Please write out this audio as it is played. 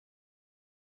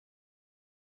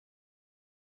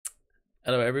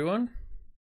Hello everyone.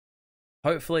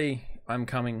 Hopefully I'm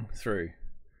coming through.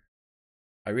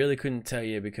 I really couldn't tell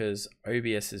you because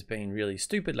OBS has been really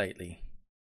stupid lately.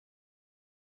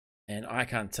 And I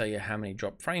can't tell you how many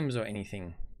drop frames or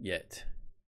anything yet.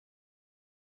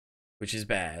 Which is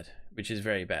bad. Which is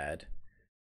very bad.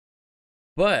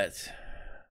 But,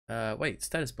 wait,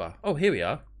 status bar. Oh, here we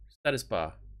are. Status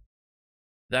bar.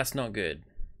 That's not good.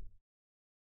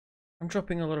 I'm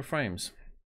dropping a lot of frames.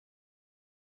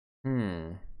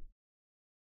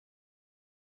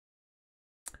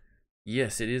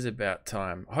 Yes, it is about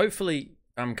time. Hopefully,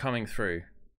 I'm coming through.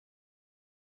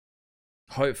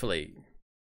 Hopefully.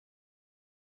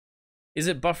 Is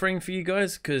it buffering for you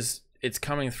guys? Because it's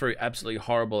coming through absolutely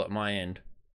horrible at my end.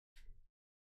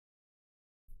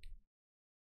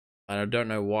 And I don't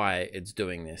know why it's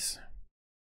doing this.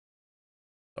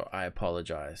 So I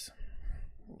apologize.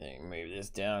 Let me move this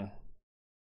down.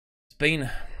 It's been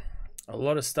a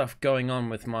lot of stuff going on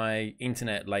with my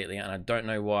internet lately, and I don't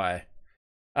know why.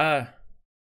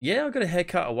 Yeah, I got a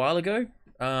haircut a while ago.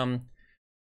 I'm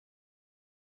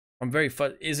very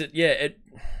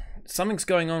something's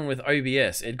going on with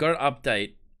OBS. It got an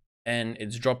update and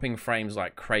it's dropping frames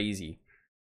like crazy,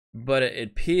 but it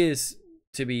appears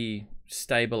to be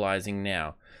stabilizing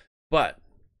now. But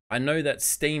I know that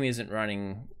Steam isn't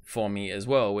running for me as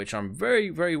well, which I'm very,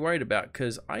 very worried about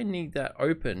because I need that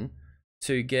open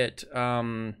to get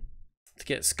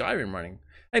Skyrim running.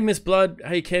 Hey, Miss Blood.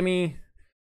 Hey, Kemi.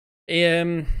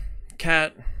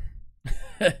 Cat.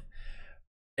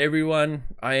 Everyone,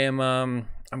 I'm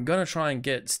gonna try and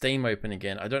get Steam open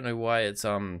again. I don't know why it's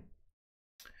not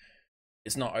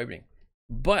opening.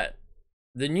 But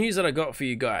the news that I got for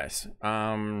you guys,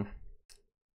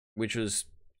 which was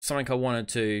something I wanted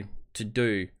to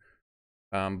do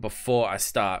before I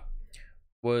start,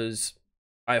 was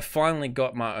I finally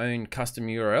got my own custom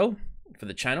URL for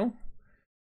the channel,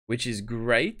 which is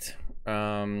great.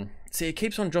 See, it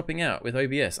keeps on dropping out with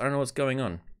OBS. I don't know what's going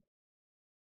on.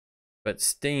 But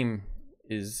Steam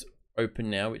is open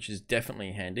now, which is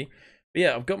definitely handy. But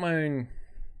yeah, I've got my own...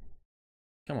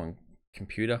 Come on,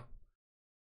 computer.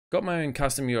 Got my own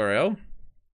custom URL,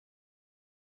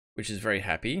 which is very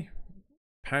happy.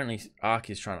 Apparently, Arc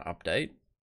is trying to update.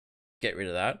 Get rid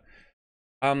of that.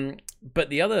 But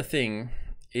the other thing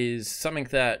is something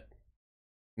that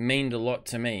meant a lot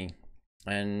to me.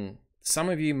 And some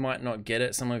of you might not get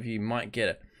it, some of you might get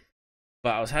it.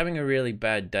 But I was having a really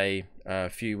bad day a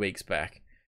few weeks back,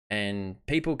 and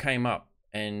people came up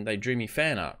and they drew me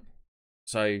fan art.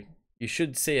 So you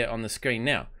should see it on the screen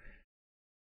now.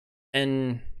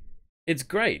 And it's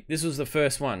great. This was the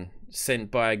first one sent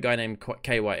by a guy named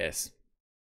KYS.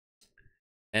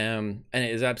 And it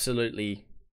is absolutely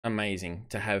amazing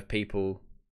to have people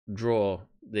draw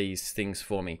these things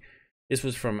for me. This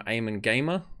was from Eamon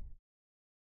Gamer.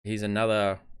 He's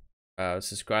another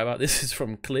subscriber. This is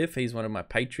from Cliff. He's one of my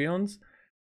Patreons.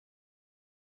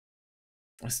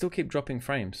 I still keep dropping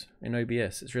frames in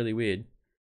OBS. It's really weird.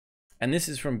 And this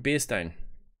is from Beerstain.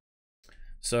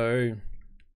 So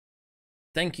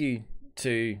thank you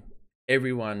to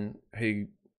everyone who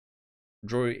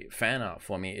drew fan art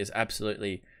for me. It's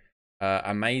absolutely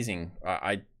amazing.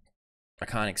 I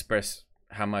can't express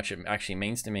how much it actually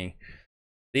means to me.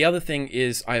 The other thing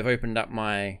is I have opened up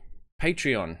my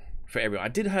Patreon for everyone. I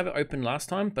did have it open last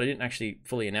time, but I didn't actually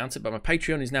fully announce it. But my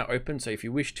Patreon is now open, so if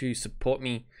you wish to support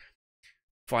me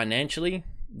financially,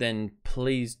 then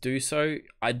please do so.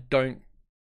 I don't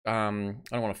want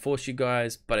to force you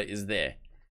guys, but it is there.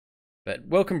 But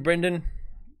welcome, Brendan,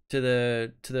 to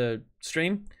the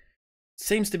stream.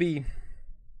 Seems to be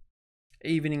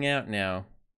evening out now,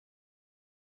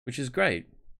 which is great.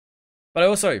 But I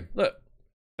also, look,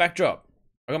 backdrop.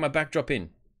 I got my backdrop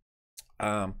in.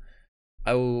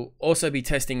 I will also be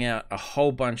testing out a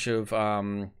whole bunch of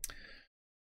what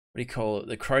do you call it,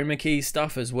 the chroma key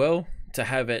stuff as well, to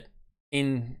have it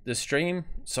in the stream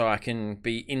so I can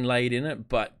be inlaid in it.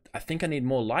 But I think I need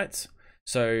more lights,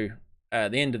 so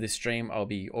at the end of this stream I'll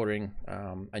be ordering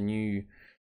a new,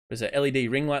 there's a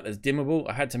LED ring light that's dimmable.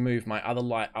 I had to move my other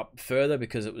light up further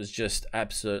because it was just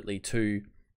absolutely too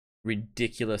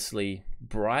ridiculously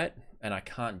bright, and I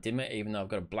can't dim it even though I've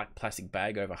got a black plastic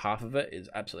bag over half of it. It's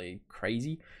absolutely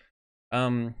crazy.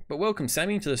 But welcome,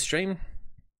 Sammy, to the stream.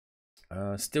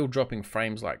 Still dropping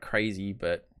frames like crazy,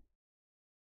 but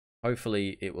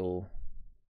hopefully it will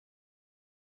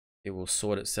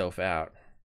sort itself out,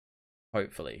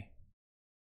 hopefully.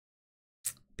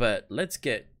 But let's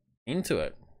get into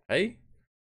it. Hey,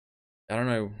 I don't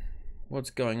know what's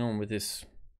going on with this.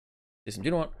 Do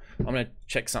you know what? I'm gonna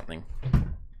check something.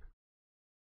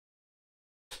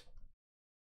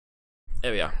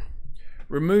 There we are.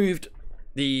 Removed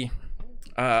the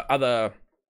other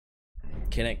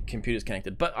computers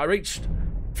connected. But I reached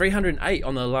 308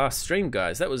 on the last stream,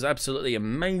 guys. That was absolutely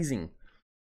amazing.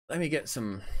 Let me get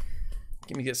some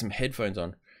headphones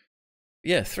on.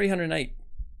 Yeah, 308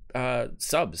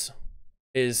 subs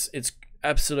it's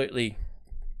absolutely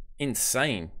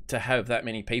insane to have that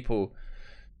many people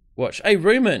watch. Hey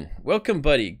Ruman, welcome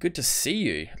buddy, good to see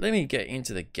you. Let me get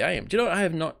into the game. Do you know what? I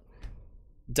have not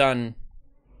done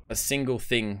a single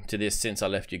thing to this since I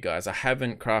left you guys. I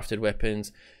haven't crafted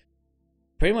weapons,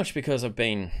 pretty much because I've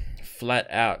been flat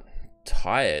out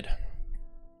tired.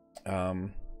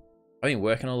 I've been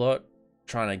working a lot,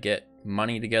 trying to get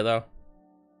money together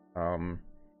for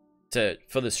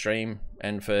the stream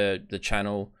and for the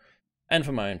channel and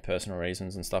for my own personal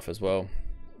reasons and stuff as well.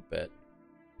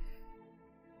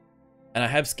 And I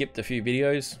have skipped a few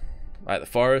videos like the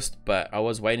forest, but I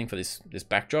was waiting for this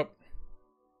backdrop.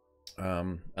 I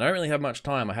don't really have much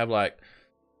time. I have like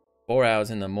 4 hours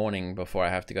in the morning before I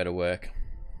have to go to work.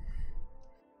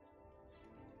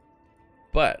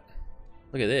 But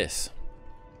look at this.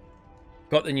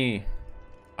 Got the new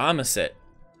armor set.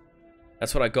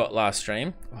 That's what I got last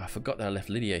stream. Oh, I forgot that I left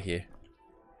Lydia here.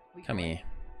 Come here.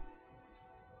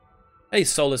 Hey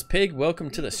Soulless Pig, welcome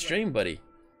to the stream, buddy.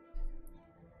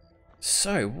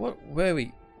 So, what were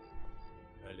we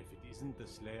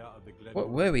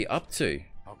up to?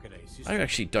 I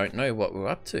actually don't know what we're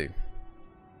up to.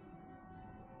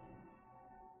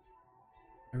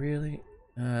 Really?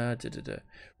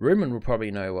 Rumen will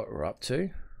probably know what we're up to.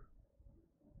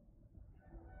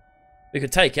 We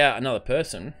could take out another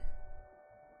person.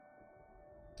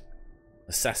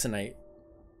 Assassinate.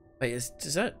 Wait, is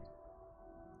that?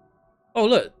 Oh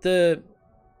look, the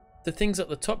things at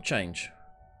the top change.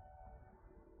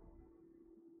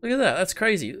 Look at that, that's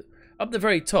crazy. Up the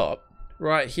very top,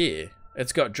 right here,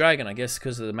 it's got dragon, I guess,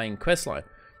 because of the main quest line.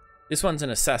 This one's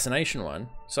an assassination one,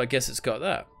 so I guess it's got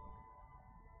that.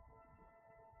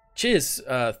 Cheers,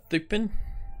 Thupin.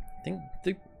 I think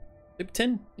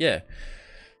Thuptin? Yeah.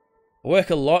 I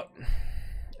work a lot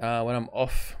when I'm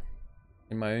off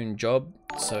in my own job,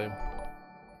 so...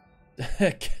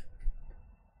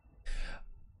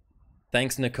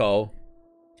 Thanks, Nicole.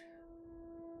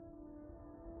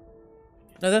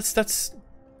 No, that's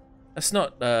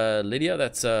not Lydia.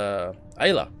 That's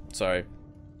Ayla. Sorry,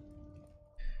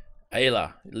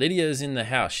 Ayla. Lydia's in the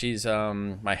house. She's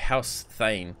my house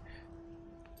thane.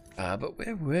 But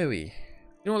where were we? You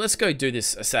know what? Let's go do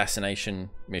this assassination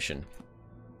mission.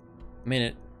 I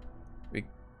mean, we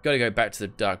got to go back to the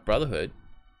Dark Brotherhood,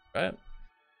 right?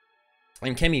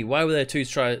 And Kemi, why were there two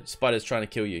spiders trying to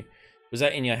kill you? Was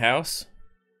that in your house?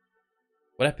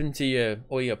 What happened to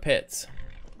all your pets?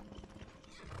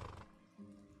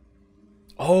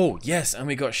 Oh, yes, and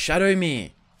we got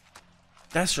Shadowmere.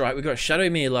 That's right, we got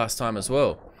Shadowmere last time as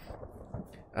well.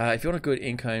 If you want a good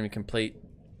income, complete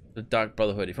the Dark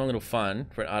Brotherhood. If you want a little fun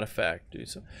for an artifact, do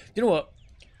so. You know what?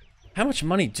 How much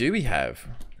money do we have?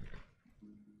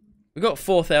 We got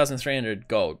 4,300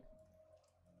 gold.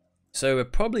 So we're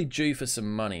probably due for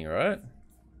some money, right?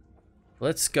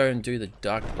 Let's go and do the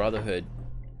Dark Brotherhood.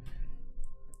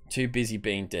 Too busy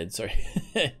being dead, sorry.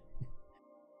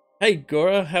 Hey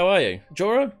Gora, how are you?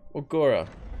 Jora or Gora?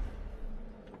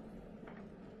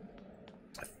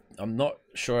 I'm not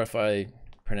sure if I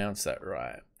pronounced that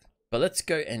right. But let's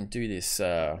go and do this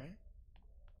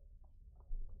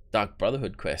Dark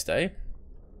Brotherhood quest, eh?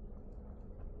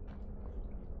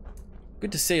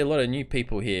 Good to see a lot of new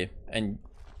people here. And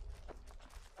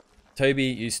Toby,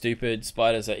 you stupid.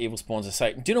 Spiders are evil spawns of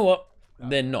Satan. Do you know what?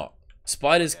 They're not.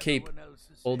 Spiders keep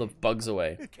all the bugs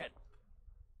away.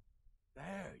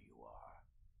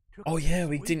 Oh yeah,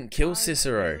 we didn't kill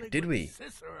Cicero, did we?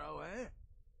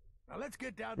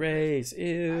 Raise,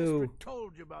 ew.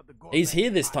 He's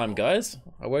here this time, guys.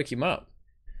 I woke him up.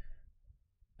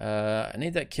 I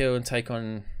need that kill and take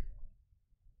on...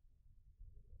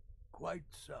 Quite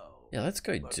so. Yeah, let's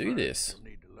go do this.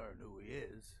 Need to learn who he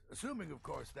is, assuming, of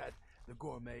course, that the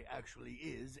gourmet actually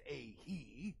is a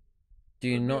he. Do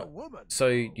you not? So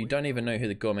you don't even know who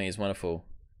the gourmet is? Wonderful.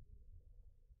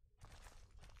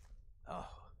 Oh,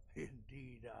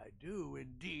 indeed I do.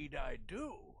 Indeed I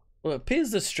do. Well, it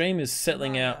appears the stream is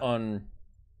settling out on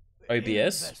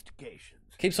OBS.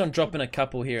 Keeps on dropping a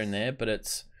couple here and there, but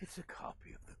it's a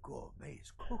copy of the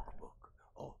gourmet's cookbook.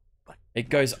 Oh, but it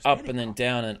goes up and then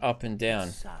down and up and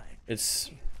down.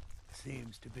 It's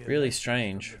really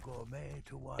strange.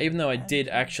 Even though I did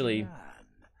actually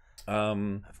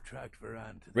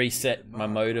reset my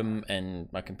modem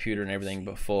and my computer and everything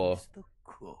before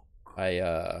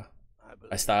I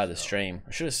started the stream.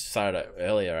 I should have started it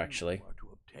earlier actually.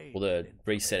 Or to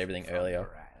reset everything earlier.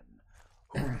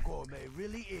 who the gourmet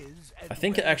really is. And I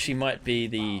think it actually might be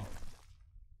the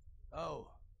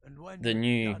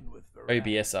new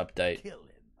OBS update. Kill him.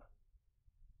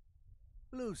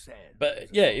 Loose ends.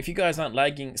 But yeah, if you guys aren't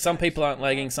lagging, some people aren't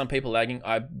lagging, some people lagging,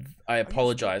 I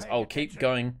apologize. I'll keep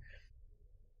going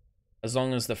as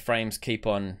long as the frames keep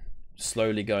on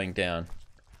slowly going down.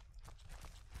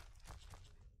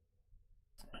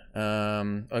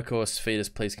 Of course, feeders,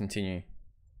 please continue.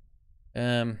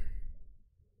 Well,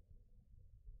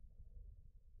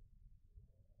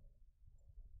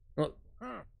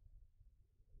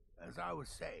 as I was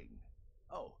saying.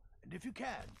 Oh, and if you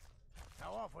can,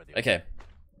 now off with you. okay.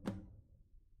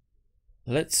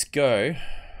 Let's go.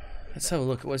 Let's have a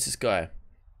look. What's this guy?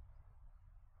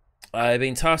 I've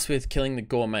been tasked with killing the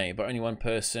gourmet, but only one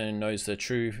person knows the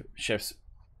true chef's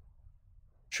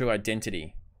true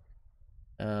identity.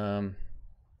 No,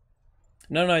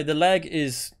 the lag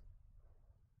is...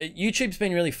 YouTube's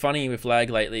been really funny with lag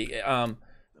lately.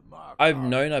 I've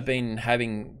known I've been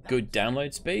having good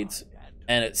download speeds,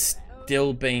 and it's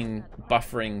still been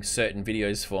buffering certain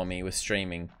videos for me with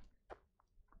streaming.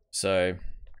 So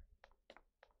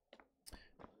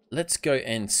let's go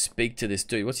and speak to this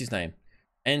dude. What's his name?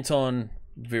 Anton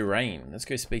Virain. Let's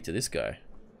go speak to this guy.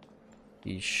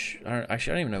 I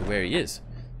don't even know where he is.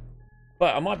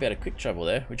 But I might be able to quick travel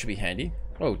there, which would be handy.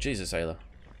 Oh, Jesus, Ayla.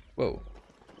 Whoa.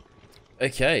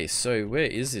 Okay, so where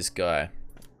is this guy?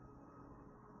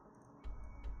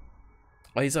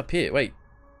 Oh, he's up here. Wait.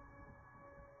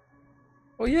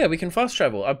 Oh yeah, we can fast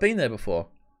travel. I've been there before.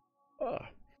 Oh.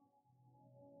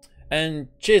 And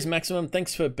cheers, Maximum.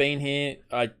 Thanks for being here.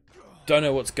 I don't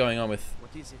know what's going on with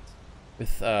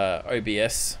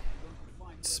OBS.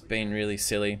 It's been really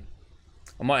silly.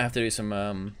 I might have to do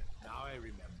some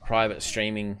private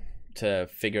streaming to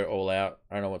figure it all out.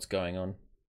 I don't know what's going on.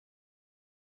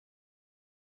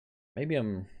 Maybe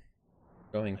I'm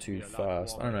going too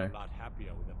fast. I don't know.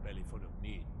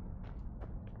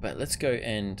 But let's go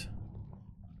and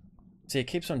see. It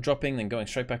keeps on dropping, then going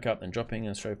straight back up, then dropping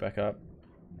and straight back up.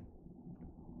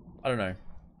 I don't know.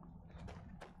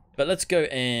 But let's go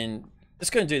and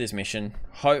do this mission.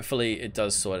 Hopefully it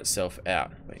does sort itself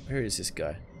out. Wait, where is this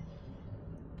guy?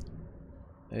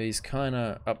 He's kind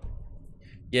of up.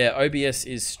 Yeah, OBS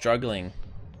is struggling.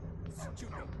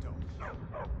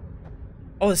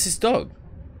 Oh, it's his dog.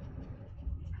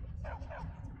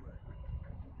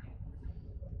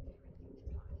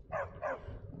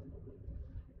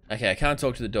 Okay, I can't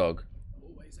talk to the dog.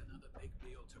 Always another big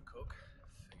meal to cook.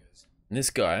 Figures. And this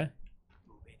guy,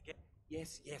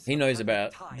 Yes, he knows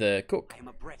about the cook. I am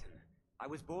a Breton. I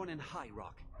was born in High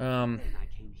Rock. Then I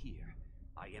came here.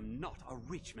 I am not a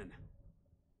Richman.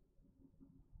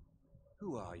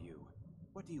 Who are you?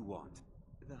 What do you want?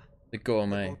 The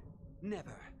gourmet.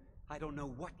 Never. I don't know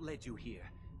what led you here,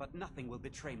 but nothing will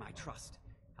betray my trust.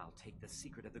 I'll take the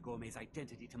secret of the gourmet's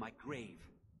identity to my grave.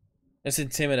 Let's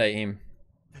intimidate him.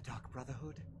 The Dark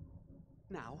Brotherhood?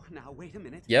 Now, wait a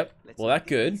minute. Yep. Well, that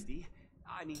good.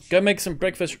 I mean, Go make some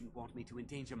breakfast. Wouldn't want me to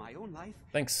endanger my own life.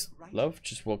 Thanks, right? love.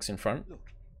 Just walks in front.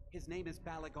 Look, his name is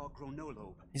Balagor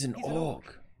Gronolob. He's an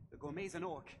orc. The gourmet's an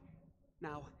orc.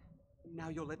 Now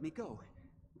you'll let me go,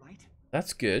 right?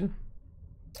 That's good.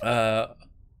 Of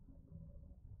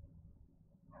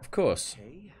course.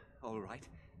 Okay, all right.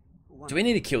 Do we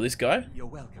need to kill this guy? You're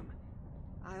welcome.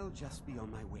 I'll just be on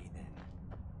my way then.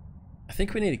 I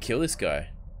think we need to kill this guy.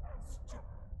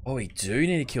 Oh, we do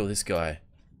need to kill this guy.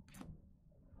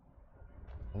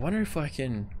 I wonder if I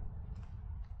can...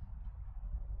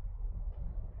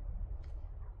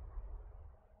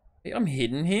 I'm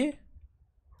hidden here.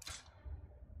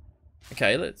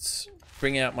 Okay, let's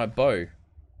bring out my bow.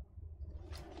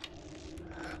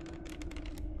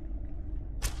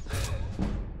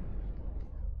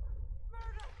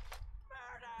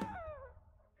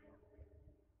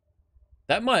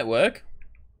 That might work.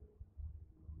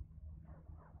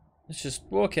 Let's just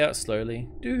walk out slowly.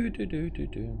 Do do do do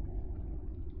do.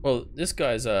 Well, this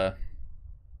guy's dead.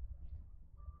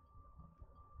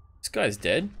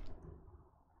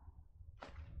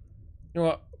 You know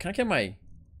what? Can I get my...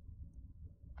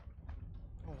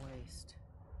 Waste.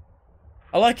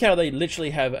 I like how they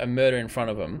literally have a murder in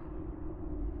front of them.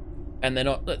 And they're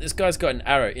not... Look, this guy's got an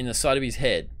arrow in the side of his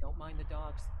head. Don't mind the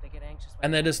dogs. They get anxious.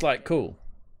 And they're just like, cool.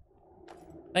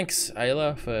 Thanks,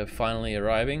 Ayla, for finally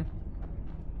arriving.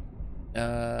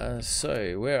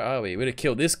 So, where are we? We're gonna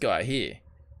kill this guy here.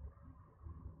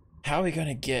 How are we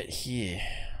gonna get here?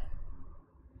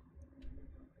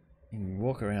 We can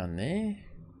walk around there,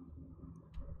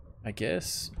 I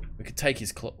guess. We could take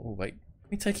his clothes. Oh, wait.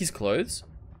 Can we take his clothes?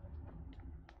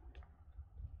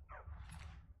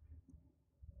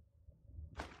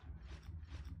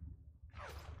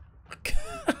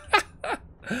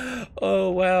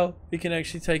 wow, he can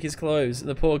actually take his clothes.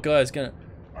 The poor guy's gonna...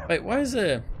 Wait, why is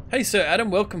there... Hey, Sir Adam,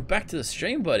 welcome back to the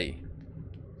stream, buddy.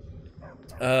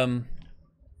 I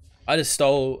just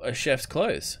stole a chef's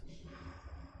clothes.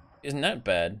 Isn't that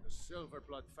bad? The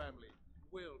Silverblood family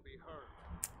will be heard.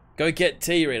 Go get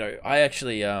tea, Rito. I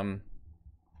actually, oh,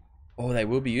 they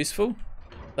will be useful?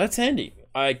 That's handy.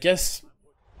 I guess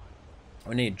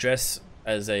I need to dress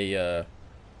as a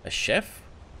chef.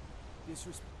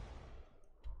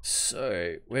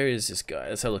 So, where is this guy?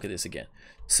 Let's have a look at this again.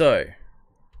 So,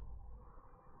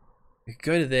 we could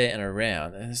go to there and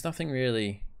around, and there's nothing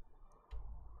really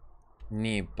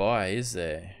nearby, is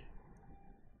there?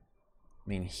 I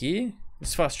mean, here?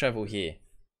 Let's fast travel here.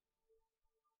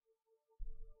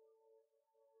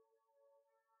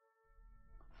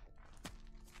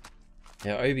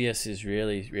 Yeah, OBS is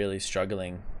really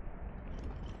struggling.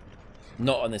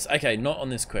 Not on this. Okay, not on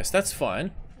this quest. That's fine.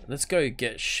 Let's go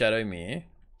get Shadowmere.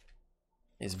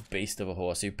 This beast of a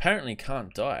horse who apparently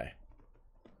can't die.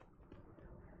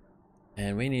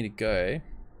 And we need to go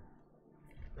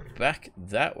back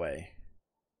that way.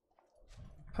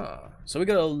 Huh. So we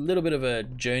got a little bit of a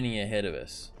journey ahead of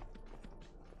us.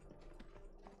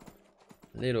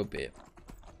 Little bit.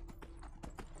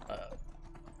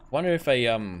 Wonder if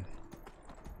a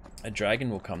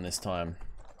dragon will come this time.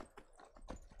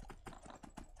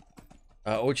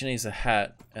 All you need is a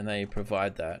hat, and they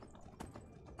provide that.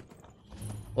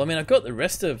 Well, I mean, I've got the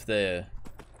rest of the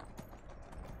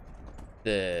what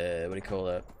do you call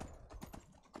it?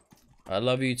 I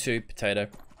love you too, potato.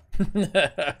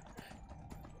 But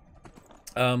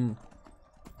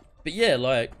yeah,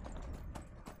 like,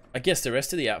 I guess the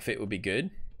rest of the outfit would be good.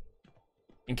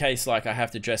 In case, like, I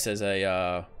have to dress as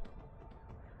a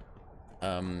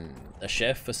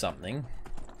chef or something.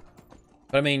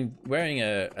 But I mean, wearing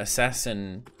a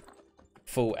assassin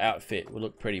full outfit would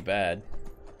look pretty bad.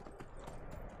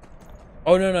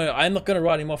 Oh no, I'm not gonna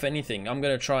write him off anything. I'm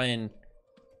gonna try and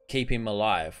keep him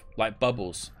alive, like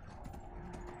Bubbles.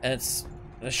 And it's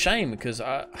a shame because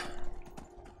so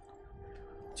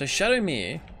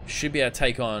Shadowmere should be able to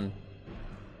take on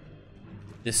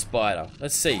this spider.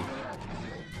 Let's see.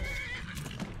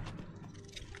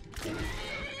 Do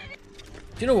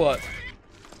you know what?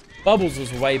 Bubbles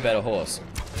was a way better horse.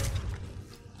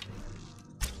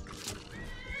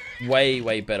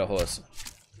 Way better horse.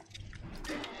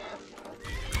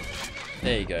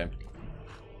 There you go.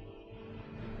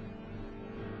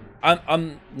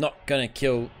 I'm not gonna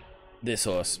kill this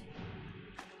horse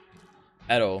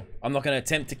at all. I'm not gonna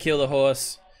attempt to kill the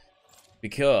horse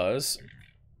because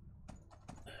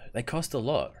they cost a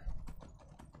lot.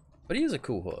 But he is a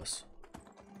cool horse.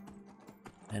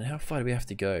 And how far do we have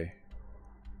to go?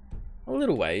 A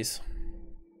little ways.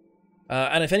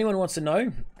 And if anyone wants to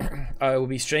know, I will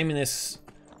be streaming this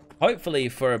hopefully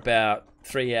for about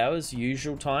 3 hours,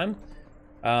 usual time.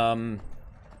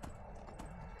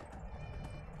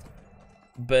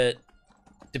 But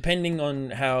depending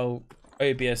on how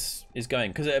OBS is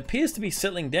going, because it appears to be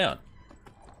settling down.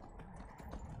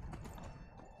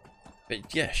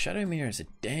 But yeah, Shadowmere is a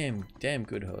damn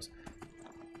good horse.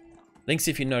 Lynx,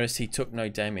 if you noticed, he took no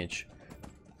damage.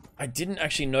 I didn't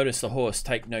actually notice the horse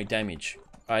take no damage.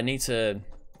 I need to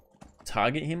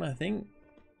target him, I think.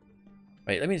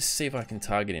 Wait, let me just see if I can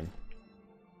target him.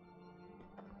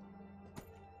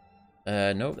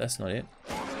 Nope, that's not it.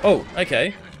 Oh,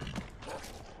 okay.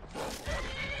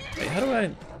 Wait, how do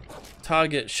I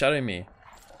target Shadowmere?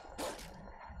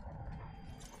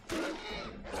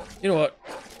 You know what?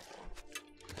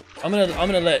 I'm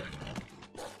gonna let,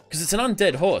 because it's an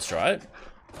undead horse, right?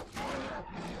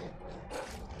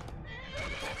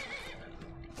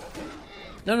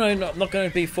 No, not going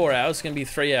to be 4 hours. It's going to be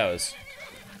 3 hours.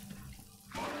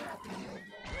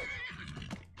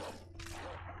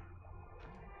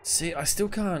 See, I still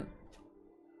can't.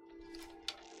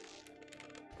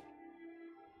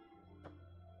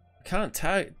 I can't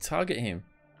target him.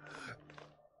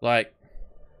 Like,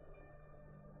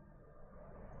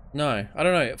 no, I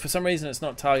don't know. For some reason, it's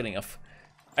not targeting.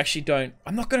 Actually don't.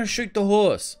 I'm not going to shoot the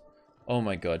horse. Oh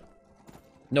my god.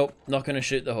 Nope, not going to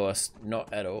shoot the horse.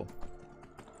 Not at all.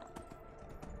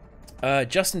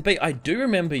 Justin B, I do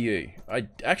remember you. I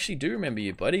actually do remember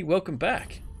you, buddy. Welcome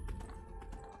back.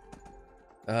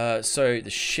 So the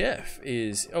chef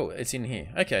is... Oh, it's in here.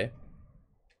 Okay.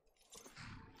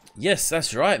 Yes,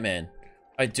 that's right, man.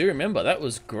 I do remember. That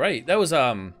was great. That was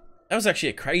actually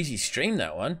a crazy stream,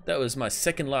 that one. That was my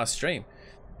second last stream.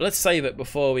 But let's save it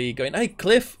before we go in. Hey,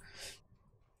 Cliff.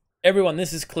 Everyone,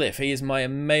 this is Cliff. He is my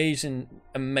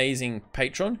amazing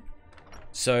patron.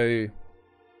 So,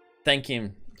 thank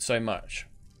him so much.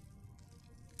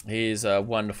 He's a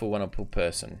wonderful, wonderful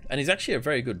person. And he's actually a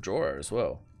very good drawer as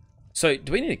well. So,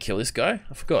 do we need to kill this guy?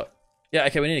 I forgot. Yeah,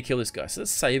 okay, we need to kill this guy. So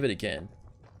let's save it again.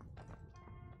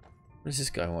 What does this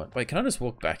guy want? Wait, can I just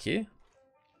walk back here?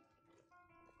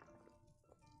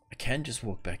 I can just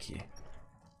walk back here.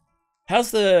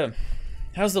 How's the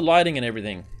lighting and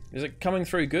everything? Is it coming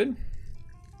through good?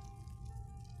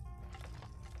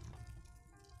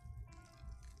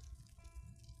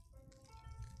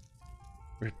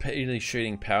 Repeatedly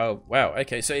shooting power. Wow,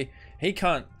 okay, so he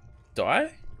can't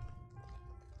die?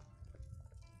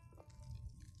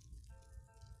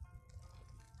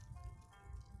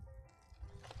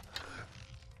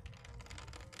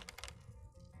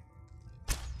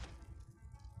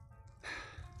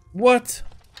 What?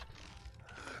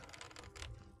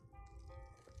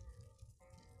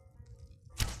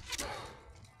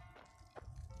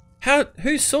 How?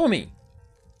 Who saw me?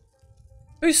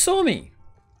 Who saw me?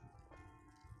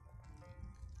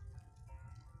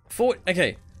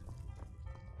 Okay.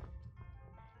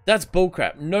 That's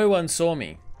bullcrap. No one saw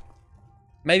me.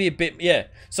 Maybe a bit, yeah.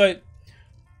 So,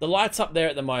 the light's up there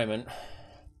at the moment.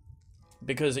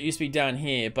 Because it used to be down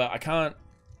here, but I can't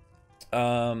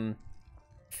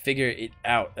figure it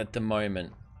out at the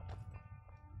moment.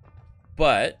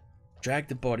 But, drag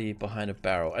the body behind a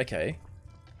barrel. Okay.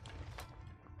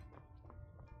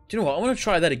 Do you know what? I want to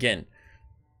try that again.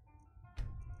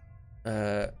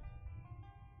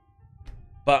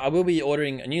 But I will be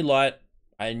ordering a new light,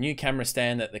 a new camera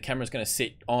stand that the camera's going to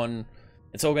sit on.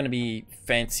 It's all going to be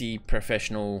fancy,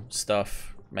 professional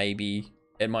stuff. Maybe.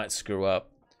 It might screw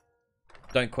up.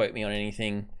 Don't quote me on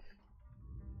anything.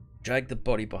 Drag the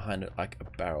body behind it like a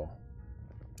barrel.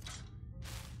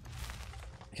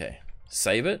 Okay.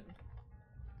 Save it.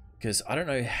 Because I don't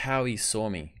know how he saw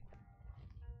me.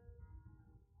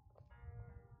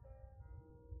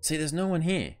 See, there's no one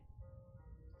here.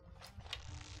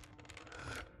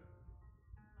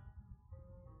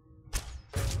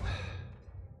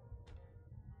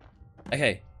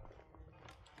 Okay.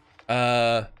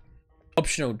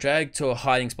 Optional, drag to a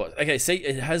hiding spot. Okay, see,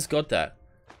 it has got that.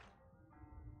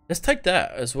 Let's take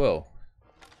that as well.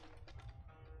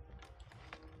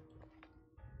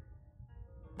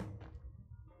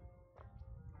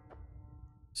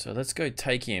 So let's go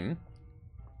take him.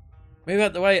 Move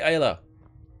out the way, Ayla.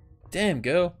 Damn,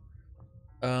 girl.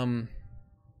 Is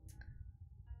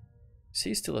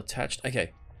he still attached?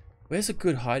 Okay. Where's a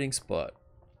good hiding spot?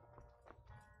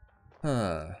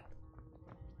 Huh.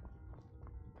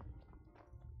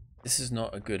 This is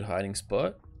not a good hiding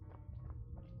spot.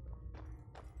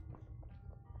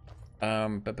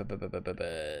 I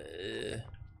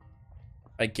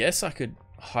guess I could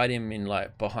hide him in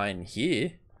like behind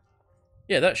here.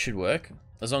 Yeah, that should work.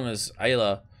 As long as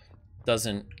Ayla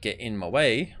doesn't get in my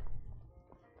way.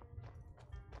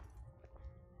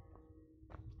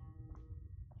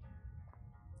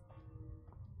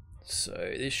 So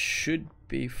this should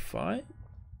be fine.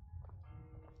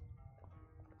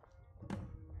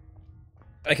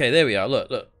 Okay, there we are. Look,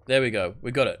 look. There we go.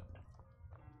 We got it.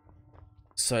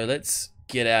 So let's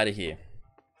get out of here.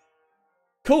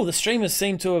 Cool, the stream has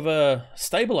seemed to have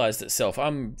stabilized itself.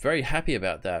 I'm very happy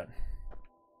about that.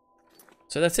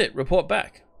 So that's it. Report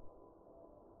back.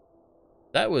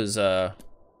 That was an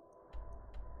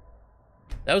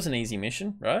easy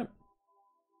mission, right?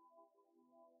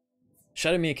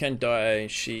 Shadowmere can die.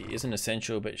 She isn't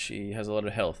essential, but she has a lot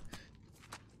of health.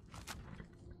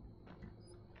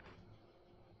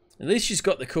 At least she's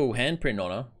got the cool handprint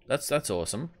on her. That's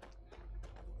awesome.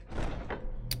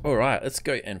 All right, let's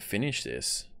go and finish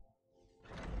this.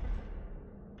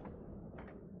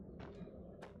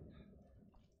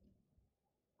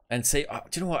 And see,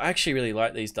 do you know what? I actually really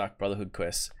like these Dark Brotherhood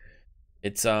quests.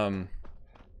 It's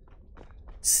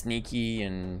sneaky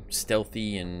and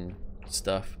stealthy and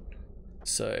stuff.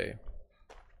 So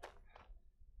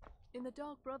in the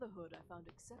Dark Brotherhood, I found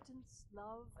acceptance,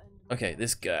 love, and okay,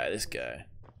 this guy.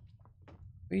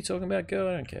 What are you talking about, girl?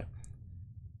 I don't care.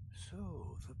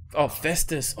 So Oh,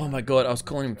 Festus. Oh my god, I was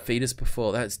calling him Fetus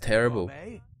before. That's terrible.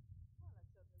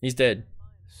 He's dead.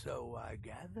 So I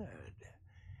gathered.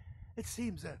 It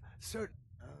seems a certain...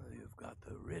 you've got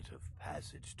the writ of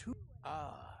passage too.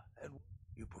 And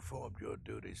you performed your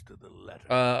duties to the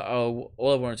letter. All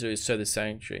I wanted to do is serve the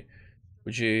sanctuary.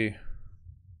 Would you...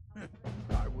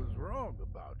 I was wrong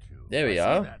about you. There we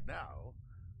I are. see that now.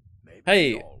 Maybe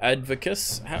Hey, all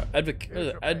Advocatus.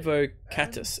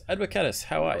 Advocatus,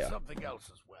 how are Well, you? something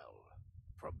else as well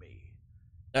from me.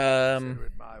 Um, Consider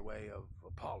it my way of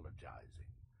apologizing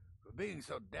for being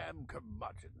so damn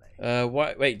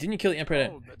curmudgeonly. wait, didn't you kill the Emperor?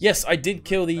 Oh, that's Yes, I like did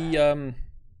kill the,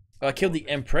 I killed the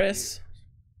Empress.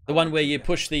 The one where you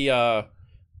push the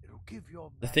give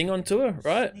your the thing onto her,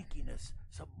 right? sneakiness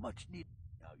some much needed.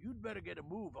 Now you'd better get a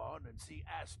move on and see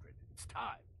Astrid. It's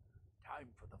time. Time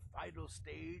for the final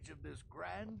stage of this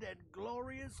grand and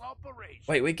glorious operation.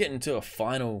 Wait, we're getting to a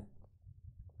final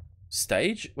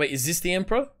stage? Wait, is this the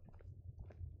Emperor?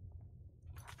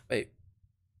 Wait.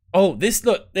 Oh, this,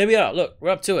 look, there we are. Look, we're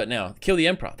up to it now. Kill the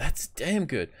Emperor. That's damn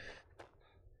good.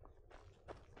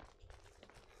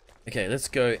 Okay, let's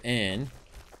go and...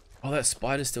 Oh, that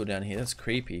spider's still down here. That's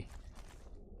creepy.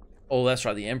 Oh, that's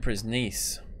right. The Emperor's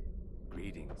niece.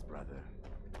 Greetings, brother.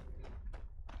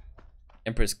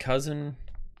 Emperor's cousin.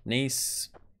 Niece.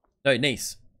 No,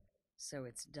 niece. So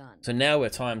it's done. So now we're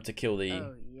time to kill the,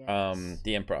 Oh, yes.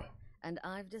 the Emperor. And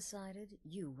I've decided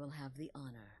you will have the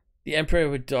honor. The Emperor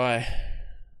would die.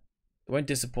 It won't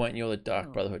disappoint you, or the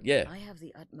Dark Brotherhood. Yeah. I have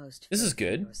the utmost This is faith in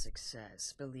good. your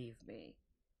success, believe me.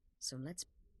 So let's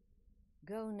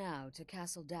go now to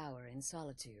Castle Dower in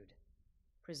Solitude.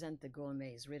 Present the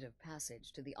gourmet's writ of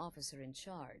passage to the officer in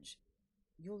charge.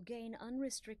 You'll gain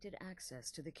unrestricted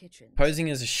access to the kitchen. Posing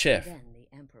as a chef. Then the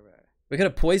Emperor. We're gonna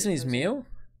poison his meal?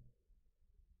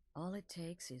 All it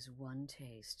takes is one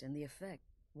taste, and the effect.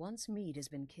 Once meat has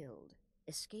been killed,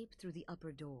 escape through the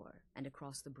upper door and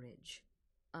across the bridge.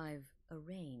 I've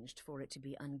arranged for it to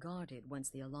be unguarded once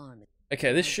the alarm is...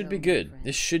 Okay, this should be good.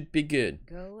 This should be good.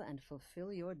 Go and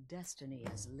fulfill your destiny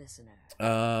as listener.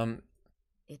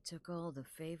 It took all the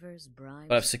favors, bribes...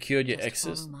 But I've secured your Just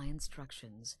access. follow my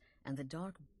instructions, and the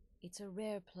dark... It's a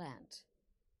rare plant.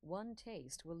 One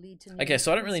taste will lead to... Okay,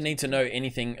 so I don't really need to know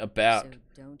anything about... So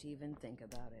don't even think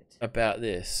about it. About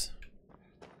this.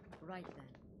 Right then.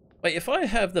 Wait, if I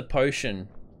have the potion...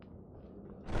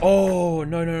 Oh,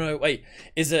 no, no, no. Wait,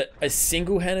 is it a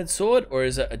single-handed sword or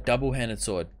is it a double-handed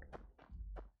sword?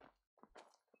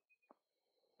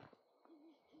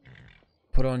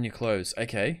 Put on your clothes.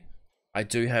 Okay. I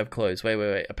do have clothes. Wait,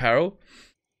 wait, wait. Apparel.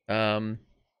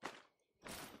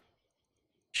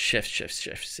 Chefs.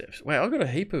 Wait, I've got a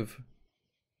heap of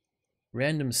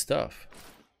random stuff.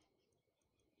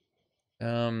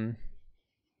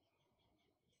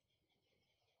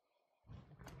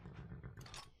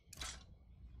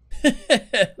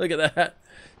 Look at that.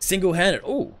 Single-handed.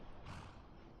 Oh.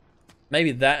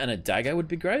 Maybe that and a dagger would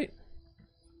be great.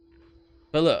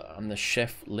 But look, I'm the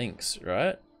chef Lynx,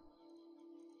 right?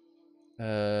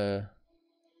 That's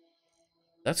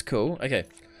cool. Okay.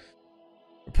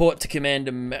 Report to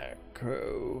Commander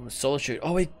Macro. Solitude.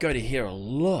 Oh, we go to here a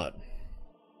lot.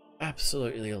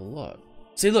 Absolutely a lot.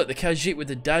 See, look, the Khajiit with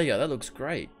the dagger. That looks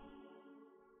great.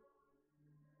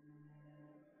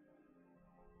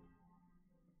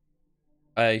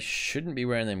 I shouldn't be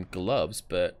wearing them gloves,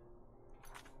 but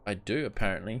I do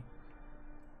apparently.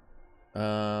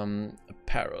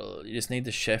 Apparel. You just need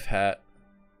the chef hat.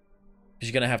 Because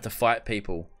you're going to have to fight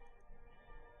people.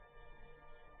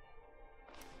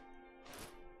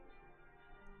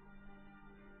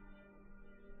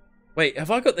 Wait,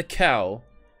 have I got the cowl?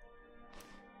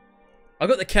 I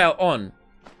got the cowl on.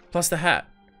 Plus the hat.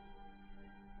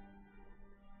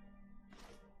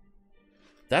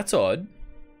 That's odd.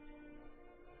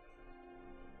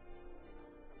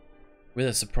 With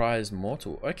a surprise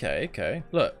mortal. Okay, okay.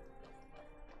 Look.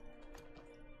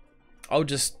 I'll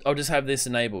just have this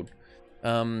enabled.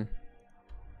 Okay,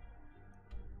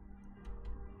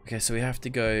 so we have to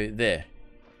go there.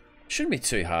 Shouldn't be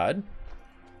too hard.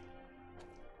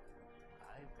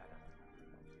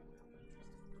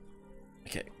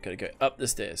 Okay, gotta go up the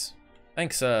stairs.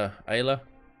 Thanks, Ayla,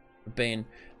 for being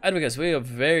advocates. We are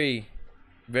very,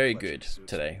 very good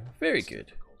today. Very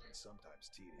good.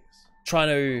 Trying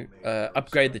to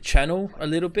upgrade the channel a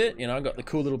little bit. You know, I got the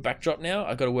cool little backdrop now.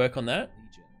 I got to work on that.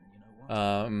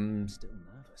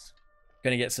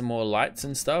 Gonna get some more lights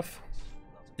and stuff.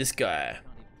 This guy.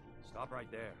 Stop right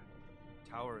there.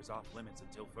 Tower is off limits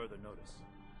until further notice.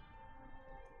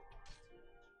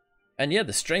 And yeah,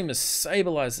 the stream has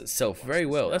stabilized itself very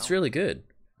well. That's really good.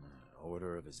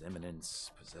 Order of His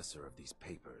Eminence, possessor of these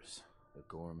papers. The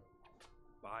gourmet.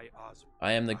 By Oz.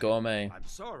 I am the gourmet. I'm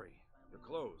sorry. The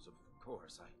clothes, of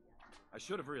course. I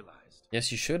should have realized.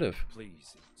 Yes, you should have.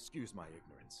 Please, excuse my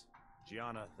ignorance.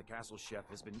 Gianna, the castle chef,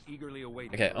 has been eagerly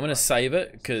awaiting. Okay, I'm going to save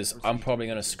it because I'm probably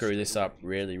going to screw this up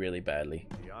really, really badly.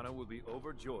 Gianna will be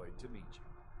overjoyed to meet you.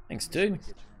 Thanks, dude.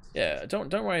 Yeah,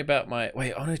 don't worry about my...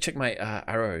 Wait, I want to check my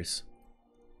arrows.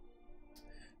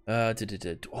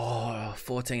 Oh,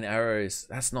 14 arrows.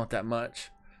 That's not that much.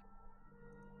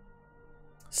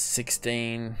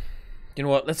 16. You know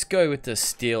what? Let's go with the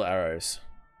steel arrows.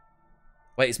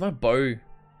 Wait, is my bow...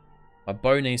 My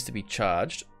bow needs to be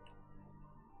charged.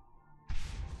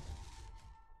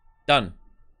 Done.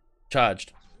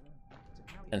 Charged.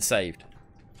 And saved.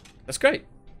 That's great.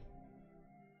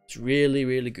 It's really,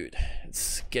 really good.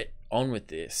 Let's get on with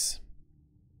this.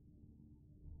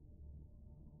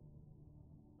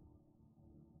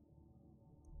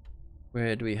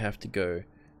 Where do we have to go?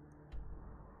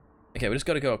 Okay, we just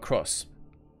got to go across.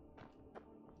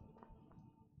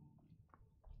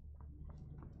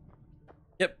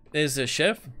 Yep, there's a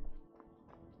chef.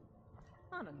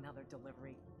 On another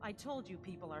delivery. I told you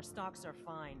people our stocks are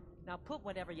fine. Now put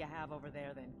whatever you have over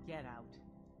there, then get out.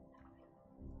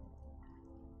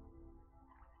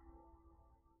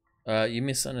 You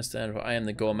misunderstand. I am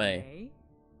the gourmet.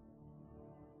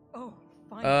 Oh,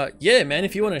 fine. Yeah, man.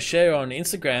 If you want to share on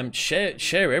Instagram,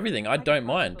 share everything. I don't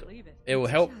mind. It will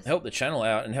help the channel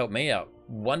out and help me out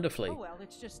wonderfully. Oh well,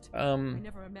 it's just I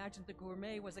never imagined the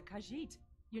gourmet was a Khajiit.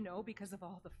 You know, because of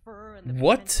all the fur and the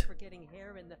what? For getting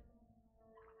hair in the.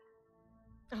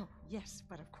 Oh yes,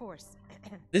 but of course.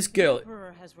 This girl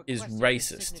is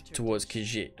racist towards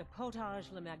Khajiit. The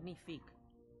potage le magnifique.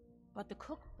 But the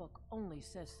cookbook only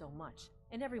says so much,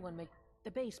 and everyone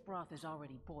the base broth is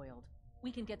already boiled.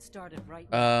 We can get started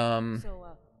right now. So,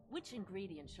 which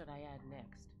ingredient should I add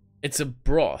next? It's a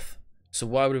broth, so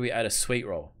why would we add a sweet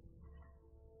roll?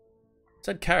 It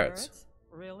said carrots.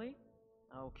 Really?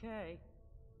 Okay.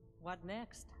 What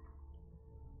next?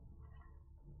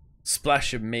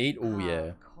 Splash of meat. Oh yeah.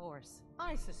 Of course.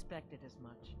 I suspected as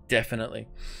much. Definitely.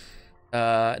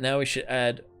 Now we should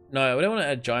add. No, we don't want to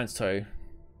add giant's toe.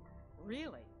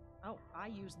 Really? Oh, I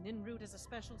use nin root as a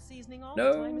special seasoning all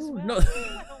the time as well.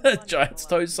 No, giant's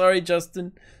toe. Sorry,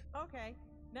 Justin. Okay.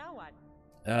 Now what?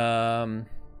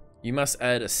 You must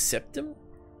add a septum.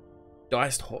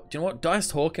 Diced hawk. Do you know what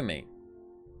diced hawker meat?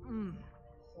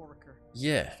 Horker.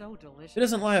 Yeah. So delicious. Who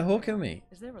doesn't like hawker meat?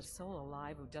 Is there a soul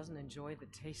alive who doesn't enjoy the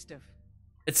taste of?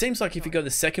 It seems like if you go the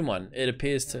second one, it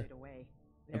appears to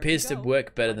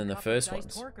work better than the first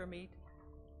ones. Horker meat.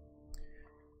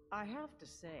 I have to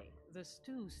say, the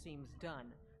stew seems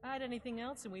done. Add anything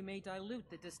else and we may dilute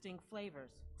the distinct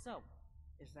flavors. So,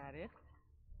 is that it?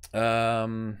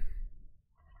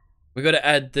 We got to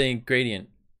add the ingredient.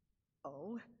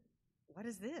 Oh, what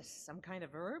is this? Some kind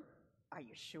of herb? Are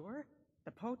you sure?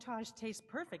 The potage tastes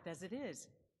perfect as it is.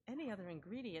 Any other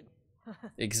ingredient?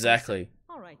 Exactly.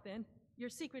 All right then. Your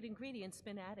secret ingredient's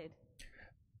been added.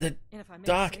 The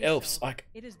dark elves, like,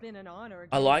 it has been an honor.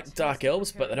 I like dark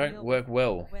elves, but they don't work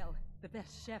well. Well, the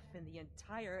best chef in the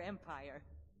entire empire.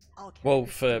 Well,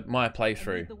 for my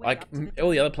playthrough, like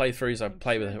all the other playthroughs I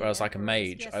played with, where I was like a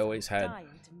mage, I always had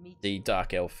the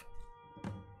dark elf.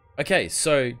 Okay,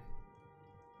 so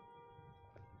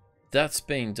that's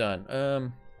being done.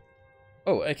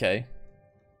 Oh, okay.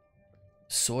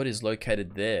 Sword is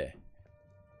located there.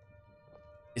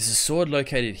 Is the sword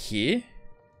located here?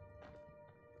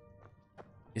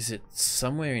 Is it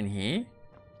somewhere in here?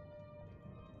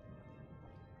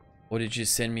 Or did you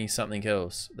send me something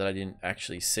else that I didn't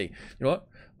actually see? You know what?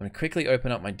 I'm going to quickly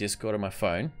open up my Discord on my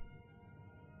phone.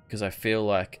 Because I feel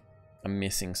like I'm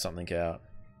missing something out.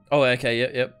 Oh, okay,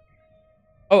 yep.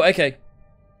 Oh, okay.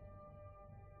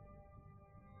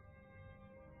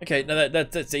 Okay, no,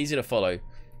 that's easy to follow.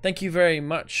 Thank you very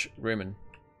much, Rumen.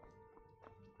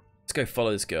 Let's go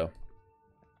follow this girl.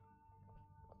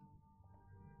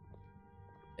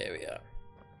 There we are.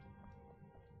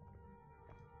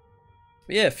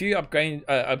 But yeah, a few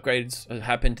upgrades have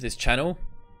happened to this channel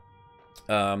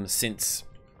since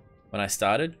when I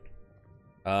started.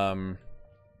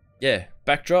 Yeah,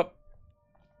 backdrop,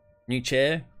 new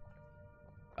chair,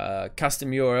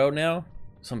 custom URL now.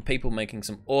 Some people making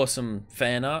some awesome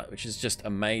fan art, which is just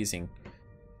amazing.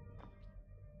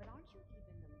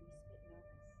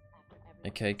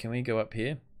 Okay, can we go up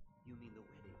here?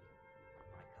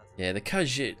 Yeah, the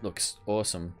Khajiit looks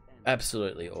awesome.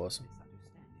 Absolutely awesome.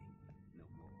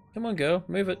 Come on, girl.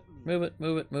 Move it. Move it.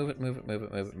 Move it. Move it. Move it. Move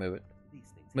it. Move it. Move it.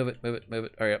 Move it. Move it. Move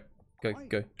it. Hurry up. Go.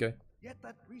 Go. Go.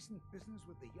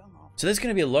 So there's going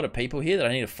to be a lot of people here that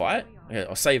I need to fight? Okay,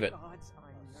 I'll save it.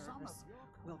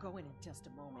 We'll go in just a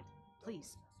moment.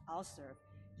 Please, I'll serve.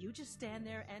 You just stand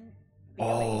there and...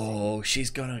 Oh,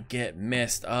 she's going to get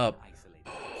messed up.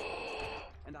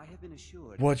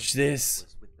 Watch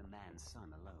this.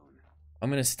 I'm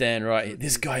going to stand right here.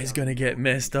 This guy is going to get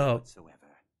messed up.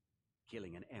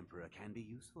 Killing an emperor can be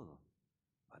useful,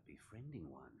 but befriending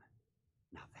one,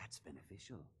 now that's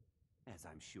beneficial, as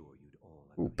I'm sure you'd all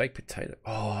agree. Ooh, baked potato.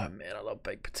 Oh man, I love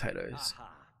baked potatoes. Aha,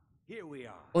 here we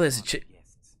are. Oh, there's a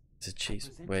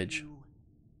cheese wedge.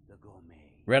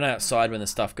 Run outside when the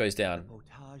stuff goes down.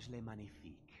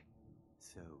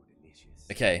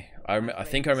 Okay, I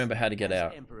think I remember how to get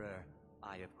out.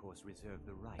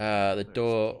 The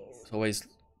door is always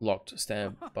locked.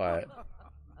 Stand by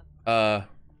it.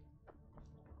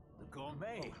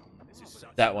 gourmet. This is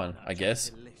such That one, I guess.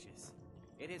 Delicious.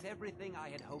 It is everything I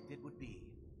had hoped it would be.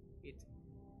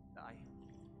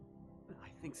 I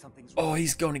think something's wrong. Oh,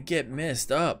 he's going to get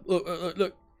messed up. Look, look, look,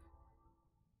 look.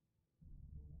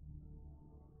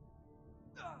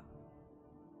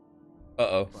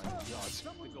 Uh-oh.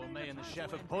 The gourmet and the chef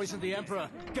have poisoned the emperor.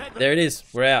 Get There it is.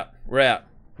 We're out. We're out.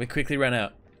 We quickly ran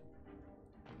out.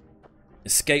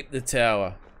 Escape the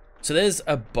tower. So there's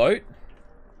a boat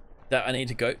that I need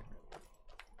to go.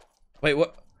 Wait,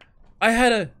 what? I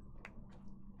had a...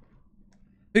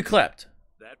 Who clapped?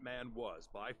 That man was,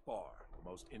 by far, the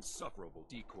most insufferable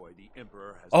decoy the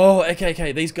Emperor has... Oh, okay,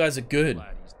 okay. These guys are good.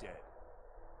 Glad he's dead.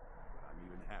 I'm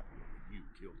even happier that you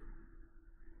killed him.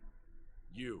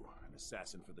 You, an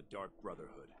assassin for the Dark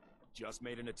Brotherhood, just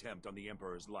made an attempt on the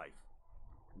Emperor's life.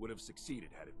 Would have succeeded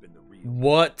had it been the real...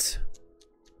 What?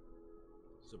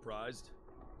 Surprised?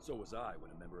 So was I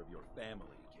when a member of your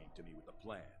family came to me with a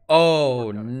plan. Oh,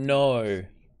 Worked out a no. deal,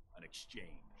 an exchange.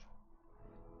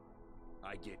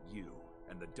 I get you,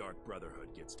 and the Dark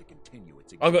Brotherhood gets to continue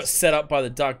its I got existence. set up by the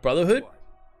Dark Brotherhood? What?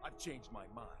 I've changed my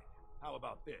mind. How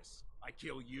about this? I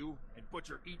kill you and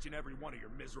butcher each and every one of your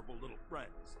miserable little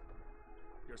friends.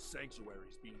 Your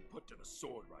sanctuary's being put to the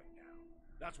sword right now.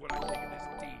 That's what I think of this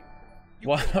deal. You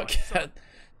Why killed not my son. get...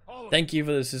 All of Thank you. you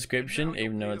for the subscription, And now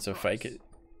even you'll though pay it's the a fake price.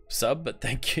 sub, but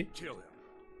thank you. Kill him.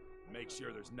 Make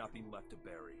sure there's nothing left to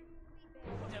bury.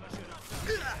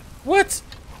 What?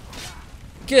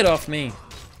 Get off me.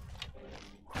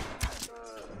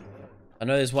 I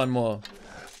know there's one more.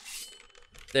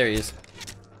 There he is.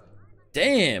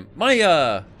 Damn, my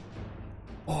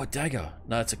oh, dagger.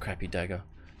 No, it's a crappy dagger.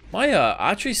 My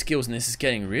archery skills in this is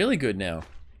getting really good now.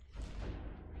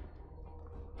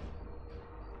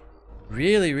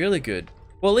 Really, really good.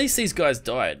 Well, at least these guys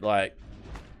died, like...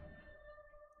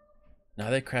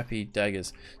 No, they're crappy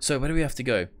daggers. So, where do we have to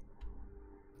go?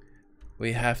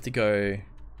 We have to go...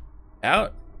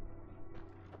 out?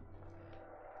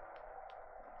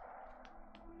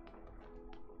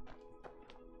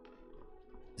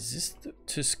 Is this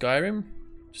to Skyrim?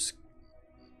 Just...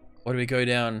 Or do we go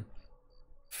down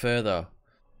further?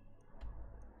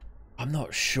 I'm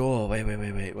not sure.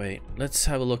 Wait. Let's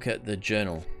have a look at the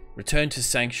journal. Return to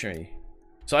Sanctuary.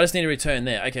 So I just need to return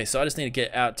there. Okay, so I just need to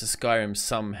get out to Skyrim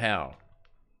somehow.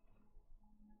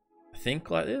 I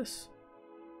think like this.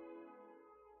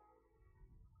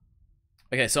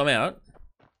 Okay, so I'm out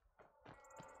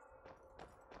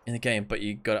in the game, but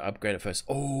you gotta upgrade it first.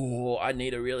 Oh, I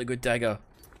need a really good dagger.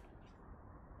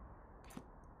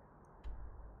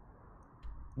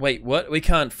 Wait, what? We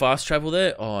can't fast travel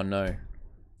there? Oh no.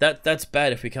 That's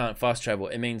bad if we can't fast travel.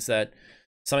 It means that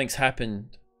something's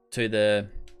happened to the...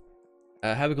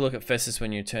 have a look at Festus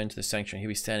when you return to the sanctuary. He'll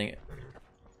be standing...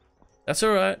 That's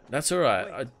alright. That's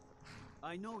alright.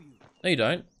 I know you. No, you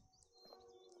don't.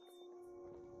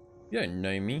 You don't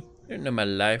know me. You don't know my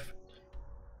life.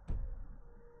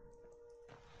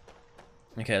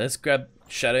 Okay, let's grab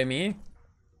Shadowmere.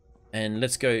 And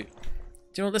let's go... Do you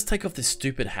know what? Let's take off this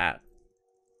stupid hat.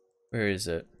 Where is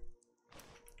it?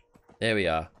 There we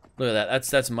are. Look at that.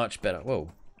 That's much better.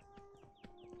 Whoa.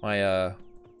 My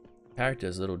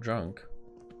character's a little drunk.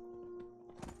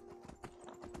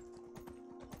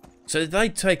 So did they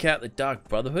take out the Dark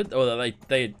Brotherhood? Or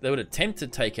they would attempt to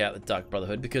take out the Dark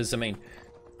Brotherhood, because I mean,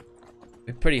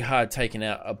 it's pretty hard taking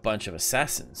out a bunch of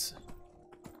assassins.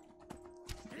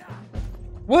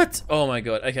 What? Oh my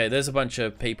god. Okay, there's a bunch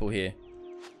of people here.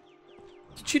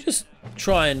 Did you just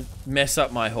try and mess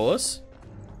up my horse?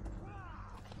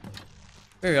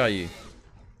 Where are you?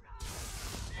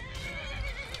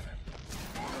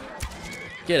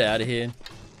 Get out of here.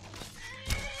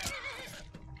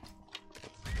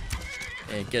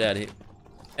 Yeah, get out of here.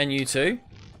 And you too?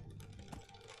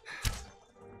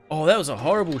 Oh, that was a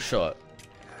horrible shot.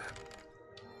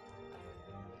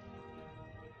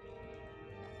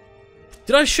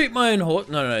 Did I shoot my own horse?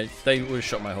 No, they would have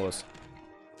shot my horse.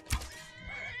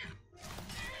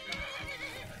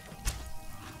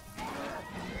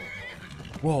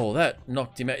 Whoa, that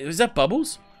knocked him out. Was that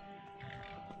Bubbles?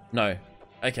 No.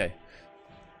 Okay.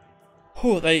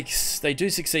 Oh, they do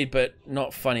succeed, but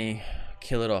not funny.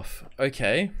 Kill it off.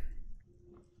 Okay.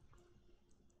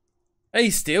 Hey,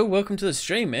 Steel, welcome to the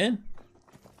stream, man.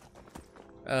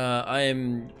 I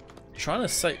am trying to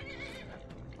say...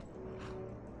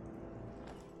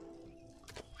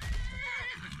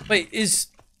 Wait, is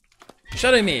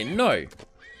Shadowmere? No.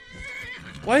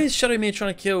 Why is Shadowmere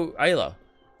trying to kill Ayla?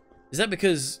 Is that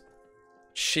because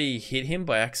she hit him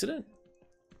by accident?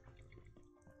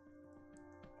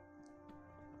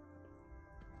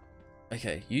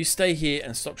 Okay, you stay here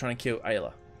and stop trying to kill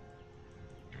Ayla.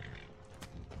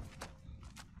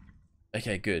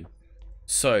 Okay, good.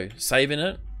 So, saving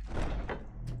it.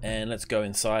 And let's go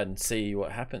inside and see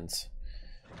what happens.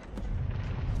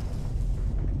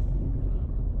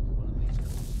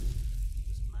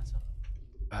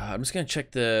 I'm just going to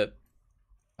check the...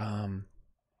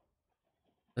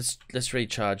 Let's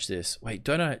recharge this. Wait,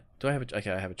 do I have a...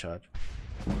 Okay, I have a charge.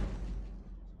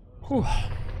 Whew.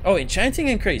 Oh, enchanting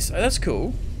increase. Oh, that's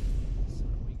cool.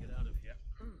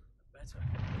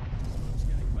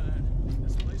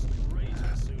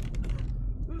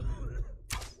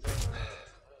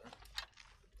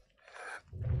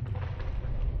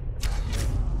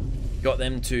 Got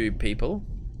them two people.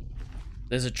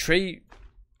 There's a tree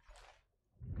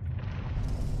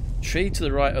to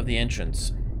the right of the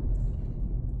entrance.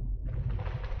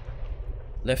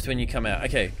 Left when you come out.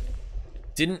 Okay.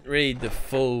 Didn't read the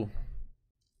full...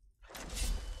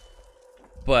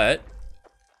 But...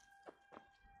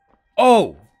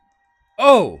 Oh!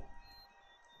 Oh!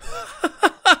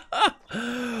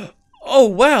 Oh,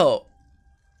 wow!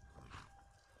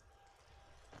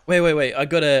 Wait. I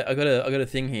got a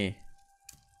thing here.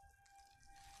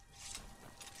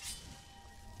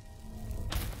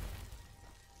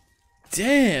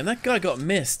 Damn, that guy got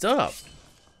messed up.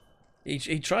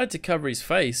 He tried to cover his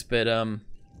face, but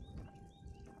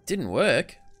didn't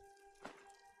work.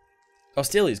 I'll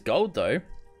steal his gold though.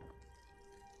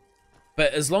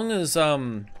 But as long as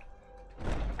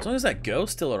that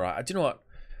girl's still alright. Do you know what?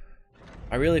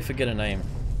 I really forget her name.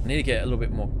 I need to get a little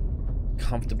bit more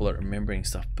comfortable at remembering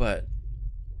stuff. But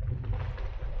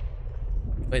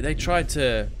wait, they tried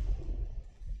to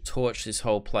torch this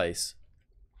whole place.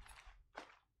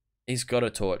 He's got a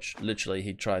torch. Literally,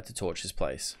 he tried to torch his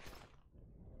place.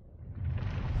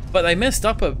 But they messed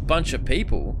up a bunch of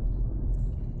people.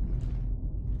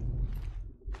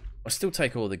 I'll still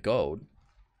take all the gold.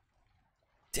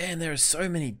 Damn, there are so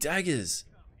many daggers.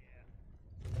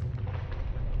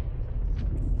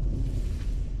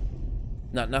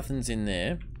 No, nothing's in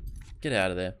there. Get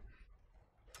out of there.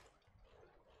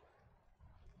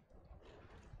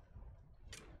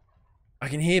 I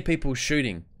can hear people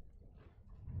shooting.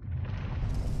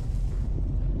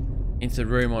 Into the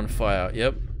room on fire.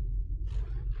 Yep.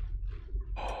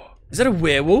 Is that a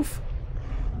werewolf?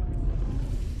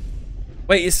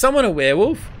 Wait, is someone a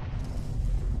werewolf?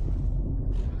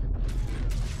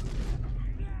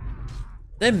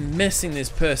 They're messing this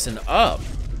person up.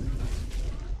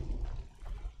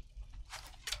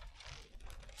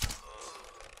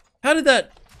 How did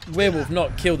that werewolf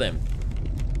not kill them?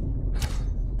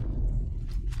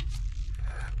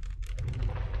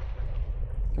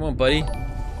 Come on, buddy.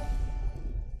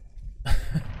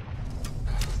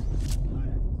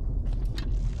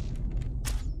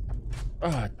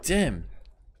 Oh, damn.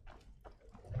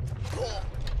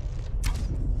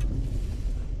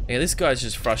 Yeah, this guy's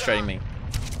just frustrating me.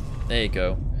 There you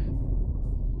go.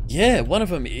 Yeah, one of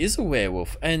them is a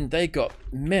werewolf, and they got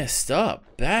messed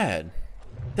up bad.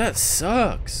 That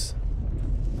sucks.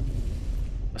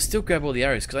 I'll still grab all the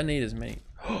arrows, because I need as many.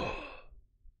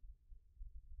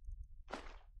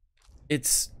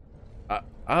 It's...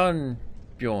 Albion.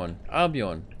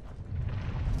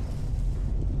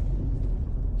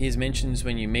 He mentions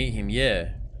when you meet him,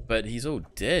 yeah, but he's all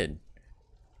dead.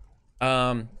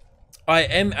 I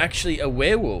am actually a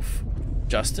werewolf,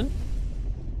 Justin.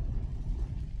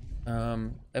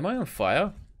 Am I on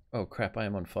fire? Oh crap, I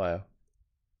am on fire.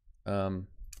 Crap,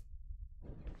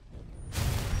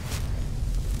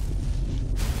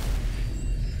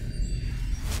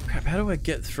 how do I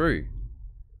get through?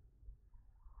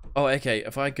 Oh, okay,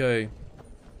 if I go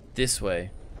this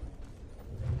way.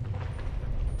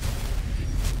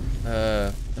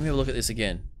 Let me have a look at this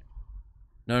again.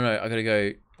 No, I gotta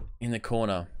go in the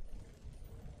corner.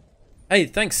 Hey,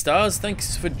 thanks, Stars.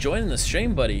 Thanks for joining the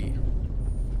stream, buddy.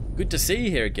 Good to see you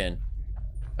here again.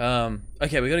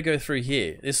 Okay, we gotta go through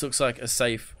here. This looks like a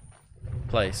safe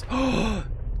place.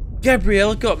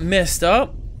 Gabrielle got messed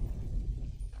up.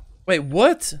 Wait,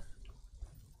 what?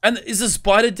 And is the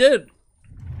spider dead?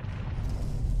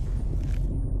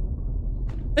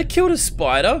 They killed a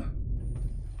spider?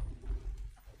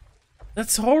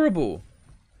 That's horrible.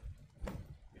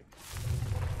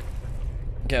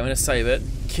 Okay, I'm gonna save it.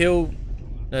 Kill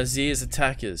Nazir's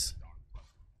attackers.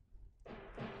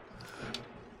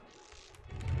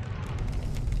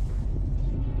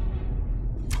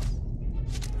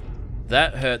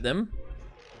 That hurt them.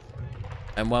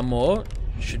 And one more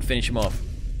should finish him off.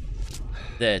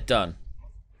 There, done.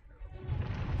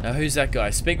 Now who's that guy?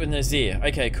 Speak with Nazir.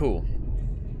 Okay, cool.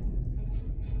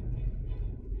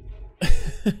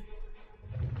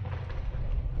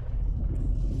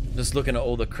 Just looking at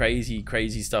all the crazy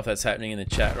stuff that's happening in the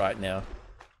chat right now.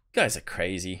 You guys are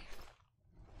crazy.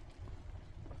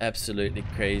 Absolutely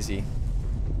crazy.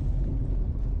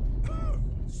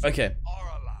 Okay.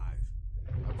 Are alive.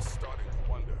 I'm starting to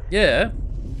wonder. Yeah.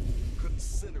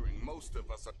 Considering most of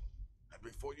us are. And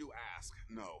before you ask,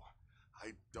 no,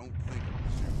 I don't think it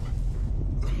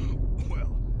was you.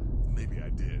 Well, maybe I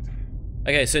did.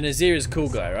 Okay, so Nazir is a cool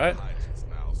guy, right?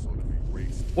 Now sort of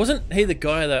erased. Wasn't he the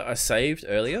guy that I saved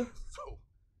earlier? So,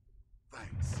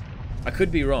 thanks. I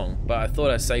could be wrong, but I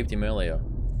thought I saved him earlier.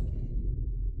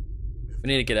 We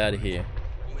need to get out of here.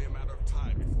 Only a matter of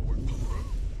time before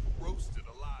we're roasted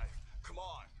alive. Come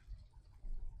on.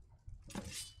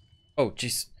 Oh,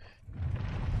 jeez.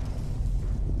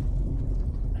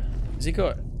 Has he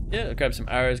got... Yeah, grab some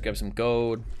arrows, grab some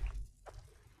gold.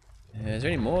 Is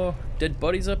there any more dead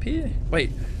bodies up here?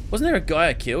 Wait, wasn't there a guy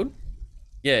I killed?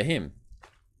 Yeah, him.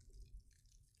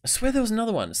 I swear there was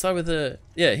another one. Start with the...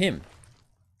 Yeah, him.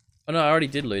 Oh no, I already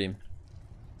did loot him.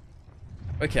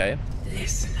 Okay.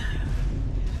 Listener,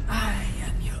 I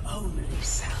am your only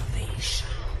salvation.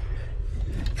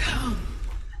 Come,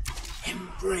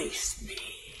 embrace me.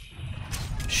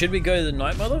 Should we go to the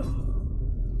Night Mother?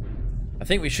 I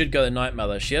think we should go to the Night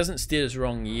Mother. She hasn't steered us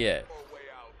wrong yet.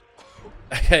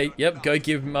 Okay, yep, go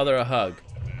give Mother a hug.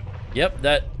 Yep,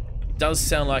 that does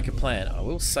sound like a plan. I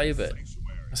will save it.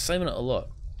 I'm saving it a lot.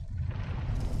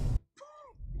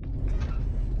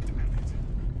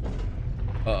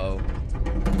 Uh-oh.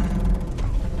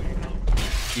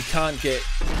 You can't get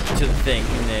to the thing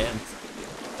in there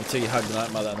until you hug the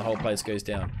Night Mother and the whole place goes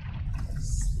down.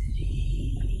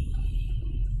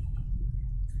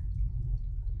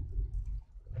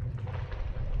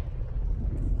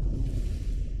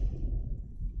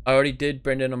 I already did,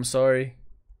 Brendan, I'm sorry.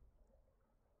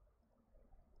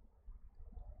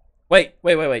 Wait.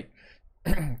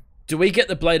 Do we get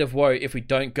the Blade of Woe if we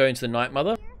don't go into the Night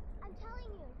Mother? I'm telling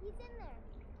you, he's in there.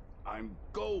 I'm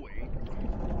going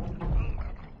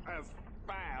as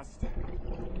fast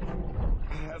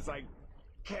as I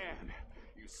can.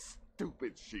 You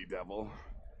stupid she-devil.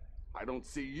 I don't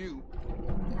see you.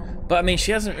 But I mean,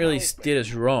 she hasn't really steered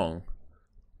us wrong.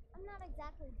 I'm not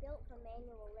exactly built for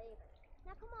manual labor.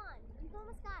 Now come on, you've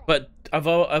almost got it. But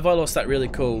have I lost that really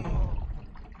cool?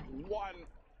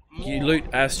 You loot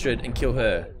Astrid and kill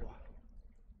her.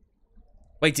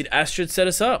 Wait, did Astrid set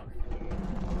us up?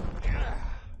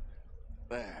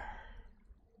 There.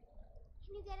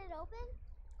 Can you get it open?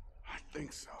 I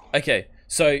think so. Okay,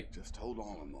 so... Just hold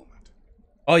on a moment.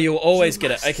 Oh, you'll always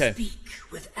get it. Okay. Speak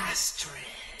with Astrid.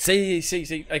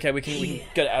 See. Okay, we can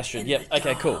go to Astrid. Yep.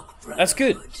 Okay, cool. That's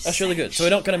good. That's really good. So we're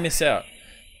not gonna miss out.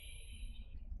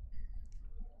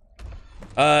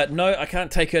 No, I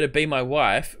can't take her to be my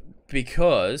wife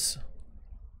because.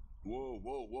 Whoa!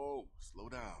 Slow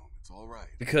down. It's all right.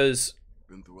 Because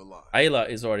been through a lot. Ayla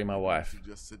is already my wife. You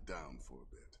just sit down for a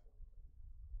bit.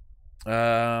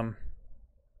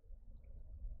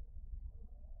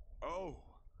 Oh,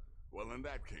 well, in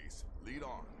that case, lead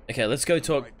on. Okay, let's go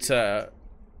talk to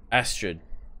Astrid.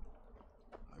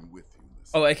 I'm with you.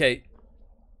 Oh, okay.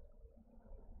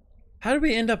 How did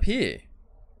we end up here?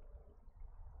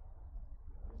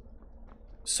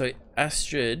 So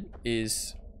Astrid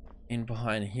is in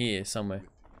behind here somewhere.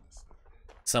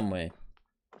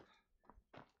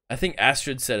 I think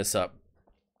Astrid set us up.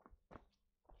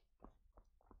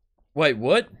 Wait,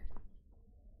 what?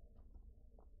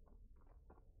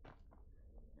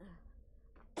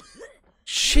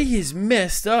 She is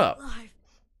messed up. Alive.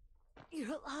 You're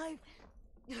alive.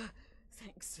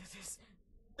 Thanks to this.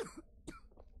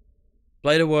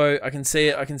 Blade of Woe, I can see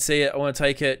it. I want to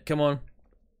take it. Come on.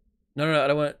 No, I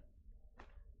don't want.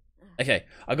 Okay,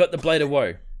 I got the Blade of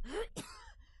Woe.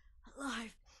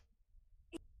 Alive.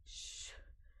 Shh.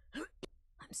 I'm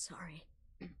sorry.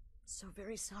 So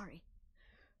very sorry.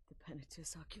 The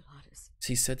Penitus Oculatus.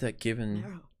 He said that given.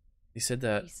 Narrow. He said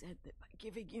that. He said that by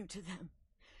giving you to them,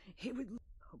 he would.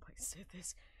 Hope I said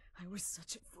this. I was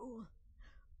such a fool.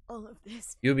 All of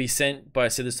this. You'll be sent by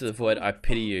Sithis to the Void. I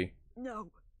pity you.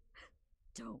 No.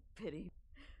 Don't pity.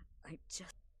 I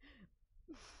just.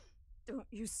 Don't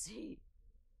you see?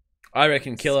 I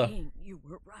reckon kill her. You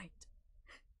were right.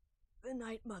 The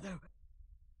Night Mother.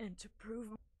 And to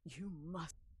prove you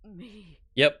must me.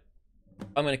 Yep.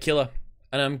 I'm gonna kill her.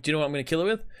 And do you know what I'm gonna kill her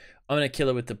with? I'm gonna kill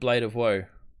her with the Blade of Woe.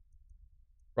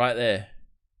 Right there.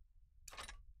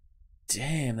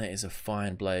 Damn, that is a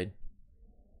fine blade.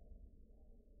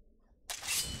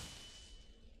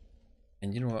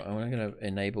 And you know what? I'm gonna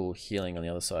enable healing on the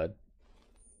other side.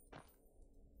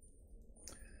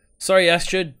 Sorry,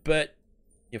 Astrid, but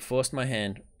you forced my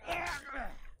hand.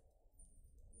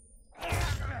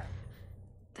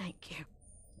 Thank you.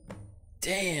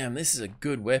 Damn, this is a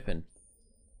good weapon.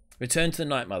 Return to the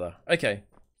Night Mother. Okay.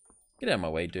 Get out of my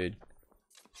way, dude.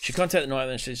 She contacted the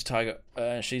Nightland. She's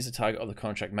the target of the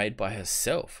contract made by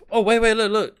herself. Oh, wait,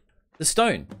 look. The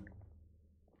stone.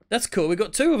 That's cool. We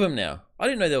got 2 of them now. I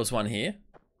didn't know there was one here.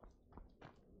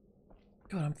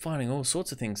 God, I'm finding all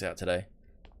sorts of things out today.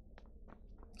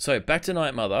 So, back to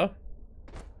Night Mother.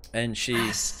 And she...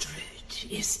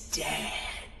 Astrid is dead.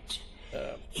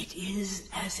 It is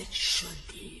as it should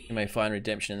be. You may find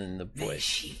redemption in the void. May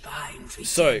she find redemption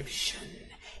So... in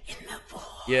the void.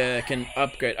 Yeah, I can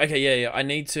upgrade. Okay, yeah. I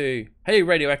need to... Hey,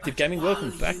 Radioactive Gaming.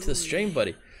 Welcome back to the stream,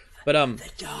 buddy. But,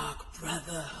 The Dark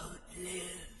Brotherhood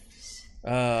lives.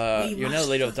 You're now the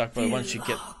leader of the Dark Brotherhood once you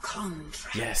get...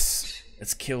 Yes.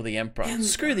 Let's kill the Emperor.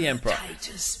 Screw the Emperor.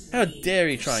 How dare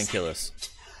he try and kill us?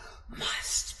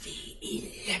 Must be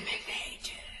eliminated.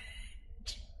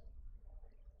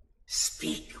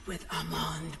 Speak with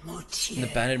Armand Mortier.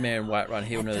 The banded man in Whiterun,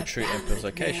 he will know the true Emperor's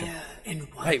location.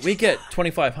 Hey, we get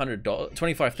 $2,500,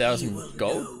 25,000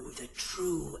 gold.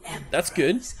 That's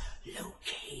good.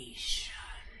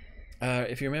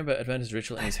 If you remember Advanta's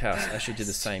ritual in his house, Ashley did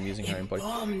the same using her own body.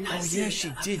 Oh yeah,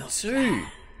 she did too.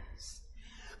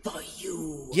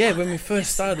 Yeah, when we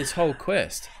first started this whole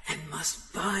quest.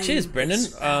 Cheers, Brendan.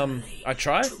 I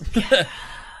try.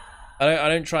 I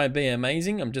don't try and be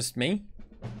amazing. I'm just me.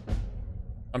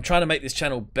 I'm trying to make this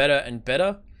channel better and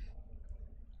better.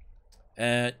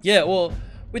 Yeah, well,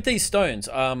 with these stones,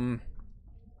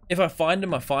 if I find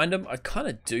them, I find them. I kind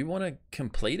of do want to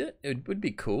complete it. It would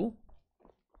be cool.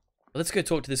 Let's go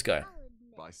talk to this guy.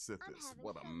 Sithis,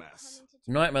 what a mess.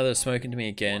 Night Mother's smoking to me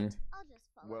again.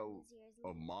 Well,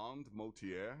 Armand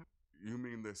Mortier? You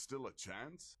mean there's still a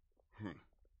chance?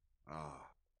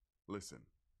 Listen.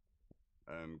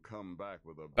 And come back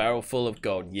with a barrel full of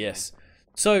gold, yes.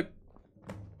 So,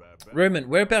 Roman,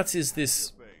 whereabouts is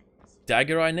this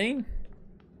dagger I need?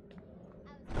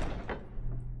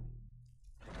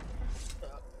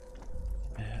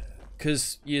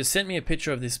 Because you sent me a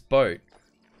picture of this boat,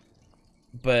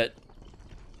 but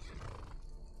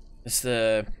it's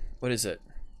the, what is it?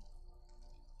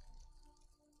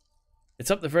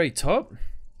 It's up the very top.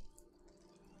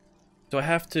 Do I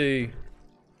have to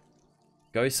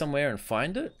go somewhere and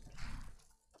find it?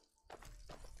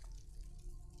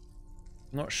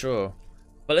 I'm not sure.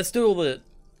 But let's do all the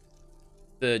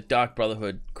Dark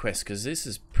Brotherhood quests, because this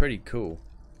is pretty cool.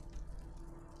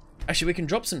 Actually, we can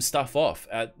drop some stuff off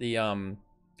at the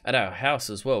at our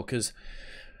house as well, because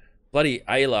bloody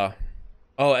Ayla.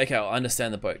 Oh, okay, I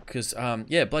understand the boat. Because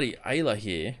yeah, bloody Ayla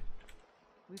here.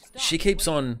 She keeps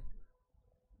on.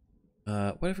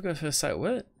 What if we go first say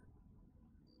what?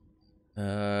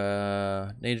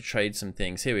 Need to trade some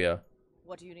things. Here we are.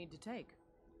 What do you need to take?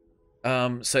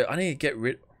 So I need to get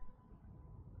rid.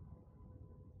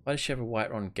 Why does she have a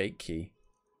Whiterun gate key?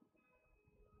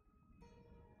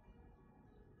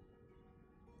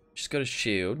 She's got a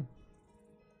shield.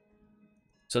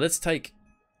 So let's take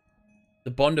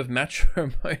the bond of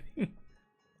matrimony.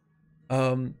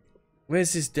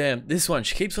 Where's this damn... This one.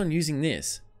 She keeps on using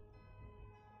this.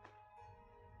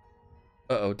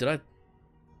 Uh-oh, did I...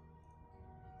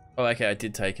 Oh, okay, I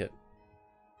did take it.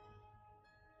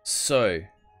 So,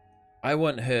 I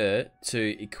want her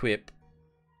to equip...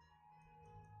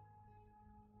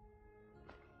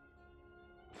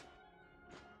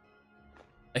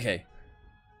 Okay.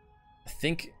 I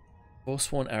think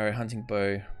Forsworn arrow, hunting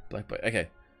bow, black bow. Okay.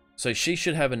 So she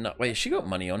should have enough. Wait, has she got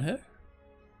money on her?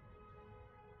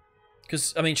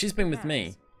 Because, I mean, she's been with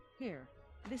me. Here,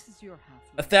 this is your half.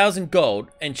 1,000 gold,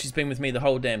 and she's been with me the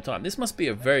whole damn time. This must be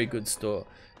a very good store.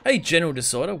 Hey, General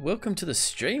Disorder, welcome to the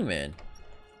stream, man.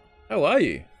 How are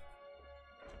you?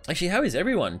 Actually, how is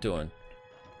everyone doing?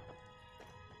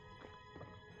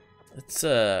 Let's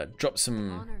drop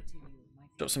some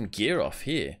gear off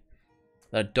here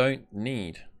that I don't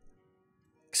need,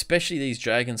 especially these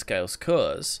dragon scales,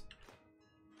 cause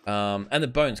and the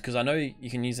bones, because I know you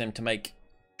can use them to make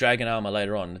dragon armor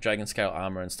later on, the dragon scale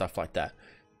armor and stuff like that.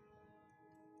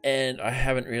 And I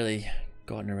haven't really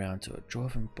gotten around to a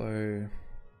dwarven bow.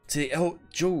 See, oh,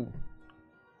 Jewel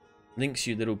links,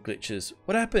 you little glitches.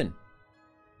 What happened?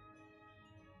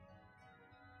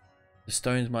 The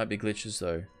stones might be glitches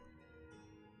though.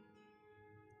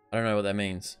 I don't know what that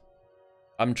means.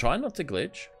 I'm trying not to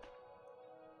glitch.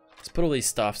 Let's put all these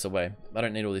staffs away. I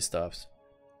don't need all these staffs.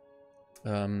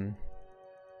 That's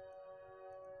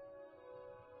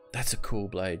a cool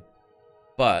blade.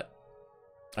 But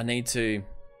I need to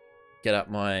get up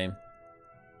my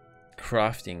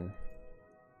crafting.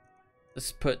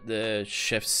 Let's put the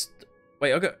chef's...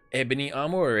 Wait, I got ebony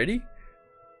armor already?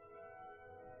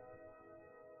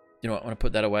 You know what? I want to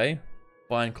put that away.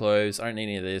 Fine clothes. I don't need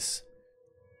any of this.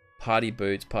 Party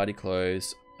boots, party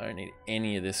clothes. I don't need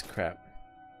any of this crap.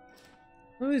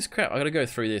 Look at this crap. I gotta go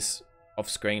through this off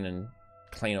screen and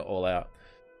clean it all out.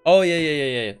 Oh,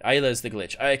 yeah. Ayla's the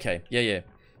glitch. Okay, yeah. I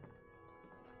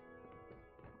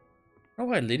don't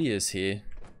know why Lydia's here.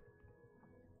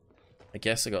 I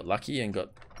guess I got lucky and got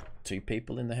 2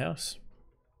 people in the house.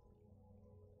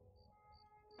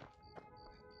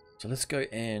 So let's go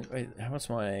and... Wait, how much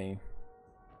my...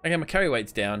 Okay, my carry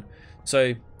weight's down.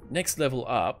 So, next level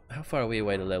up... How far are we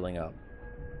away to leveling up?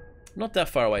 Not that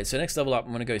far away. So next level up,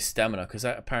 I'm going to go stamina, because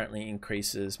that apparently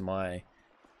increases my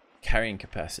carrying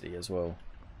capacity as well.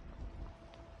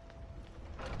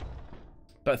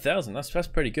 But 1,000, that's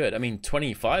pretty good. I mean,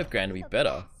 25 grand would be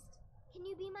better. Can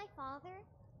you be my father?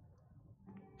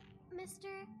 Mister,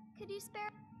 could you spare...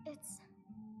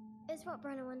 It's what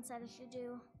Brenna once said I should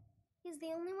do. He's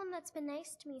the only one that's been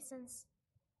nice to me since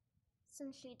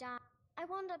she died. I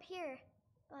wound up here,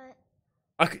 but...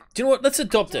 Do you know what? Let's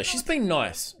adopt her. She's been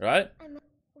nice, right?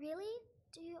 Really?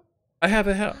 Do you... I have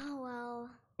her help. Oh, well...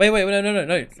 Wait, no.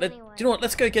 Do you know what?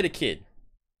 Let's go get a kid.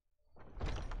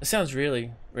 It sounds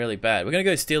really, really bad. We're going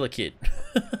to go steal a kid.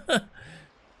 But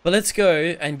let's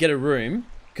go and get a room,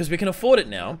 because we can afford it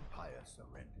now.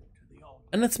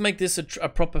 And let's make this a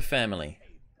proper family.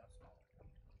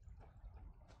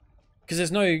 Because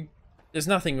there's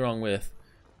nothing wrong with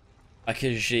a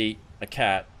Khajiit, a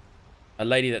cat, a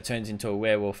lady that turns into a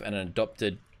werewolf, and an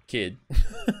adopted kid.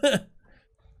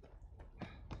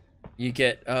 You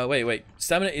get, wait.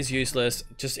 Stamina is useless.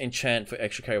 Just enchant for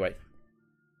extra carry weight.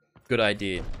 Good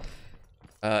idea.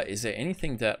 Is there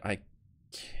anything that I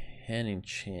can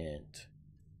enchant?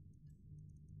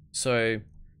 So,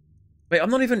 wait, I'm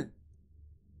not even...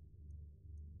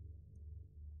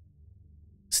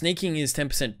 Sneaking is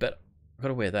 10%, but I've got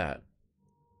to wear that.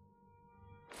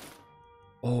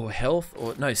 Oh, health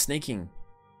or... No, sneaking.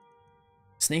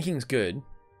 Sneaking's good.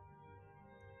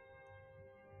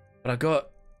 But I got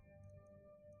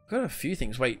a few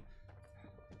things. Wait.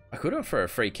 I could offer a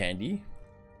free candy.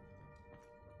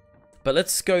 But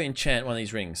let's go enchant one of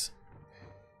these rings.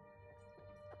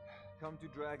 Come to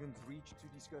Dragon's Reach to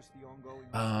discuss the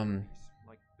ongoing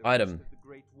like the item. of the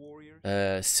great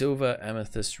warriors. Silver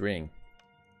amethyst ring.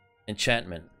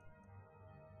 Enchantment.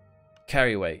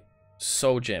 Carry weight.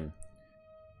 Soul gem.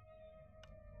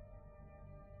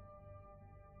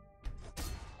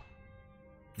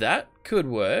 That could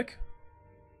work.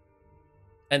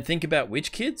 And think about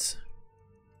which kids?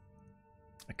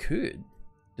 I could.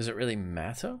 Does it really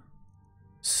matter?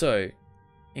 So,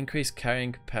 increase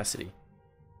carrying capacity.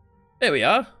 There we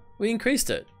are. We increased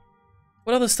it.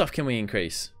 What other stuff can we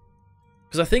increase?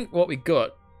 Because I think what we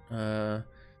got...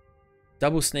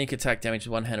 double sneak attack damage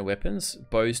with one-handed weapons.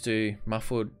 Bows do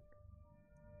muffled...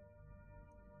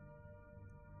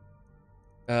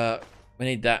 we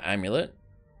need that amulet.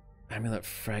 Amulet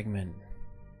fragment.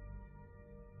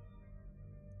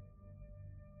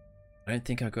 I don't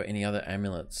think I got any other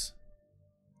amulets.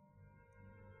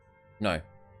 No.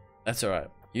 That's alright.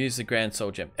 Use the grand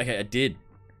soul gem. Okay, I did.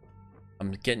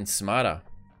 I'm getting smarter.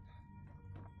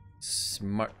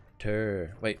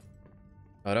 Smarter. Wait.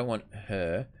 I don't want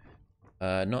her.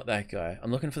 Not that guy.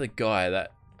 I'm looking for the guy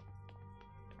that...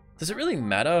 Does it really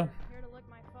matter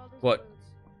what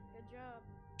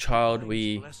child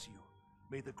we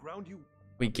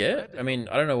get? I mean,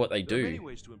 I don't know what they do.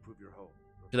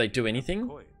 Do they do anything?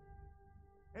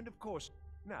 And of course,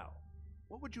 now,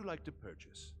 what would you like to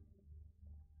purchase?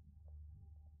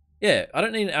 Yeah, I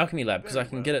don't need an alchemy lab because I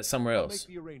can get it somewhere else.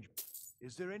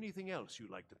 Is there anything else you'd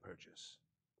like to purchase?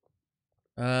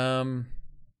 No,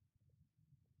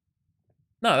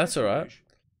 that's alright.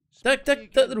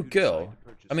 That little girl,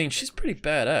 I mean, she's pretty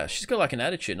badass. She's got like an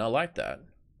attitude and I like that.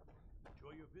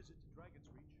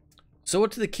 So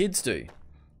what do the kids do?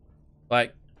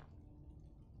 Like,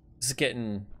 this is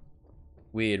getting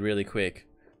weird really quick.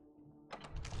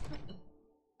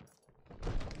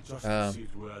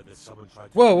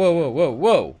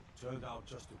 Whoa.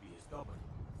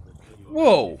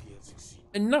 Whoa.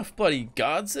 Enough bloody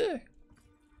guards there?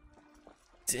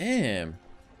 Damn.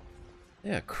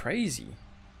 They are crazy.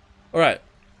 Alright.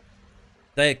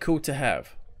 They are cool to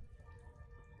have.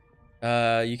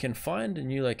 You can find a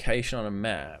new location on a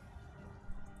map.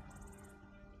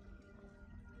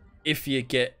 If you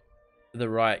get the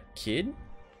right kid. Do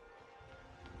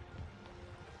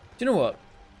you know what?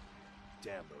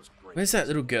 Where's that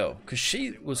little girl? Because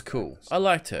she was cool. I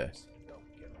liked her.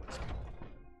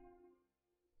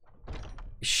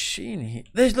 Is she in here?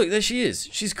 Look, there she is.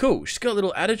 She's cool. She's got a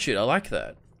little attitude. I like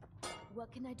that. What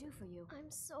can I do for you?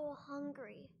 I'm so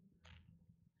hungry.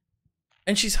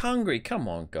 And she's hungry. Come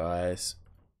on, guys.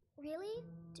 Really?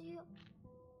 Do you...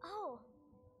 Oh,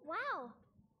 wow.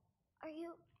 Are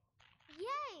you?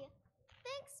 Yay!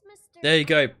 Thanks, Mr. There you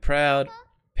go, proud Papa.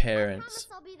 parents. I promise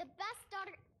I'll be the best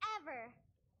daughter ever.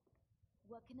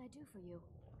 What can I do for you?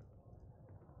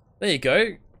 There you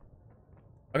go.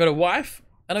 I got a wife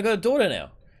and I got a daughter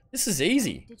now. This is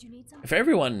easy. Did you need something? If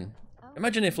everyone,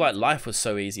 imagine if like life was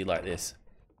so easy like this.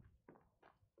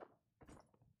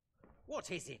 What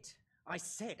is it? I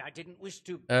said I didn't wish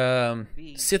to.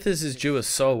 Sithis is due a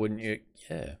soul, wouldn't you?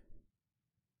 Yeah.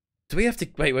 Do we have to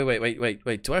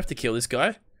wait? Do I have to kill this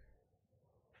guy?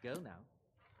 Go now.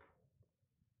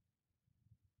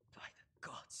 By the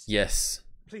gods. Yes.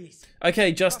 Please.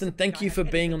 Okay, Justin, thank you for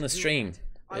being on the stream.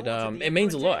 It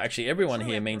means a lot, actually. Everyone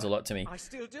here means a lot to me. I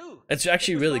still do. It's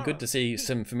actually really good to see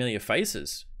some familiar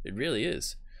faces. It really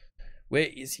is. Where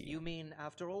is he? You mean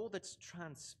after all that's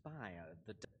transpired,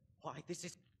 why this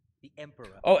is the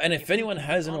Emperor? Oh, and if anyone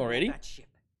hasn't already,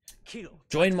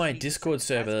 join my Discord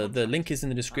server. The link is in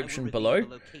the description below,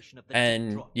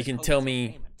 and you can tell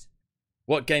me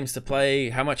what games to play,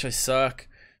 how much I suck,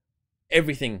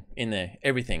 everything in there,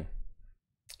 everything.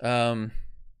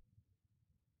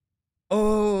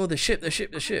 Oh, the ship.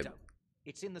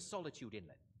 It's in the Solitude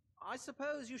Inlet. I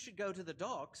suppose you should go to the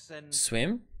docks and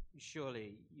swim.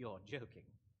 Surely you're joking.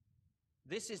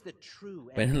 This is the true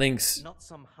when Lynx, not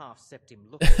some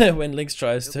half-septim look. when Lynx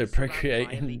tries to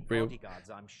procreate in real,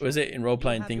 was it in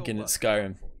role-playing thinking it's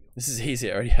Skyrim? This is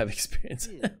easy. I already have experience.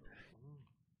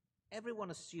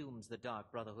 Everyone assumes the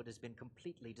Dark Brotherhood has been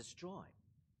completely destroyed.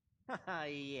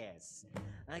 Yes,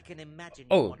 I can imagine.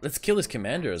 Oh, let's kill this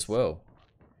commander as well.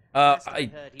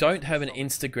 I don't have an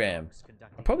Instagram.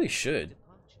 I probably should.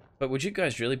 But would you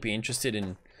guys really be interested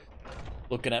in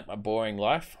looking at my boring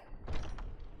life?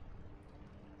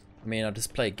 I mean, I'll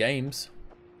just play games.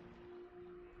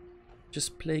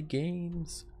 Just play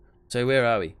games. So where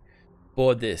are we?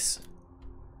 Board this.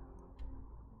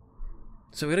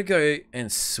 So we're gonna go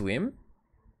and swim.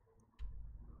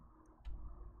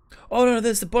 Oh no,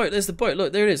 there's the boat. There's the boat.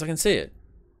 Look, there it is. I can see it.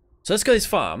 So let's go to this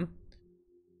farm.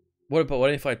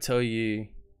 What if I tell you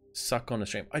suck on the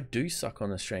stream? I do suck on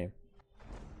the stream.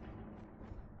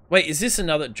 Wait, is this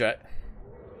another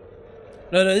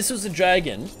No, this was the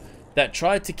dragon that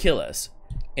tried to kill us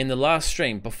in the last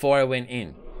stream before I went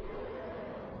in.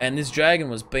 And this dragon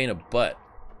was being a butt.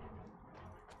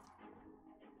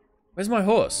 Where's my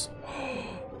horse?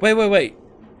 Wait.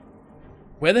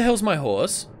 Where the hell's my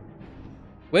horse?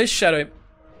 Where's Shadowmere?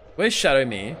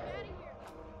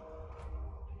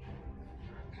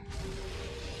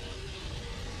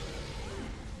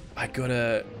 I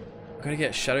gotta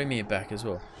get Shadowmere back as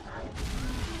well.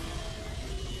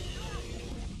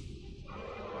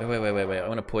 Wait. I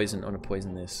wanna poison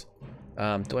this.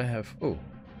 Do I have no,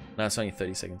 it's only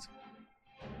 30 seconds.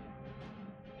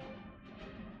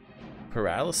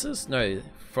 Paralysis? No,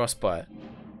 frostbite.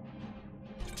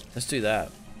 Let's do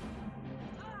that.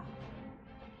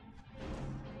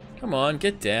 Come on,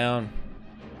 get down.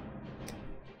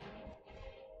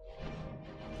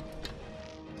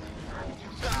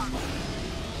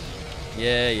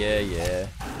 Yeah.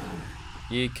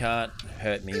 You can't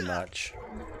hurt me much.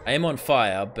 I am on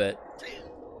fire, but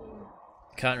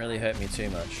can't really hurt me too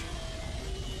much.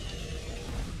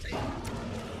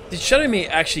 Did Shadowmere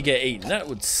actually get eaten? That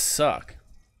would suck.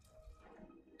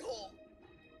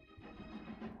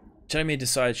 Shadowmere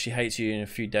decides she hates you in a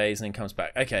few days and then comes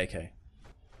back. Okay.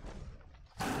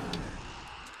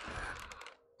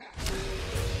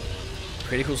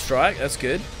 Critical strike, that's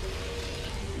good.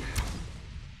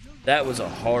 That was a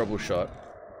horrible shot.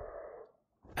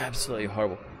 Absolutely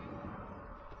horrible.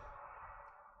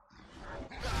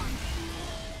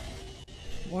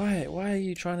 Why are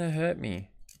you trying to hurt me?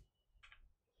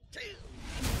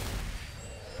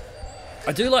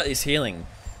 I do like this healing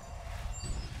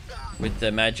with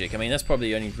the magic. I mean, that's probably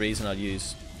the only reason I'd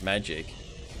use magic.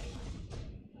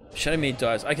 Shadowmere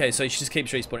dies. Okay, so she just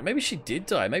keeps respawning. Maybe she did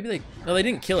die. Maybe they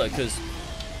didn't kill her because...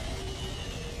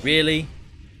 Really?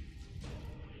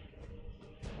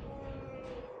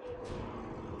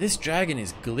 This dragon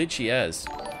is glitchy as.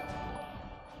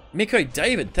 Miko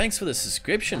David, thanks for the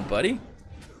subscription, buddy.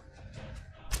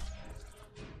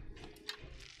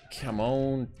 Come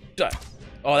on. Die.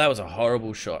 Oh, that was a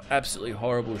horrible shot. Absolutely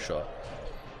horrible shot.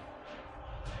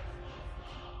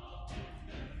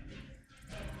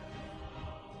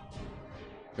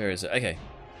 Where is it? Okay.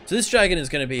 So this dragon is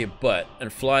going to be a butt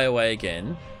and fly away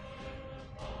again.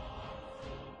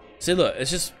 See, look,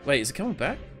 it's just... Wait, is it coming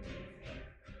back?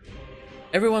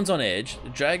 Everyone's on edge. The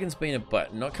dragon's been a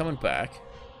butt, not coming back.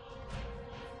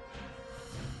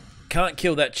 Can't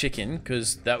kill that chicken,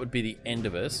 because that would be the end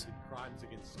of us. Crimes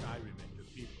against Skyrim and your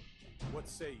people. What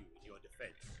say you in your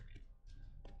defense?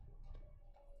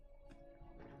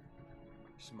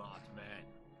 smart man.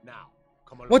 Now,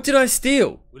 come along. What did I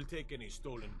steal? We'll take any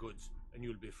stolen goods, and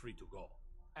you'll be free to go.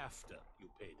 After you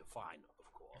pay the fine,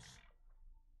 of course.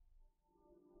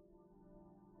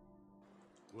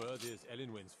 Word is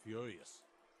Elenwen's furious.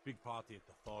 Big party at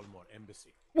the Thalmor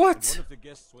embassy. What? And one of the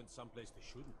guests went someplace they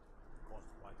shouldn't. Caused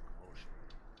quite a commotion.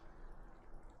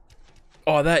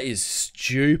 Oh, that is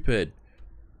stupid.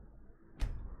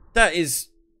 That is...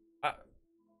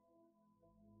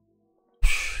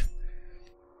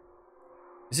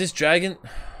 Is this dragon?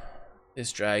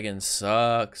 This dragon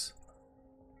sucks.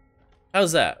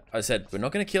 How's that? I said, we're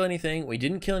not going to kill anything. We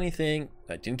didn't kill anything.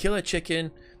 I didn't kill a chicken.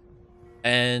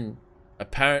 And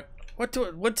apparent... What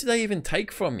did they even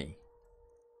take from me?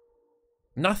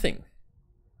 Nothing.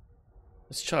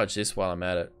 Let's charge this while I'm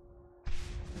at it.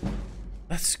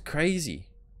 That's crazy.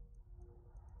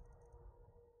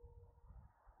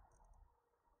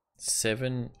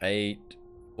 7, 8,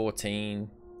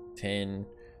 14, 10.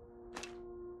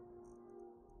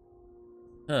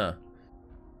 Huh.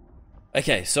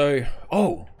 Okay, so...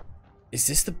 Oh! Is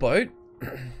this the boat?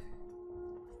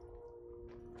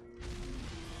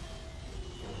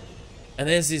 And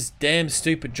there's this damn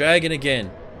stupid dragon again.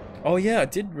 Oh yeah, I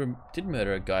did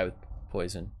murder a guy with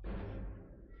poison.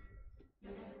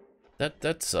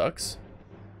 That sucks.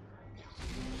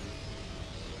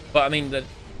 But I mean, that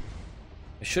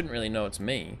I shouldn't really know it's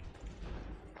me.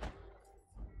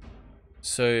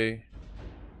 So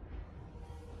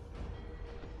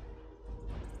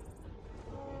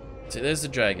there's the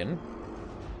dragon.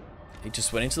 He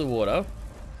just went into the water.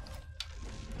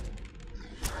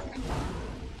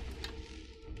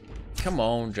 Come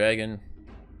on, dragon.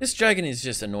 This dragon is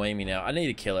just annoying me now. I need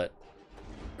to kill it.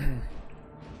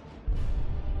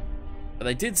 But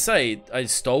they did say I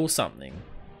stole something.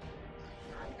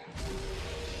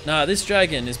 Nah, this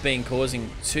dragon has been causing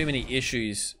too many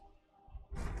issues.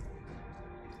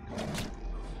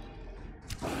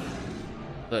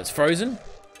 So it's frozen.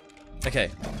 Okay,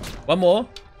 one more.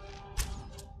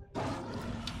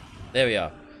 There we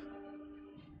are.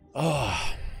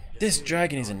 Oh, this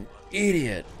dragon is an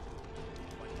idiot.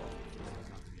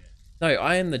 No,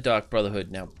 I am the Dark Brotherhood.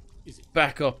 Now,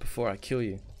 back up before I kill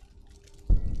you.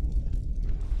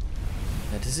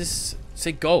 Now, does this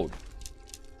say gold?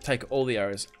 Take all the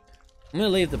arrows. I'm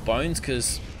gonna leave the bones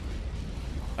because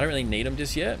I don't really need them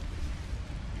just yet.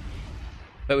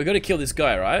 But we got to kill this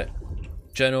guy, right?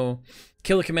 Journal.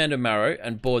 Kill the Commander Marrow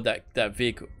and board that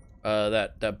vehicle,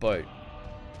 that boat.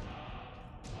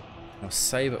 I'll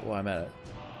save it while I'm at it.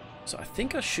 So I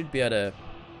think I should be able to.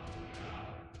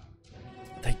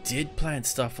 They did plant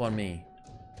stuff on me.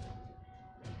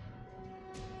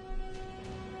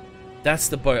 That's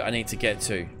the boat I need to get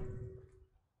to.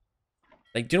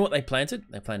 Like, do you know what they planted?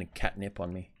 They planted catnip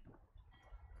on me.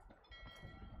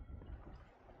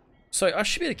 So I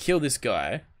should be able to kill this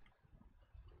guy.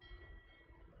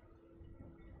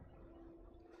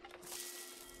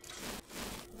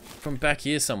 From back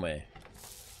here somewhere.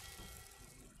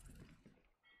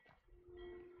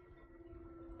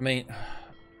 I mean...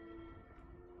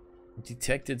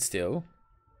 Detected still.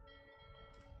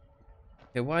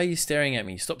 Yeah, why are you staring at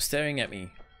me? Stop staring at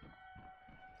me.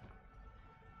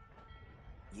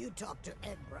 You talk to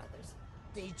Egg Brothers.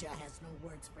 Deja has no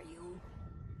words for you.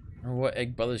 Oh, what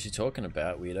Egg Brothers you talking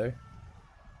about, weirdo?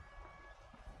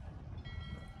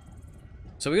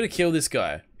 So we gotta kill this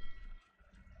guy.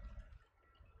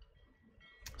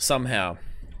 Somehow.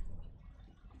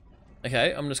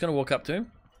 Okay, I'm just gonna walk up to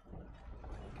him.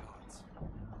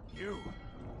 You.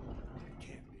 It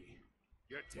can't be.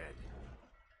 You're dead.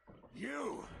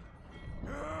 You.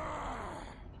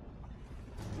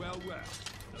 Well,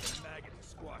 the maggot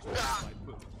squashed my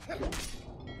food.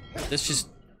 Let's just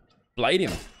blade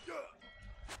him.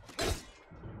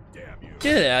 Damn you.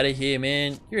 Get out of here,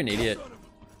 man. You're an idiot.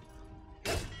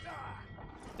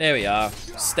 There we are.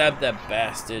 Stab that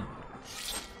bastard.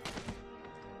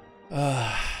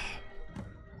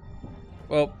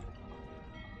 Well,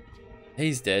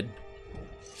 he's dead.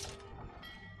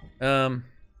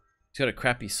 He's got a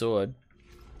crappy sword.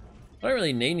 I don't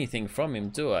really need anything from him,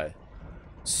 do I?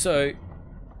 So,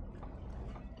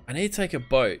 I need to take a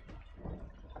boat.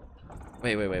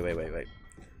 Wait.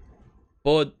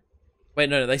 Board. Wait,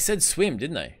 no, they said swim,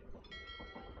 didn't they?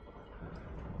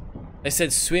 They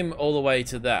said swim all the way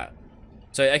to that.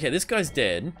 So, okay, this guy's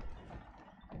dead.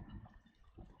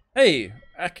 Hey,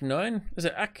 Ac9? Is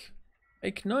it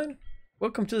Ac9?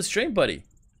 Welcome to the stream, buddy.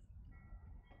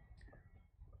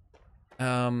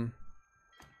 But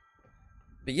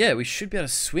yeah, we should be able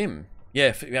to swim.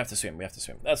 Yeah, we have to swim.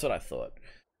 That's what I thought.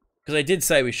 Because they did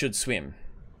say we should swim.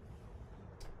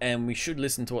 And we should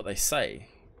listen to what they say.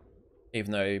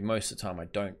 even though most of the time I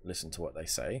don't listen to what they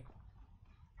say.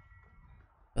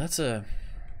 That's a...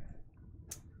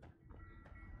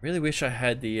 Really wish I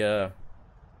had the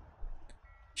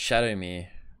Shadow Mirror,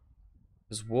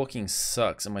 because walking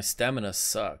sucks and my stamina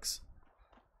sucks.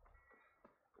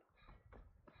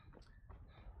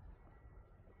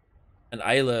 And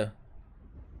Ayla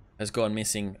has gone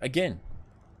missing again.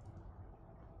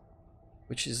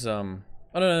 Which is, oh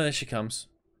no, there she comes.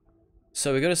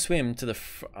 So we got to swim to the,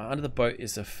 under the boat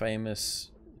is a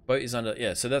famous, boat is under,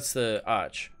 yeah, so that's the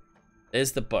arch.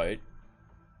 There's the boat.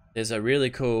 There's a really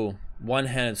cool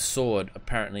one-handed sword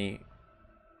apparently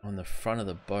on the front of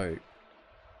the boat.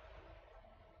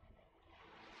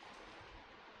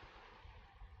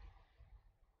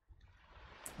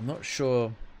 I'm not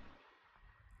sure.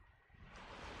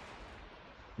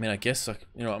 I mean, I guess, like,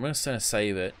 you know, I'm going to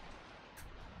save it.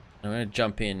 I'm going to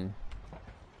jump in.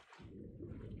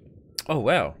 Oh,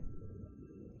 wow.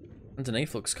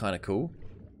 Underneath looks kind of cool.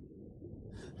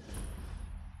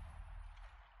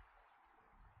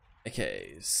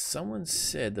 Okay, someone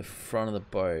said the front of the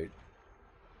boat.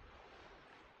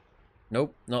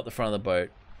 Nope, not the front of the boat.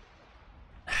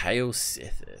 Hail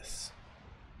Sithis.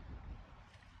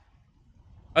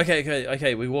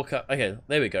 Okay, we walk up. Okay,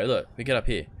 there we go. Look, we get up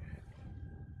here.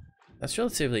 That's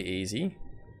relatively easy.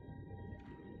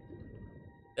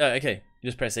 Okay, you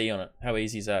just press E on it. How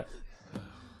easy is that?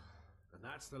 And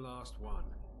that's the last one.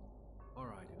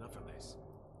 Alright, enough of this.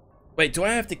 Wait, do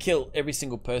I have to kill every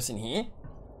single person here?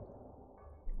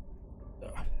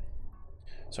 Ugh.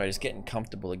 Sorry, just getting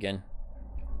comfortable again.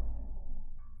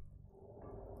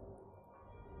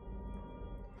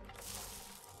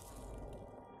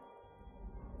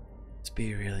 Let's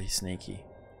be really sneaky.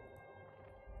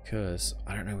 Because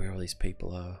I don't know where all these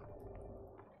people are.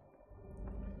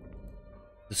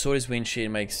 The sword is windshield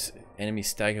and makes enemies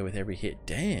stagger with every hit.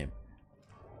 Damn.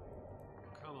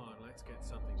 Come on, let's get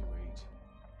something to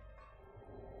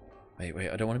eat. Wait,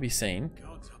 I don't want to be seen.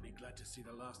 Gods, I'll be glad to see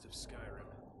the last of Skyrim.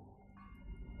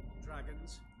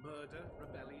 Dragons, murder,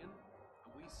 rebellion,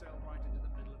 and we sail right into the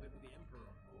middle of it with the Emperor.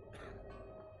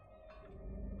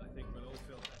 I think we'll all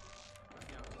feel back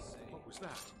out to sea. What was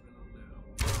that? We're not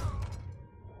now.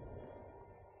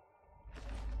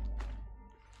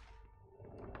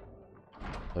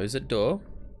 Close the door.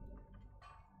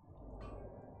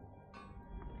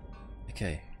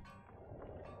 Okay.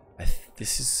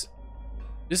 This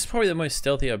is probably the most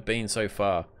stealthy I've been so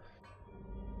far.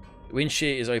 Wind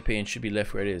shear is OP and should be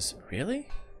left where it is. Really?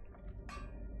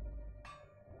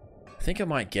 I think I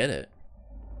might get it.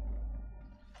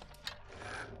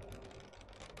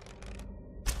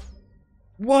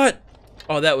 What?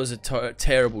 Oh, that was a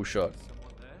terrible shot.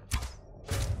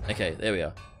 Okay, there we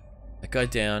are. That guy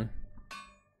down.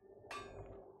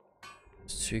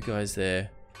 There's two guys there.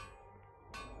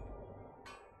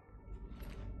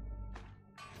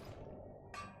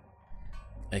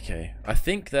 Okay, I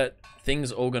think that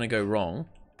things are all gonna go wrong.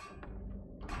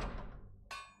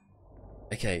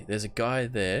 Okay, there's a guy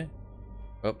there.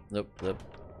 Oh, nope.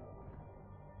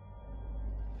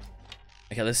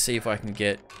 Okay, let's see if I can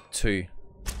get two.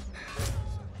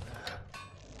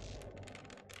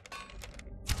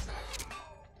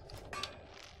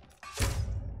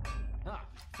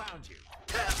 Found you.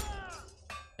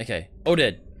 Okay, all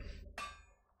dead.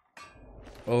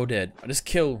 All dead. I just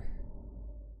kill.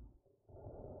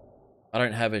 I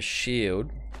don't have a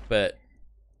shield, but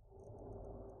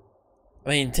I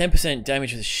mean 10%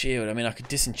 damage with a shield. I mean I could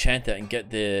disenchant that and get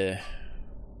the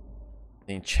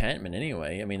enchantment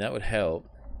anyway. I mean that would help.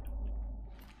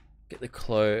 Get the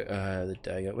the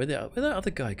dagger. Where'd that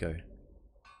other guy go?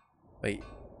 Wait.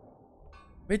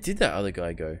 Where did that other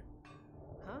guy go?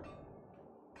 Huh?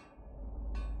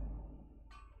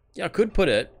 Yeah, I could put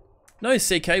it. No,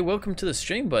 CK, welcome to the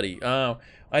stream, buddy.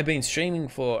 I've been streaming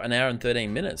for an hour and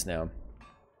 13 minutes now.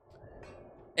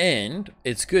 And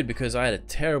it's good because I had a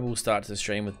terrible start to the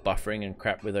stream with buffering and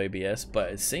crap with OBS,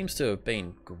 but it seems to have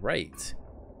been great.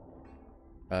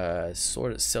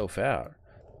 Sort itself out.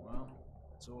 Well,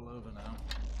 it's all over now.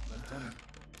 Lieutenant,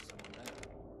 someone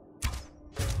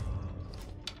there.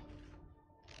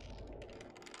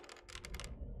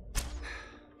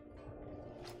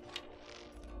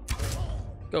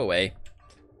 Go away.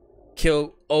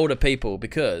 Kill older people,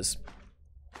 because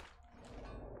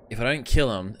if I don't kill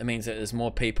them, it means that there's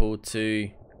more people to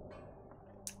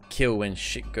kill when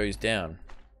shit goes down.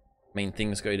 I mean,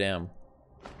 things go down.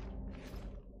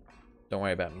 Don't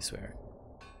worry about me swearing.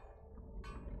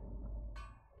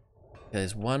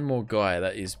 There's one more guy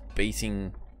that is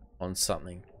beating on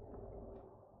something.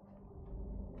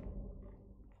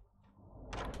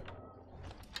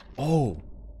 Oh!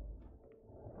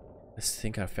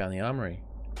 think I found the armory.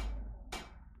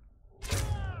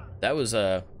 That was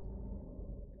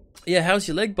yeah, how's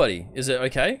your leg, buddy? Is it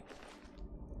okay?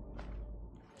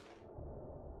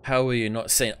 How were you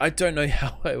not seen? I don't know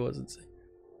how I wasn't seen.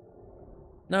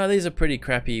 No, these are pretty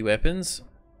crappy weapons.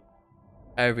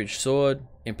 Average sword,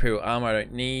 imperial armor I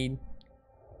don't need.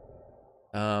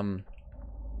 I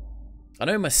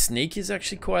know my sneak is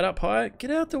actually quite up high.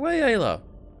 Get out the way, Ayla.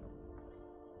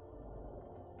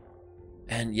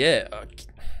 And yeah,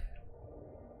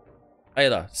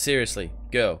 Ayla, seriously,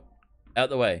 girl, out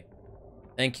the way.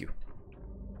 Thank you.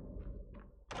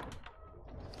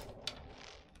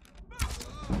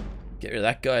 Get rid of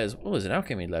that guy as well. Oh, there's an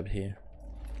alchemy lab here.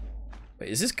 Wait,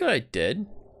 is this guy dead?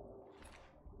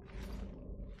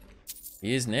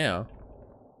 He is now.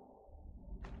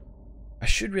 I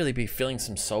should really be filling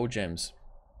some soul gems.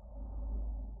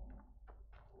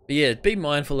 But yeah, be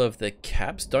mindful of the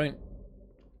caps. Don't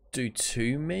do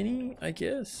too many, I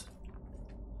guess.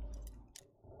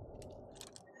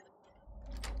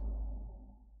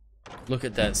 Look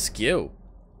at that skill.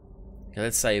 Okay,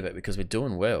 let's save it because we're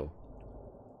doing well.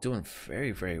 Doing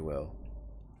very, very well.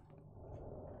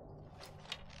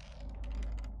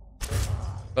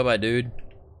 Bye-bye, dude.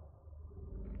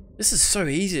 This is so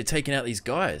easy to taking out these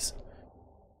guys.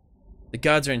 The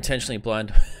guards are intentionally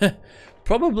blind.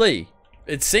 Probably.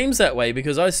 It seems that way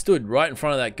because I stood right in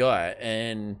front of that guy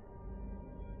and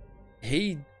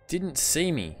he didn't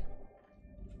see me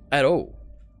at all.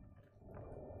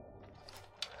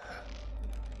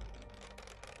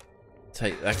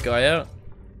 Take that guy out.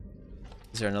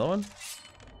 Is there another one?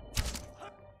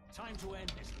 Time to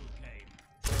end this little game.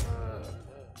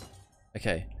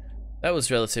 Okay. That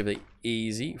was relatively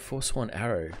easy. Forsworn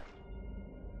arrow.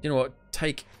 You know what?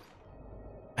 Take...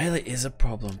 Ayla is a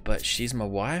problem, but she's my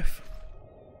wife.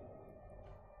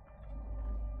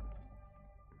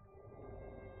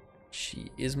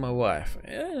 She is my wife.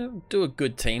 Yeah, do a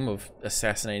good team of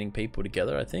assassinating people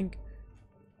together, I think.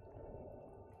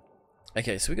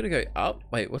 Okay, so we gotta go up.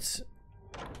 Wait, what's...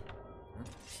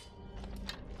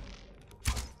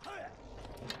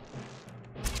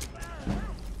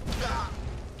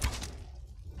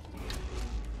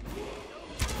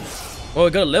 Oh, we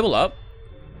got a level up.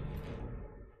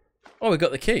 Oh, we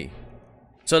got the key.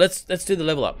 So let's do the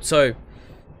level up. So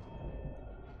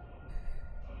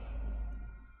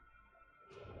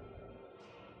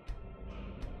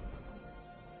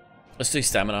let's do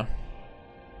stamina.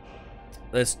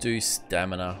 Let's do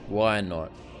stamina. Why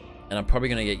not? And I'm probably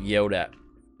gonna get yelled at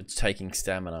for taking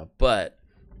stamina, but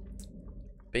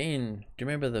do you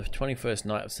remember the 21st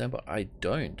night of December? I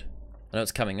don't. I know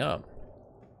it's coming up.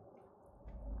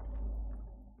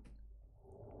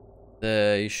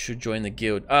 You should join the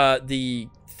guild. The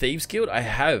Thieves Guild? I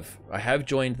have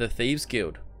joined the Thieves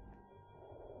Guild.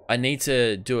 I need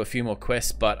to do a few more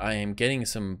quests, but I am getting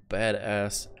some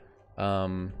badass, what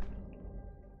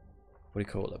do you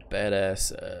call it? A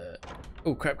badass,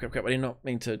 oh crap, I did not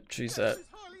mean to choose that.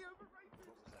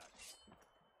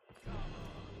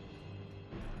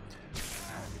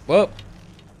 Well,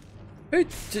 who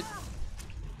did...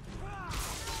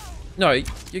 No,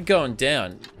 you're going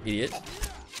down, idiot.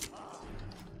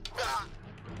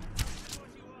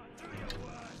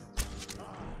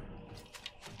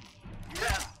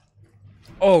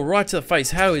 Oh, right to the face.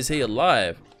 How is he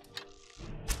alive?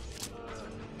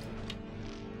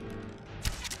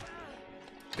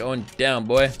 Going down,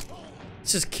 boy.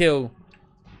 Let's just kill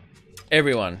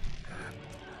everyone.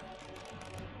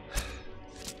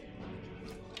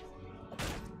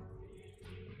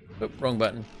 Oop, wrong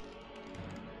button.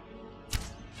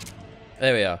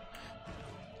 There we are.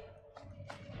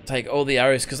 Take all the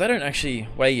arrows because they don't actually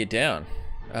weigh you down.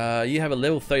 You have a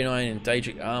level 39 in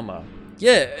Daedric armor.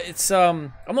 Yeah, it's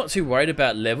I'm not too worried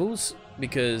about levels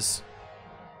because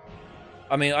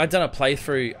I mean I'd done a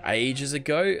playthrough ages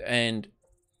ago and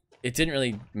it didn't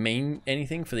really mean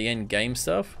anything for the end game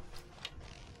stuff.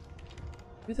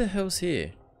 Who the hell's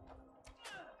here?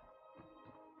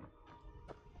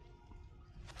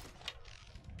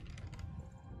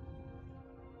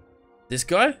 This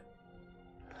guy?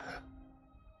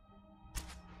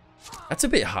 That's a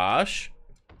bit harsh.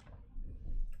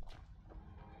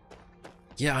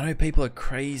 Yeah, I know people are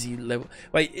crazy level.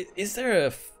 Wait, is there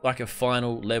a like a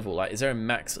final level? Like, is there a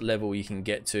max level you can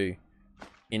get to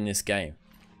in this game?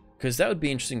 Because that would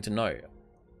be interesting to know.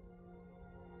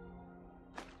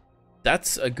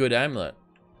 That's a good amulet.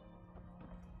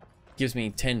 Gives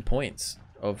me 10 points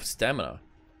of stamina.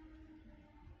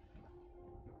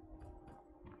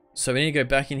 So we need to go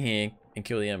back in here and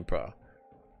kill the Emperor.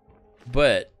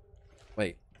 But,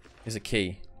 wait, there's a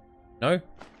key. No?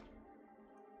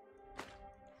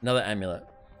 Another amulet.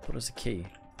 What is the key?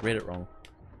 Read it wrong.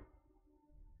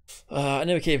 I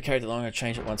never keep a character long. I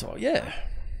change it once in a while. Yeah.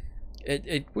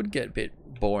 It would get a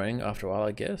bit boring after a while,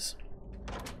 I guess.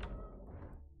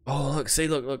 Oh, look, see,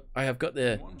 look. I have got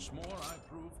the... Once more I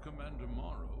prove Commander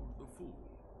Morrow the fool.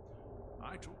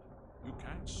 I told him, you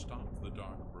can't stop the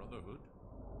Dark Brotherhood.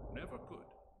 Never could.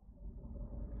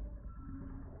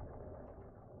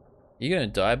 You gonna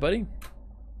die, buddy?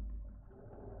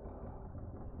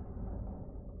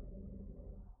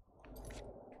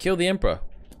 Kill the Emperor.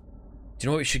 Do you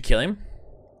know what we should kill him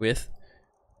with?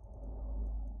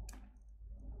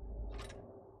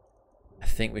 I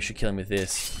think we should kill him with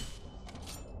this.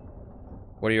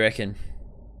 What do you reckon?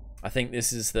 I think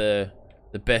this is the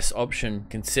best option,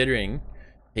 considering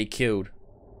he killed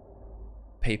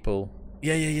people.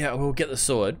 Yeah, we'll get the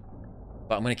sword,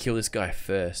 but I'm gonna kill this guy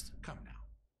first. Come now,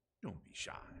 don't be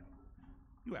shy.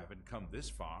 You haven't come this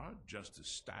far just to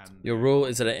stand. Your rule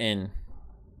is at an end.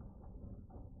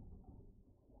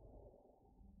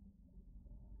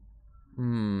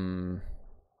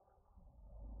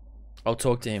 I'll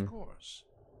talk to him. Of course,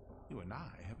 you and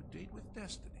I have a date with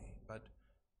destiny, but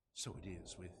so it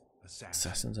is with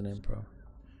assassins and Emperor.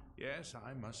 Yes,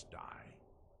 I must die.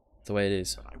 That's the way it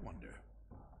is. But I wonder,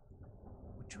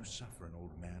 would you suffer an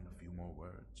old man a few more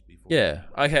words before? Yeah.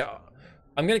 Okay.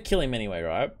 I'm gonna kill him anyway,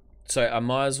 right? So I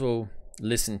might as well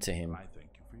listen to him. I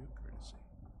thank you for your courtesy.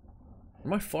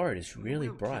 My forehead is really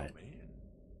bright.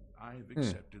 I've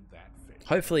accepted that fate.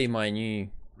 Hopefully my new,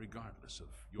 regardless of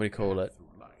what do you call it?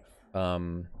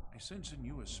 I sense in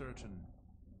you a certain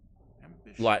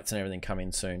ambition. Lights and everything come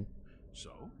in soon. So,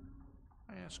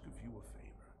 I ask of you a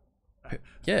favor.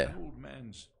 Yeah. An old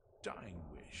man's dying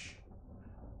wish.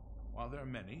 While there are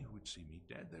many who would see me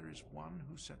dead, there is one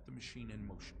who set the machine in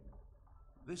motion.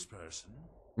 This person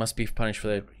must be punished for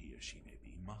their... whoever he or she may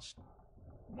be, must,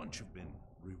 once you've been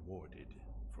rewarded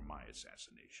for my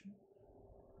assassination,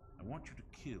 I want you to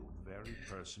kill the very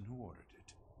person who ordered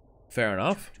it. Fair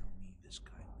enough. Do me this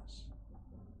kindness.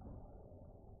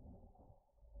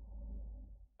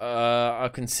 I'll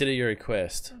consider your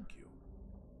request. Thank you.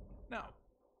 Now,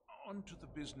 on to the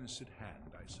business at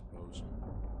hand, I suppose.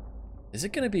 Is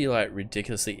it going to be like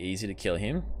ridiculously easy to kill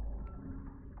him?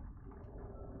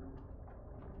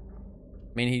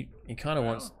 I mean, he kind of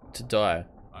wants to die.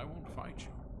 I won't fight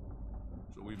you,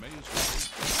 so we may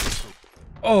as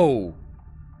well.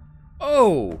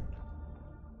 Oh!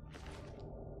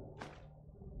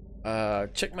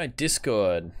 Check my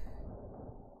Discord.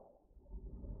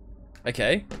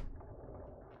 Okay.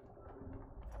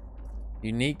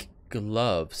 Unique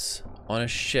gloves on a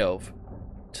shelf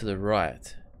to the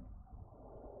right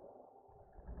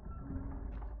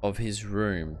of his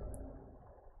room.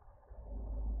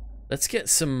 Let's get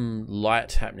some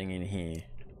light happening in here.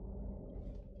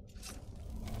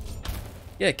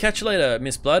 Yeah, catch you later,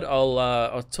 Miss Blood.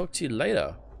 I'll talk to you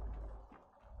later.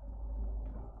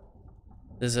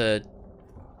 There's a...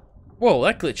 Whoa,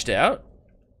 that glitched out.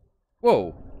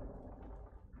 Whoa.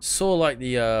 Saw like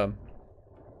the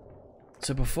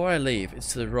So before I leave,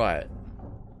 it's to the right.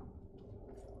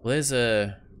 Well, there's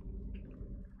a...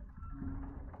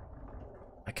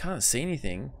 I can't see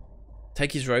anything.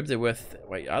 Take his robe, they're worth...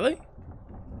 Wait, are they?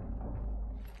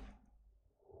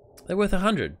 They're worth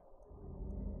 100.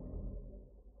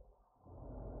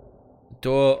 The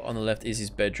door on the left is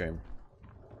his bedroom.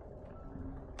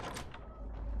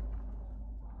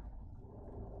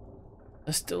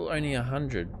 That's still only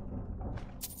 100.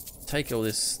 Take all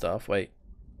this stuff. Wait.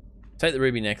 Take the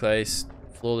ruby necklace.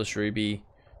 Flawless ruby.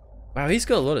 Wow, he's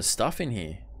got a lot of stuff in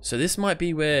here. So this might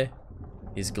be where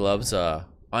his gloves are.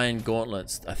 Iron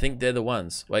gauntlets. I think they're the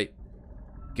ones. Wait.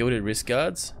 Gilded wrist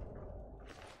guards.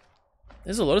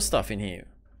 There's a lot of stuff in here.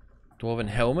 Dwarven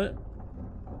helmet.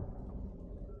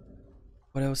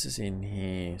 What else is in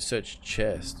here? Search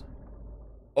chest.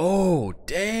 Oh,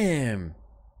 damn.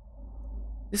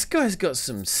 This guy's got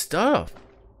some stuff.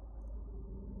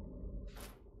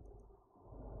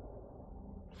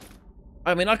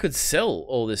 I mean, I could sell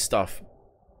all this stuff.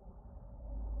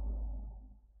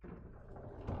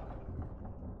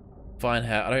 Fine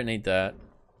hat. I don't need that.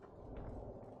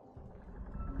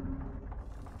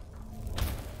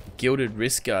 Gilded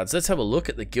wrist guards. Let's have a look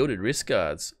at the gilded wrist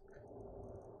guards.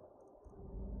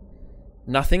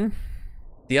 Nothing.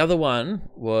 The other one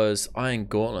was iron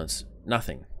gauntlets.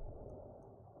 Nothing.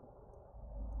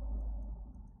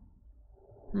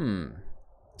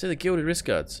 So the gilded wrist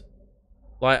guards.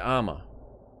 Light armor.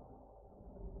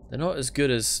 They're not as good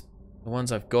as the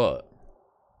ones I've got.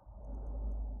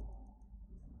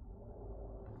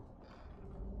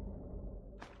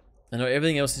 I know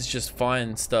everything else is just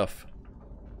fine stuff.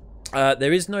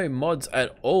 There is no mods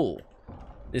at all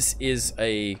This is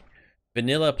a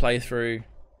vanilla playthrough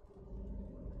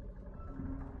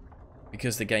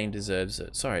because the game deserves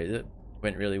it. Sorry, that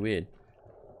went really weird.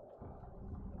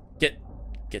 Get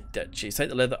that cheese. Take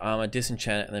the leather armor,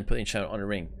 disenchant it, and then put the enchantment on a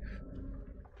ring.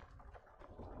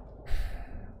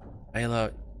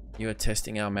 Ayla, you are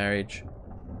testing our marriage.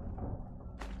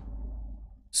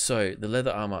 So, the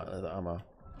leather armor.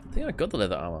 I think I got the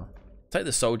leather armor. Take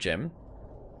the soul gem.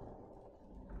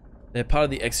 They're part of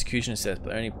the execution set, but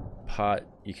the only part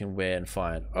you can wear and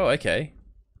find. Oh, okay.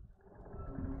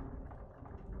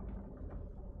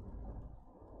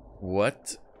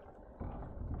 What?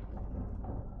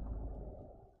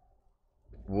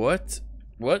 What?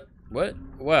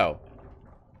 Wow.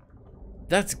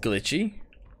 That's glitchy.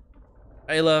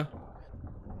 Ayla.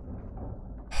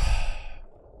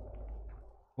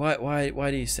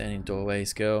 Why do you stand in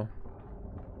doorways, girl?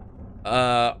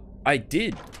 I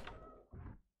did.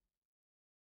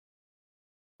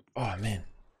 Oh man.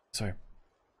 Sorry.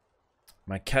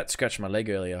 My cat scratched my leg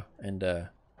earlier and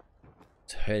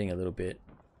it's hurting a little bit.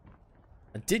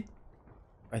 I did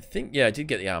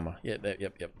get the armor.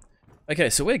 Yep. Okay,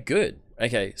 so we're good.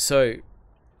 Okay, so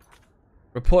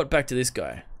report back to this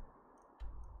guy.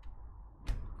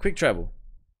 Quick travel.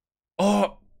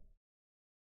 Oh,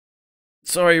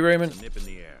 sorry, Roman. Nip in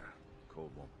the air.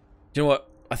 Cold one. Do you know what?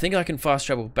 I think I can fast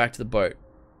travel back to the boat.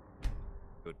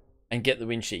 Good. And get the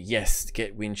wind shear. Yes,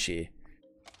 get wind shear.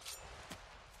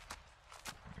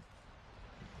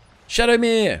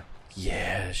 Shadowmere.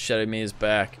 Yeah, Shadowmere's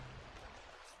back.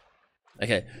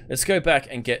 Okay, let's go back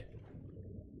and get...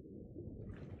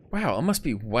 Wow, I must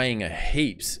be weighing a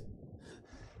heaps.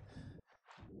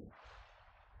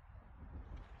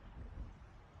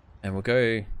 And we'll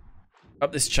go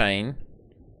up this chain,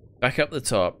 back up the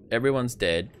top. Everyone's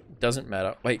dead. Doesn't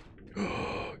matter. Wait.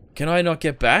 Can I not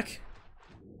get back?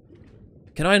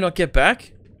 Can I not get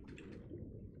back?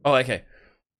 Oh, okay.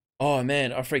 Oh,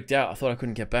 man. I freaked out. I thought I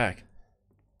couldn't get back.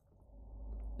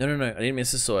 No. I didn't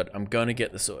miss the sword. I'm going to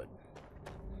get the sword.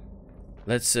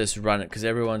 Let's just run it because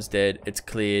everyone's dead. It's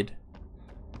cleared.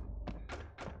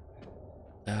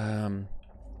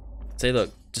 See,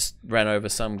 look. Just ran over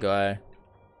some guy.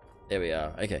 There we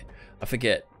are. Okay. I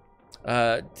forget.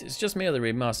 It's just me or the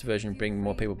remastered version bringing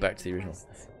more people back to the original.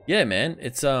 Yeah, man.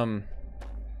 It's, there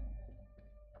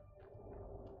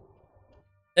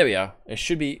we are. It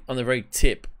should be on the very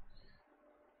tip.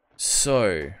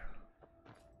 So,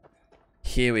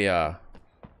 here we are.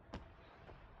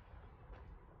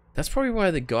 That's probably why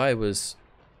the guy was...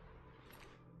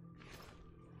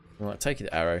 I might take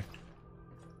the arrow.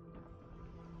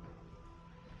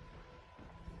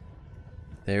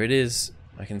 There it is.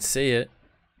 I can see it.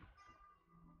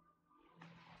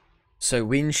 So,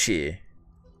 wind shear.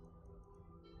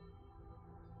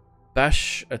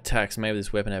 Bash attacks made with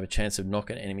this weapon have a chance of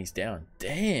knocking enemies down.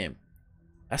 Damn.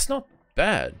 That's not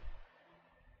bad.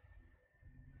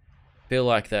 Feel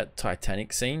like that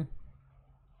Titanic scene.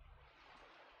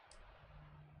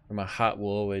 My heart will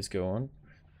always go on.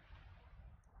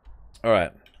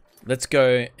 Alright. Let's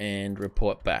go and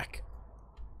report back.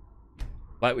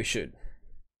 Like we should.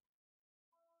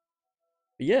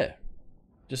 But yeah.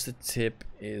 Just the tip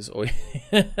is all.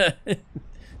 I've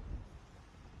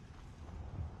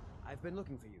been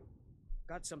looking for you.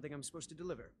 Got something I'm supposed to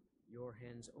deliver. Your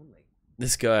hands only.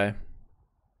 This guy.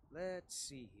 Let's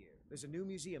see here. There's a new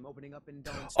museum opening up in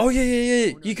Dawn. Oh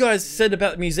yeah. You guys said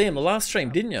about the museum the last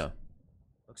stream, didn't you?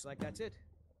 Looks like that's it.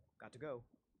 Got to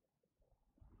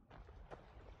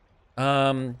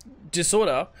go.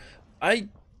 Disorder. I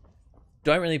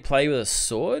don't really play with a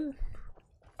sword.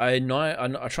 I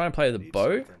try and play with a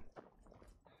bow.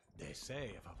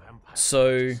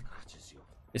 So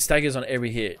it staggers on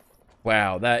every hit.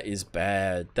 Wow, that is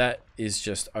bad. That is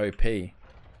just OP. That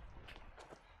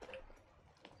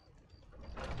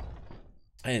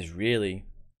is really,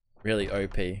 really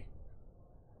OP.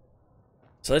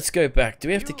 So let's go back. Do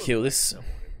we have to kill this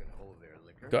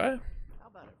guy?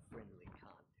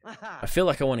 I feel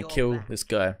like I want to kill this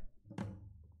guy.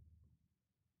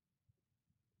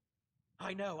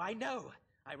 I know. I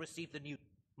received the news.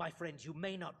 My friend, you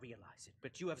may not realize it,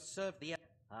 but you have served the...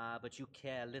 but you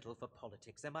care little for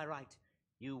politics, am I right?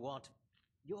 You want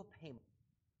your payment.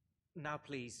 Now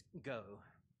please, go.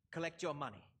 Collect your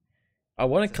money. I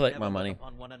want to collect my money.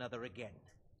 On one another again.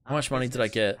 How much money did I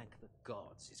get? Thank the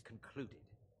gods is concluded.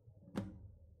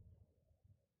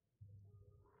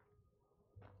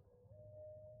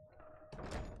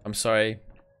 I'm sorry.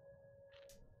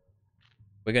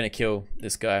 We're going to kill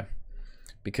this guy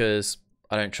because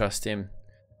I don't trust him,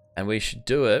 and we should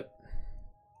do it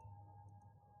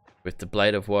with the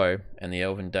Blade of Woe and the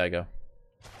Elven Dagger.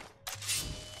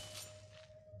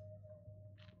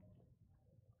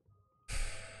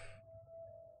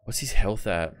 What's his health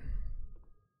at?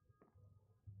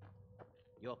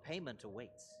 Your payment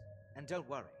awaits. And don't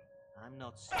worry, I'm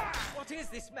not... What is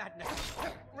this madness?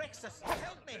 Rexus,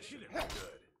 help me!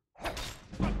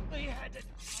 We had a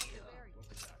deal.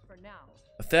 For now.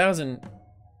 1,000.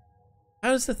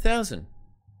 How does 1,000?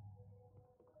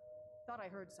 Thought I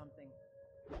heard something.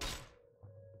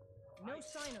 No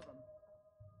sign of them.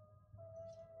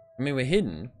 I mean, we're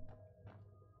hidden.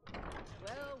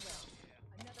 Well,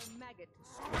 another maggot.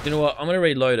 You know what? I'm gonna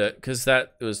reload it because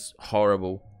that was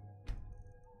horrible.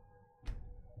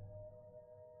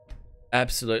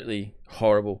 Absolutely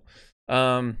horrible.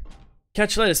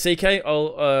 Catch you later, CK.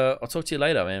 I'll talk to you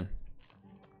later, man.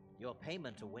 Your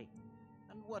payment awaits.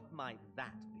 And what might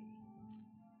that be?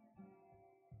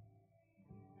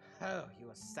 Oh, you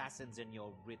assassins and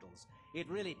your riddles. It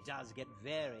really does get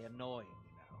very annoying,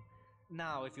 you know.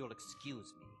 Now, if you'll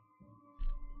excuse me.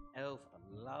 Oh, for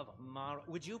the love of Mara,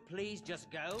 would you please just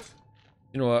go?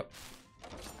 You know what?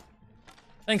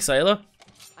 Thanks, Sailor.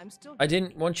 I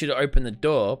didn't want you to open the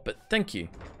door, but thank you.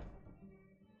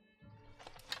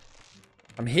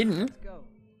 I'm hidden.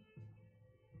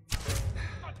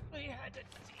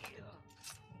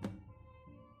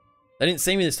 They didn't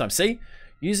see me this time. See?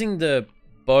 Using the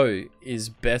bow is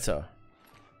better.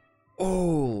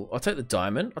 Oh, I'll take the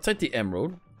diamond. I'll take the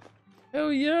emerald.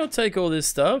 Hell yeah, I'll take all this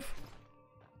stuff.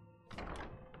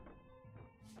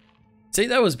 See,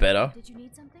 that was better. Did you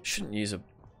need something? Shouldn't use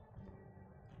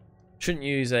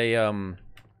a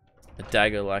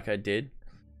dagger like I did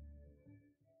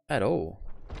at all.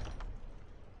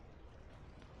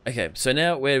 Okay, so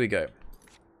now where do we go?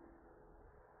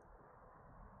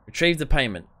 Retrieve the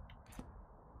payment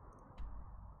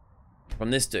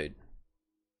from this dude.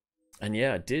 And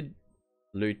yeah, I did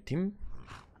loot him.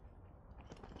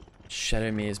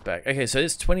 Shadow Mirror's back. Okay, so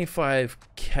there's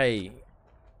 25k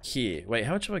here. Wait,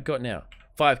 how much have I got now?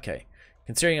 5k.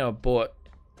 Considering I bought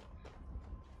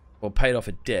or paid off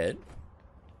a debt.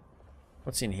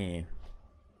 What's in here?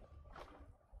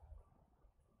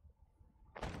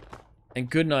 And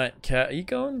good night, cat. Are you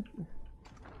going?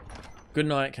 Good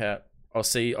night, cat. I'll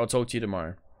talk to you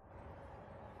tomorrow.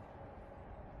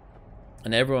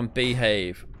 And everyone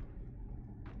behave.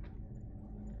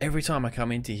 Every time I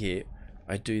come into here,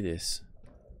 I do this.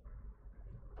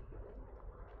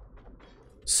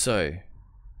 So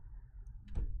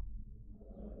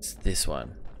it's this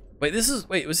one. Wait,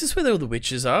 was this where all the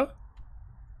witches are?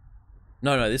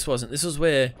 No, this wasn't. This was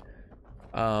where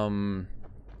oh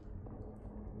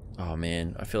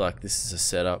man, I feel like this is a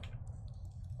setup.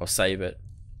 I'll save it.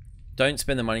 Don't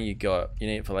spend the money you got. You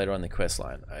need it for later on the quest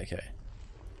line. Okay.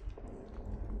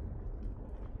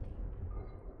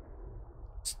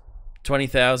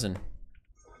 $20,000.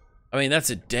 I mean, that's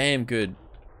a damn good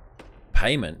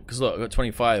payment. Because look, I got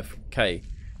 25k.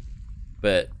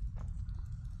 But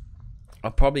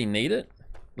I'll probably need it.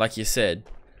 Like you said,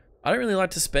 I don't really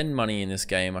like to spend money in this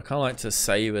game. I kind of like to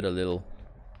save it a little.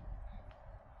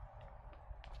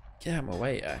 Get out of my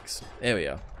way, Axe. There we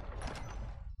are.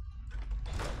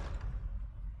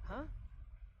 Huh?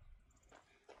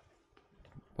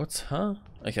 What's huh?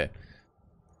 Okay.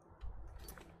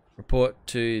 Report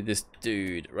to this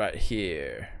dude right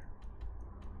here.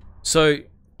 So,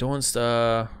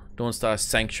 Dawnstar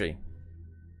Sanctuary.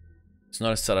 It's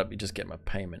not a setup, you just get my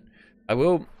payment. I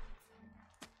will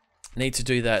need to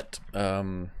do that.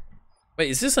 Wait,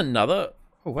 is this another?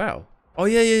 Oh, wow. Oh,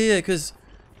 yeah, because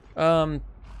Thingo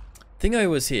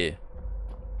was here.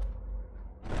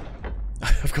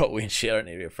 I've got weird shit. I don't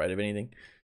need to be afraid of anything.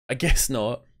 I guess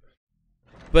not.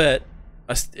 But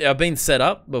I've been set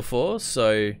up before,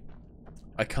 so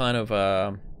I kind of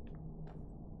am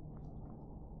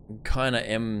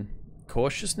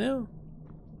cautious now.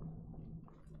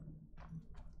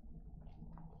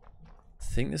 I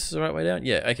think this is the right way down.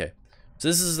 Yeah, okay. So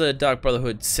this is the Dark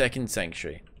Brotherhood second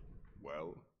sanctuary.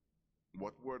 Well,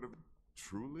 what word of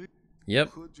truly?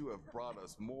 Yep. Could you have brought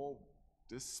us more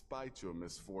despite your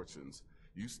misfortunes?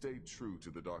 You stayed true to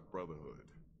the Dark Brotherhood.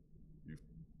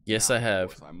 Yes, now, I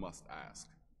have. Of course, I must ask.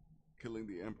 Killing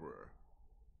the Emperor.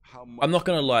 How much I'm not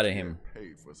going to lie to him,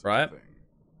 pay for such right? a thing?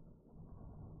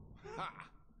 Ha!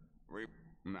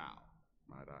 Now,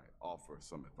 might I offer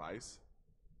some advice?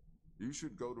 You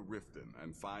should go to Riften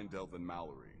and find Delvin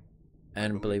Mallory.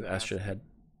 And believe Astrid had.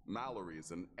 Mallory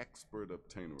is an expert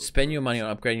obtainer. Spend your money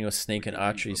on upgrading your sneak and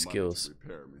archery skills.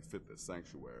 Repair and refit the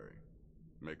sanctuary.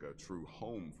 Make a true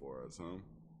home for us, huh?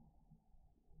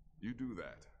 You do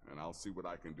that, and I'll see what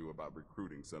I can do about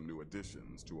recruiting some new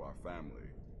additions to our family.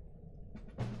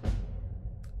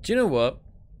 Do you know what?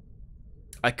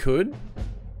 I could.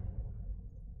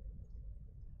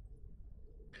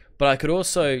 But I could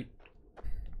also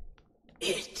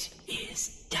It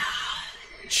is done.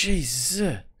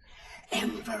 Jesus.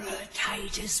 Emperor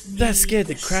Titus That scared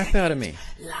the crap out of me.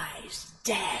 Lies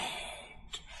dead,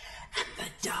 and the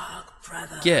Dark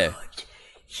Brotherhood Yeah.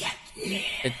 yet lives.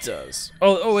 It does.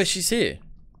 Oh, she's here.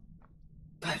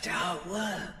 But our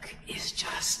work is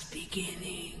just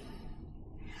beginning.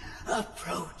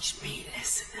 Approach me,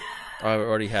 listener. I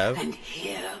already have. And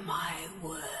hear my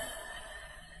words.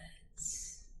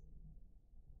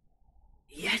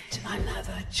 Yet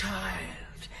another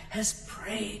child has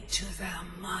prayed to their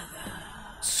mother.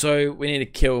 So we need to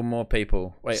kill more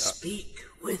people. Wait. Speak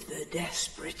with the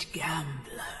desperate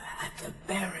gambler at the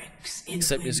barracks in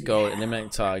Accept his gold,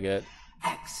 eliminate target.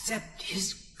 Accept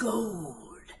his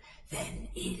gold, then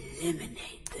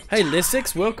eliminate the Hey,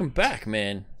 Lissix, welcome back,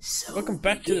 man. Welcome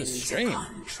back to the stream.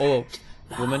 Or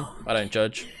woman, I don't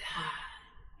judge.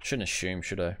 Shouldn't assume,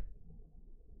 should I?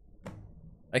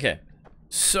 Okay,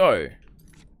 so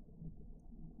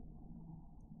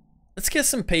let's get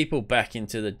some people back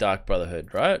into the Dark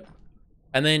Brotherhood, right?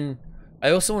 And then I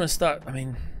also want to start, I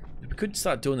mean, we could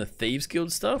start doing the Thieves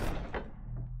Guild stuff.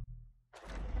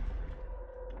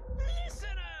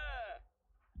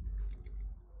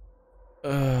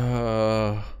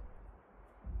 Oh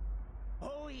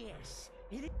yes.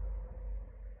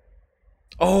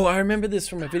 Oh, I remember this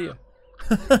from a video.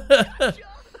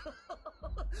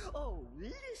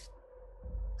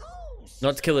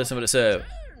 Not to kill this, but to serve.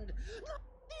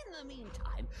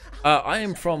 I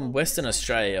am from Western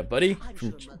Australia, buddy.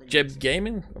 From Jeb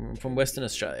Gaming. I'm from Western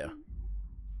Australia.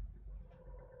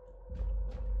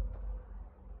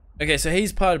 Okay, so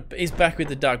he's back with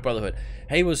the Dark Brotherhood.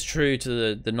 He was true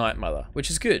to the Night Mother, which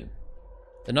is good.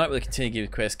 The Night Mother continue to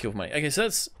give quests, kill for money. Okay, so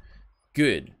that's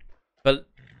good. But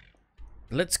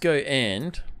let's go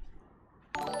and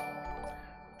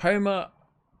Homer,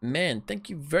 man, thank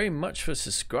you very much for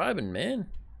subscribing, man.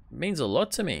 It means a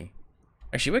lot to me.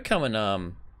 Actually, we're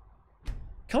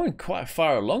coming quite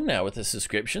far along now with the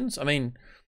subscriptions. I mean,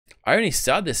 I only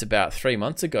started this about 3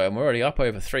 months ago and we're already up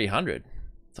over 300.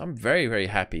 So I'm very, very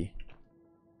happy.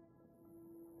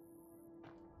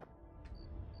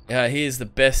 Yeah, he is the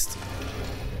best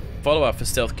follow-up for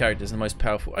stealth characters and the most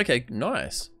powerful. Okay,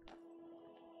 nice.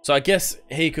 So I guess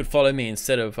he could follow me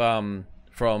instead of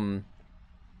from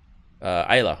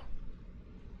Ayla.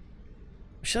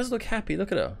 She does look happy.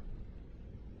 Look at her.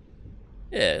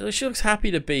 Yeah, she looks happy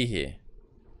to be here.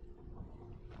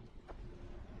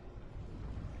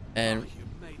 And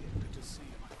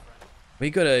we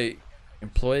gotta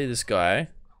employ this guy.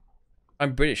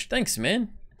 I'm British. Thanks, man.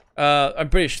 I'm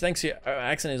British. Thanks. Your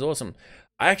accent is awesome.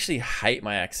 I actually hate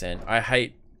my accent. I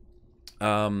hate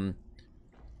my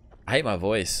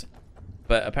voice,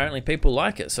 but apparently people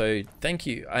like it. So thank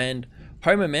you. And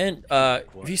Homer, man,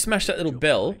 if you smash that little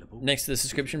bell next to the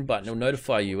subscription button, it'll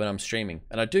notify you when I'm streaming.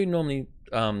 And I do normally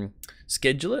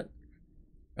schedule it.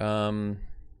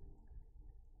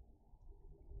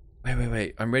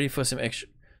 Wait. I'm ready for some extra.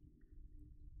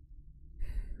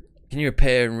 Can you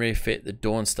repair and refit the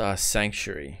Dawnstar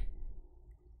Sanctuary?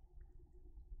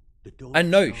 And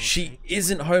no, she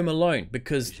isn't home alone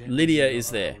because Lydia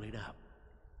is there.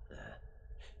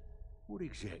 What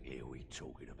exactly are we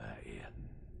talking about here?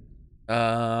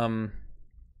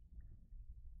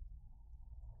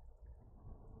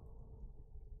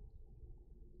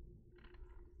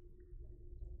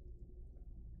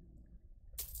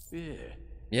 Yeah.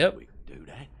 Yep. We can do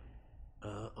that.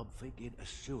 I'm thinking a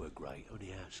sewer grate on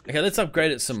the outskirts. Okay, let's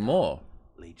upgrade it some more.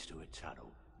 Leads to a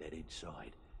tunnel. Then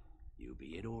inside. You'll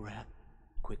be in or out,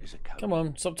 quick as a comb. Come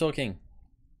on, stop talking.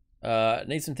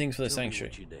 Need some things for the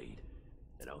sanctuary. Tell me what you need,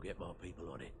 and I'll get my people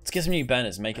on it. Let's get some new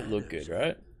banners, make it look good,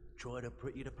 right? Try to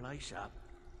pretty the place up.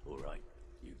 All right,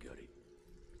 you got it.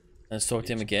 Let's talk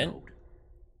to him again.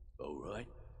 All right,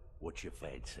 what's your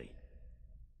fancy?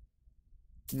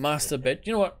 Master bed.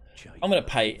 You know what? I'm gonna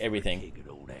pay everything.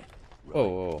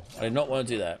 Oh, I did not want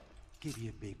to do that. Give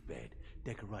you a big bed,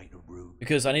 decorate a room.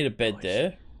 Because I need a bed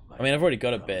there. I mean, I've already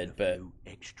got a bed, but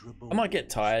I might get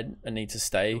tired and need to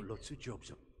stay. Lots of jobs.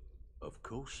 Of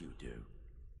course you do.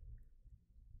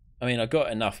 I mean, I've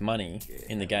got enough money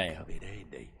in the game. Come in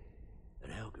handy.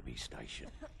 An alchemy station.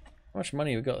 How much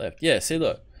money we got left? Yeah, see,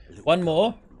 look. One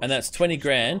more, and that's 20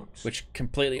 grand, which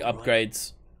completely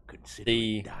upgrades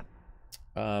the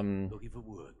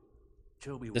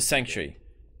sanctuary.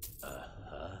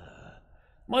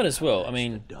 Might as well. I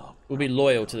mean, we'll be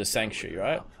loyal to the sanctuary,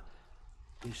 right?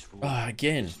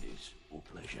 Again.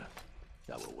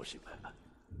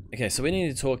 Okay, so we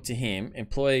need to talk to him.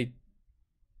 Employ.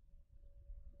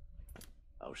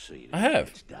 I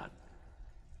have.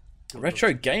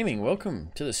 Retro Gaming, welcome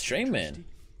to the stream, man.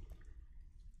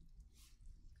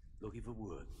 Looking for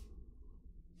work?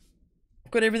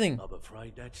 I've got everything. I'm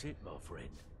afraid that's it, my friend.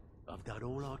 I've done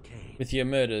all I can. With your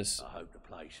murders. I hope the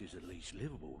place is at least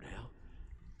livable now.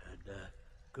 And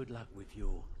good luck with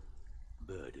your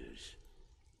murders.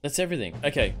 That's everything.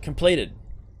 Okay, completed.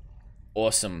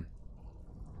 Awesome.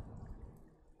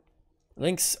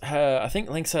 Lynx, I think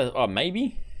Lynx has, oh,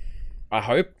 maybe? I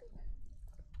hope.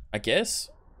 I guess.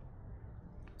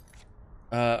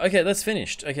 Okay, that's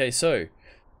finished. Okay, so,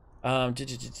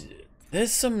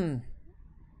 there's some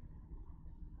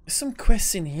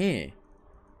quests in here.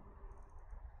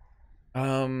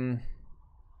 I'm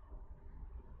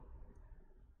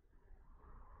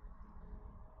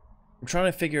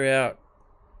trying to figure out.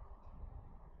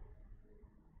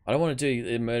 I don't want to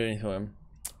do murder anything.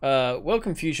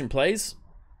 Welcome Fusion Plays.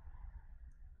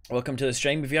 Welcome to the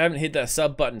stream. If you haven't hit that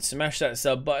sub button, smash that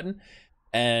sub button.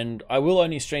 And I will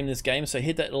only stream this game, so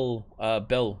hit that little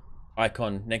bell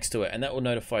icon next to it, and that will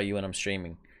notify you when I'm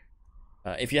streaming.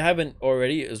 If you haven't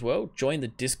already as well, join the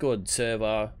Discord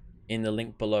server in the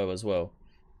link below as well.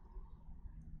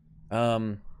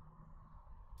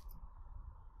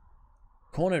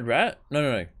 Cornered Rat?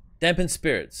 No. Dampened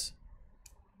Spirits.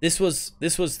 This was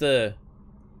the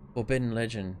Forbidden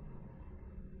Legend.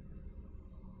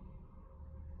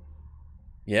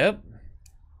 Yep.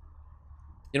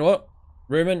 You know what?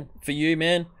 Ruben, for you,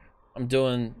 man, I'm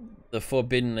doing the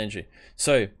Forbidden Legend.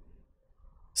 So,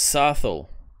 Sarthal.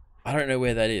 I don't know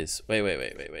where that is. Wait.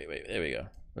 There we go.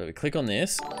 We click on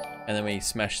this, and then we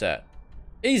smash that.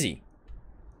 Easy.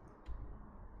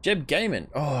 Jeb Gaiman.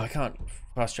 Oh, I can't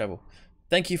fast travel.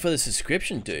 Thank you for the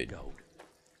subscription, dude.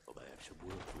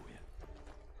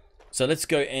 So let's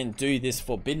go and do this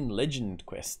Forbidden Legend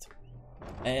quest.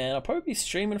 And I'll probably be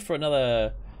streaming for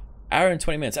another hour and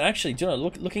 20 minutes. And actually, do you know,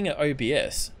 looking at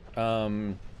OBS,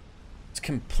 it's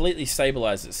completely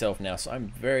stabilized itself now. So I'm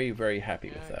very, very happy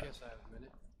with that.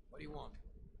 What do you want?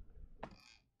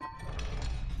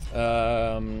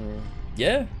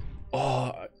 Yeah.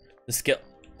 Oh, the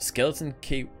skeleton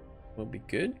key will be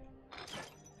good.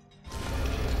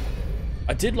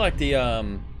 I did like the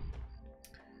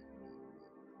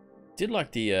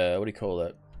what do you call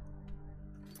that?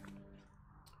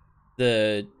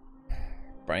 The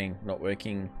brain not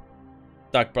working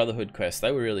Dark Brotherhood quests.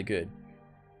 They were really good.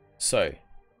 So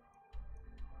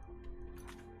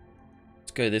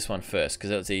let's go this one first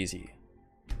because that was easy.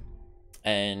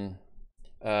 And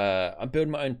I'm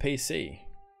building my own PC.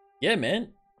 Yeah, man.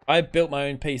 I built my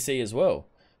own PC as well.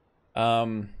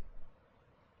 Why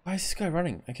is this guy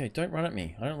running? Okay, don't run at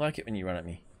me. I don't like it when you run at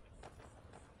me.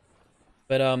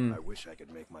 But I wish I could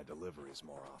make my deliveries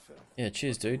more often. Yeah,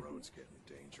 cheers, dude.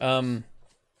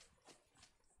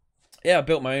 Yeah, I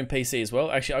built my own PC as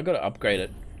well. Actually, I got to upgrade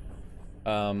it.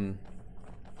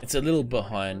 It's a little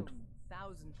behind.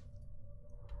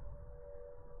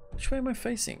 Which way am I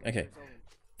facing? Okay,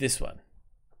 this one.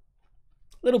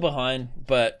 Little behind,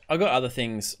 but I got other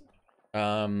things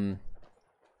that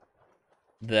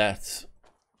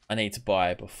I need to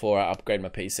buy before I upgrade my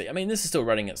PC. I mean, this is still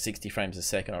running at 60 frames a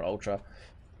second on Ultra,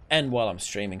 and while I'm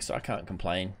streaming, so I can't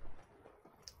complain.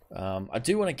 I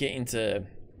do want to get into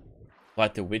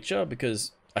like The Witcher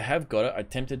because I have got it. I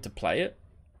attempted to play it,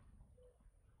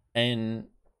 and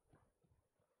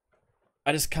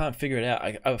I just can't figure it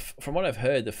out. From what I've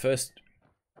heard, the first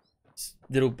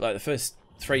the first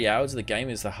 3 hours of the game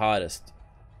is the hardest.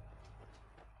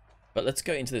 But let's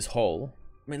go into this hole.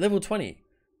 I mean, level 20.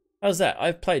 How's that?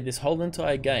 I've played this whole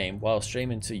entire game while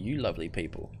streaming to you lovely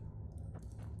people.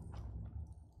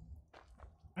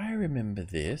 I remember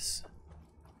this.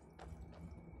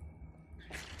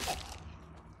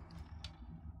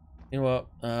 You know what?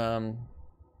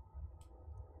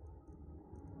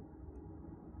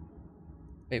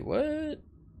 Wait, what?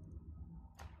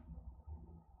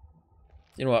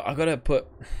 You know what? I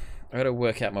gotta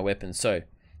work out my weapons. So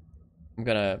I'm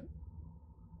gonna.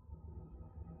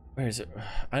 Where is it?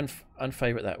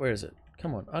 Unfavorite that. Where is it?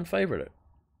 Come on, unfavorite it.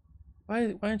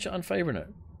 Why aren't you unfavoring it?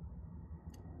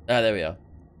 Ah, there we are.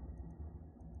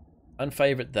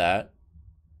 Unfavorite that.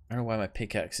 I don't know why my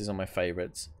pickaxe is on my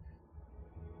favorites.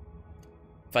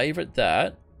 Favorite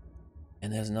that.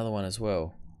 And there's another one as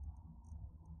well.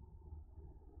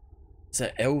 It's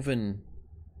an Elven.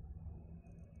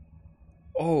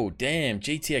 Oh, damn.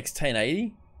 GTX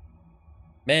 1080?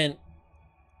 Man,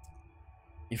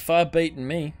 you're far beating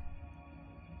me.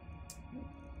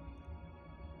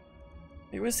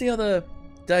 Hey, where's the other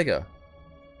dagger?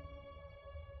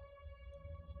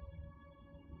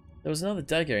 There was another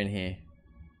dagger in here.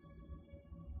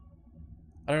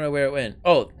 I don't know where it went.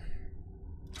 Oh,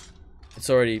 it's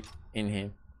already in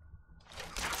here.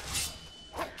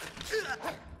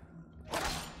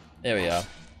 There we are.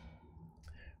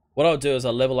 What I'll do is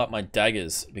I'll level up my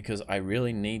daggers because I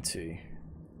really need to.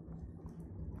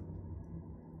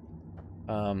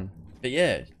 But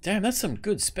yeah, damn, that's some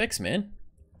good specs, man.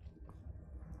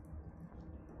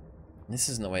 This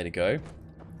isn't the way to go.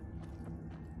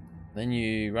 Then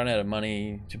you run out of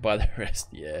money to buy the rest.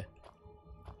 Yeah.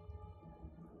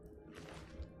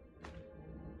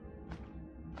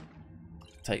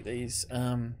 Take these.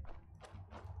 Do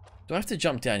I have to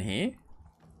jump down here?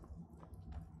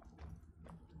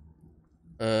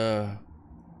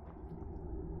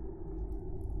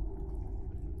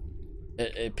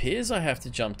 It appears I have to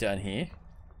jump down here.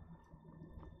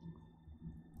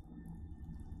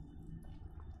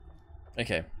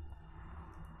 Okay.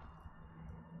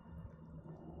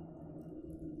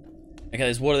 Okay,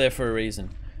 there's water there for a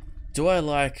reason. Do I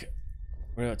like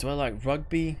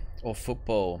rugby or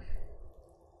football?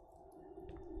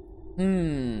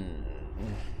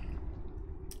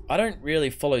 I don't really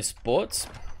follow sports,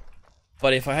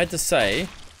 but if I had to say,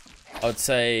 I'd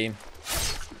say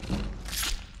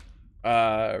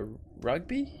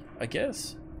rugby, I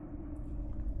guess.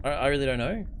 I really don't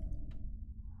know.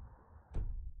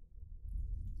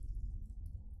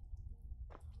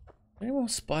 Any more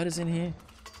spiders in here?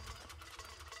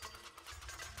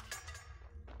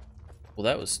 Well,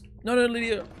 that was... No,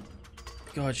 Lydia!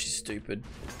 God, she's stupid.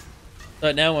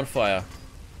 Right, now I'm on fire.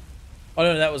 Oh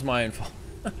no, that was my own fault.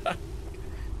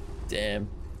 Damn.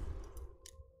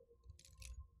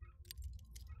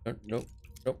 Nope.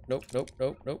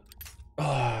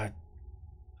 Oh.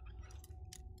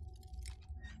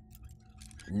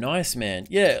 Nice, man.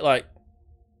 Yeah, like...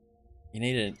 You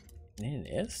need an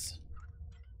S?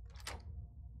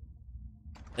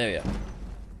 There we are.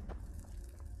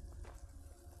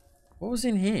 What was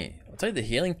in here? I'll take the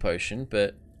healing potion,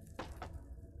 but...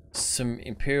 Some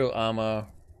Imperial armor.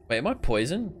 Wait, am I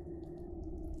poisoned?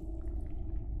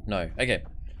 No. Okay.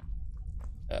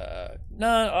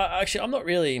 No, actually, I'm not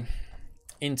really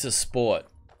into sport.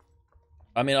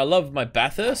 I mean, I love my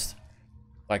Bathurst.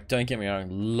 Like, don't get me wrong,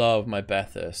 love my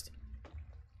Bathurst.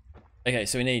 Okay,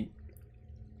 so we need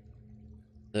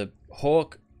the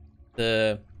hawk,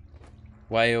 the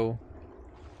whale.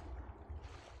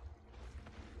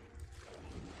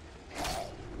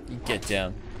 You get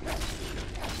down.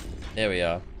 There we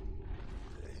are.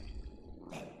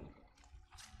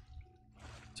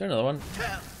 Is there another one?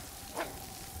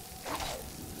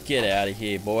 Get out of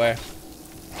here, boy.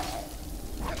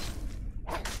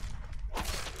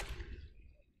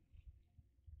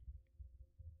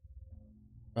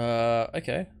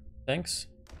 Okay. Thanks.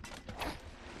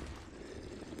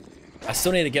 I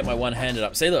still need to get my one-handed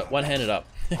up. See, look, one-handed up.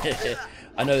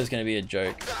 I know there's going to be a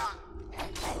joke.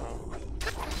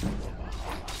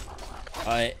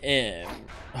 I am...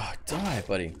 Oh, die,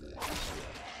 buddy.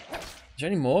 Is there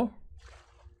any more?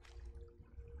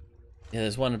 Yeah,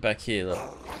 there's one back here, look.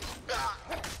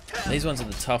 These ones are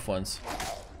the tough ones.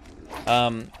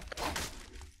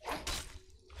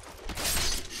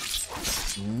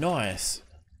 Nice.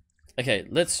 Okay,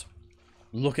 let's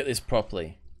look at this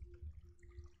properly.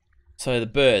 So the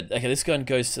bird. Okay, this gun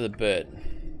goes to the bird.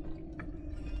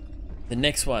 The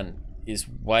next one is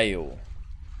whale.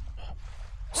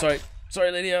 Sorry,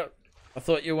 Lydia. I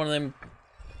thought you were one of them.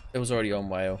 It was already on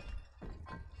whale.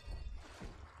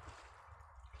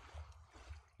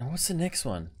 And what's the next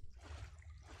one?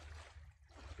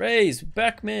 Raise,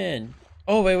 Backman.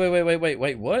 Oh, wait,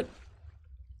 what?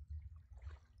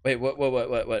 Wait,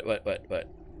 what?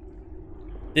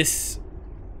 This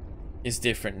is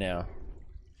different now.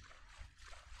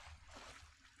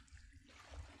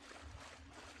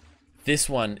 This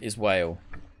one is whale.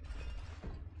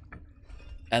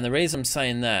 And the reason I'm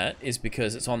saying that is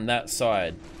because it's on that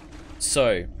side.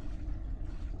 So,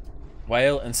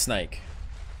 whale and snake.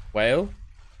 Whale.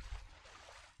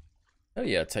 Oh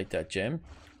yeah, I'll take that gem.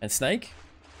 And snake.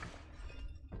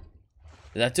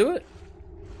 Did that do it?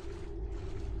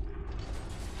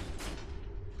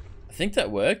 I think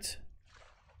that worked.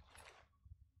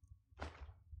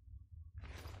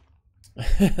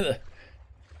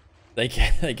 They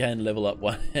can level up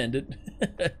one-handed.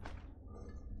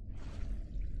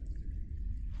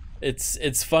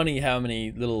 It's funny how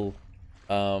many little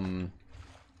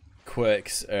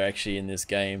quirks are actually in this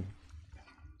game.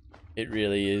 It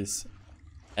really is.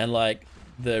 And like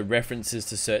the references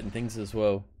to certain things as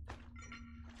well.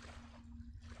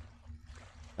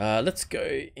 Let's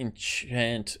go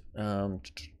enchant.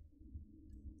 Let's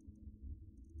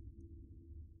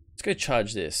go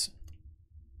charge this.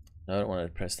 No, I don't want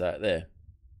to press that. There.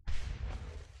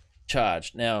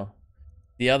 Charge. Now,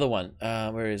 the other one.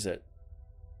 Where is it?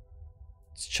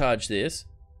 Let's charge this.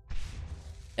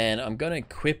 And I'm going to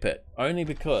equip it only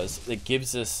because it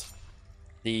gives us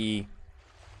the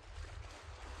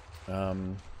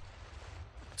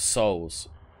souls.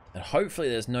 And hopefully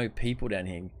there's no people down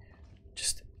here,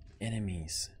 just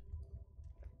enemies.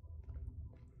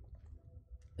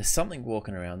 There's something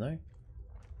walking around though.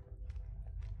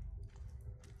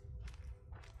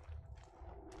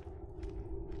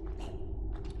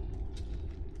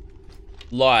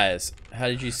 Liars. How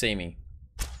did you see me?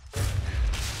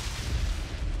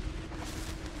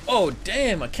 Oh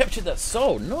damn, I captured that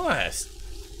soul. Nice.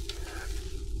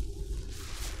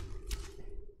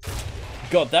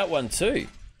 Got that one too.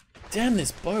 Damn,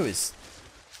 this bow is...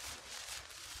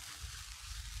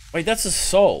 Wait, that's a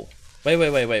soul.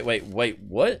 Wait,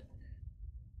 what?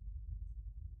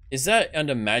 Is that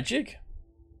under magic?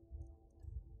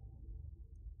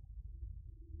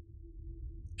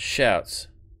 Shouts.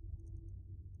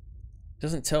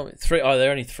 Doesn't tell me. Three. Oh, there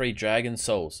are only 3 dragon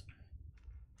souls.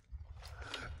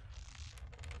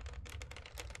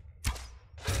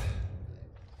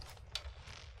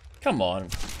 Come on.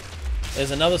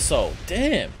 There's another soul.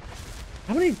 Damn.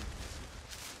 How many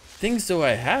things do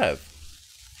I have?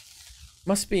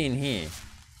 Must be in here.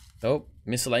 Oh,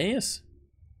 miscellaneous?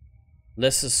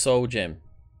 Lesser soul gem.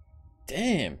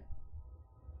 Damn.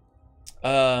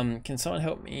 Can someone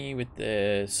help me with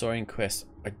the soaring quest?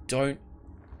 I don't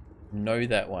know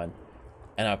that one.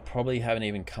 And I probably haven't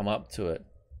even come up to it.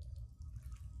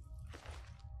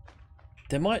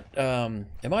 There might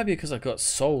it might be because I got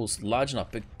souls large enough,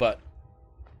 but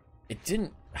it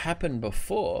didn't happen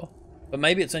before. But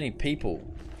maybe it's only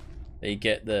people that you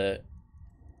get the...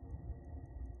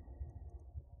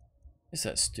 Is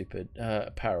that stupid?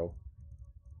 Apparel.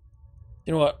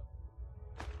 You know what?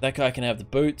 That guy can have the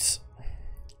boots,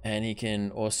 and he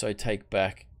can also take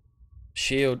back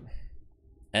shield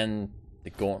and the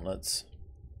gauntlets.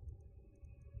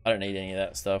 I don't need any of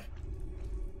that stuff.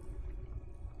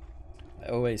 I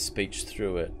always speech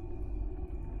through it,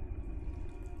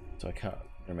 so I can't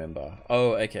remember.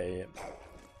 Oh, okay, yeah.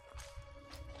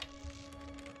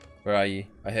 Where are you?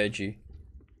 I heard you.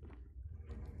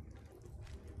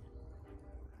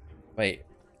 Wait,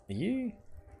 are you?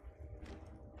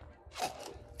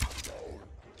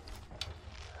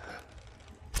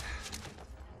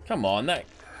 Come on, that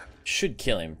should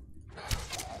kill him.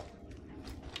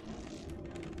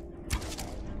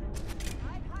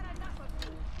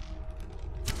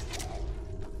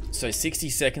 So 60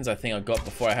 seconds I think I got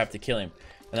before I have to kill him.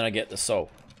 And then I get the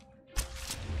soul.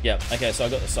 Yep, okay, so I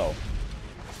got the soul.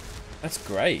 That's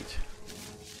great.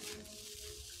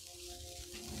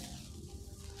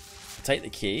 Take the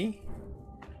key.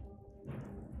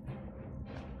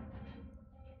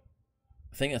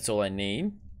 I think that's all I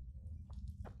need.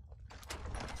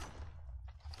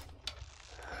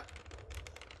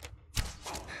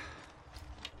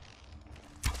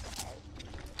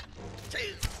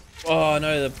 Oh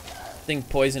no, the thing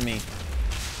poisoned me.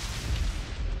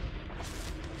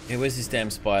 Yeah, where's this damn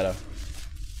spider?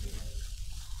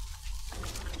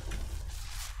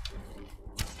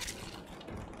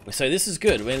 So this is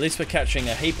good. At least we're capturing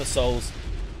a heap of souls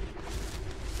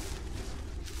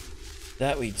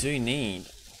that we do need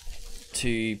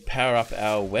to power up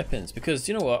our weapons. Because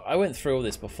you know what? I went through all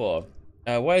this before.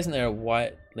 Why isn't there a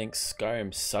Whitelynx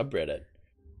Skyrim subreddit?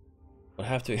 I'll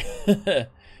have to...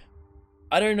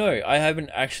 I don't know. I haven't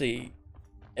actually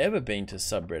ever been to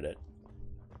subreddit.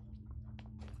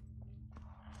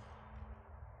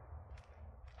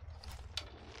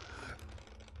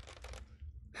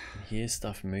 Here's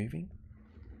stuff moving.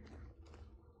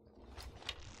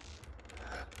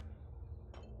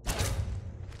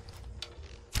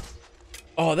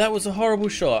 Oh, that was a horrible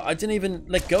shot. I didn't even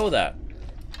let go of that.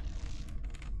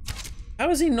 How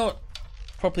has he not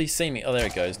properly seen me? Oh, there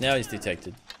it goes. Now he's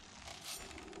detected.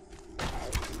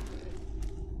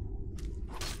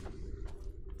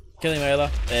 Kill him,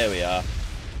 Ayla. There we are.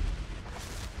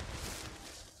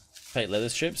 Take leather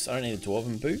strips. I don't need the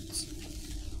dwarven boots.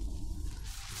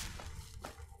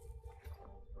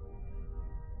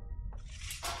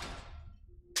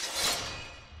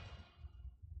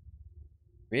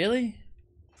 Really?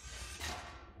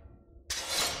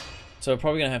 So we're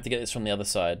probably going to have to get this from the other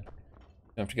side.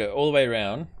 We have to go all the way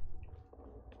around.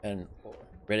 And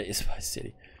Reddit is my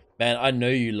city. Man, I know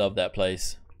you love that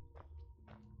place.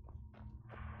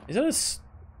 Is that a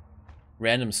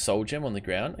random soul gem on the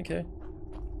ground? Okay.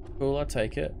 Cool, I'll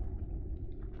take it.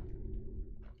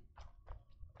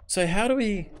 So how do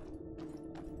we...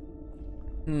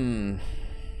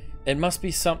 It must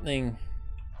be something...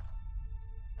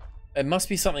 It must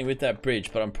be something with that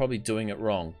bridge, but I'm probably doing it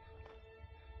wrong.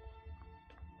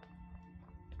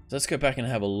 So let's go back and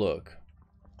have a look.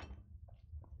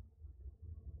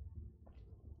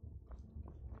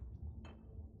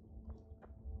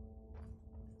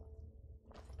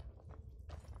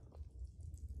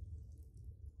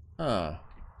 Huh.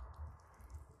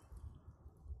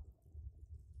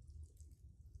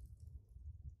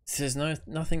 So there's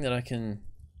nothing that I can...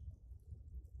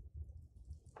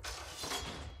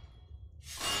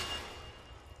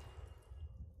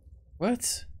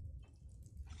 What?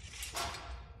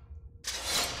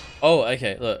 Oh,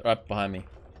 okay, look, right behind me.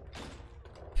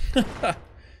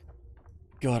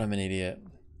 God, I'm an idiot.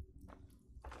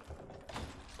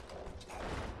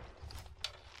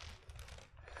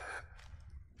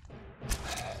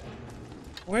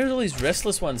 Where are all these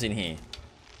restless ones in here?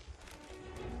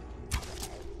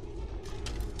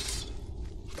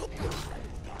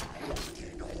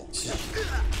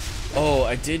 Oh,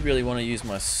 I did really want to use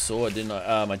my sword, didn't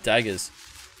I? My daggers.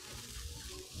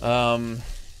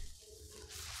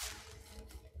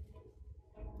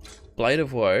 Blade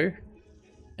of Woe.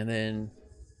 And then...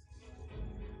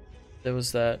 there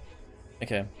was that...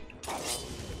 Okay.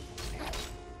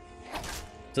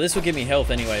 So this will give me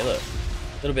health anyway, look.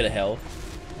 A little bit of health.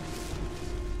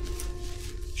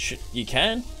 You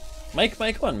can? Make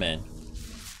one, man.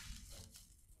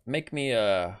 Make me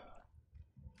a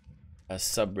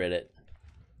subreddit.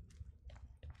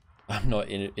 I'm not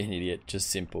an idiot, just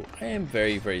simple. I am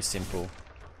very, very simple.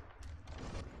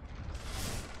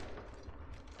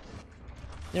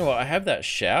 You know what? I have that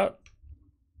shout.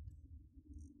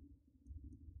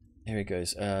 Here it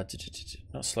goes.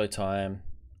 Not slow time.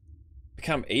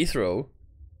 Become ethereal.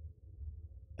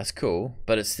 That's cool,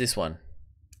 but it's this one.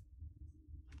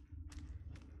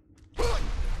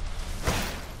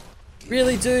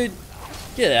 Really, dude?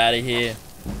 Get out of here.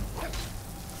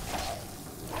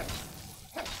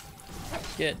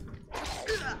 Get.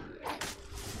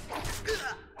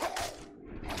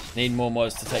 Need more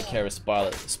mods to take care of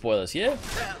spoilers. Yeah?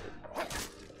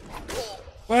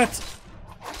 What?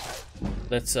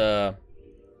 Let's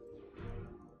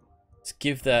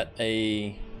give that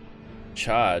a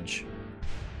charge.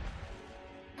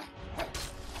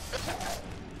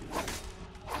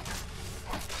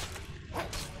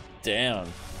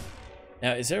 Down.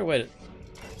 Now, is there a way to...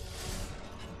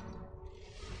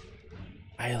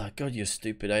 Ayla, God, you're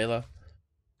stupid, Ayla.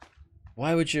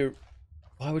 Why would you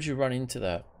run into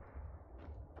that?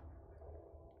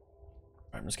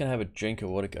 I'm just gonna have a drink of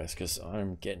water, guys, because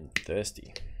I'm getting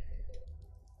thirsty.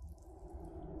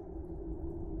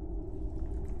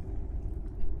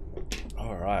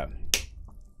 All right.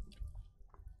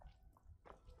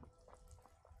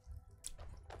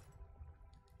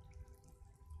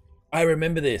 I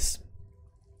remember this.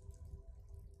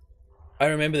 I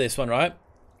remember this one, right?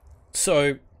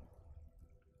 So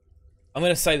I'm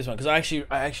gonna say this one because I actually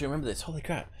remember this. Holy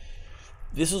crap!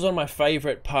 This was one of my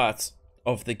favorite parts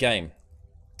of the game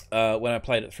when I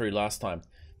played it through last time.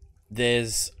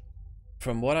 There's,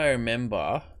 from what I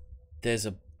remember, there's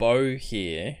a bow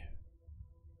here.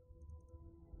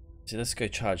 So let's go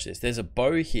charge this. There's a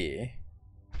bow here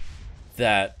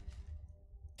that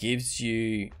gives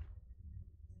you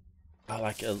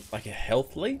like a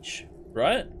health leech,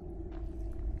 right?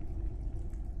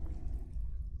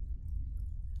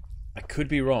 I could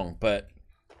be wrong, but...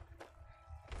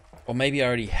 Or maybe I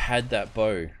already had that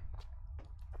bow.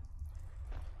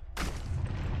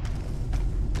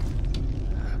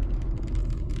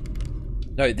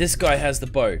 No, this guy has the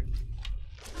bow.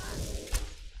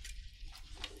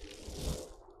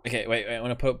 Okay, wait, I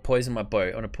want to poison my bow.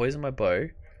 I want to poison my bow.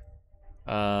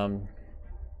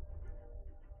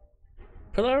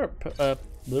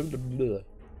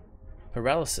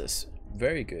 Paralysis.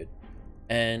 Very good.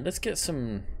 And let's get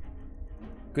some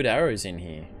good arrows in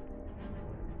here.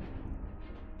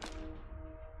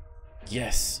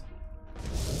 Yes.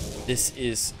 This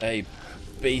is a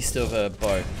beast of a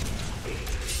bow.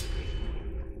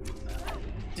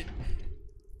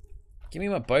 Give me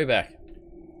my bow back.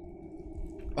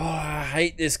 Oh, I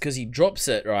hate this because he drops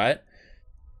it, right?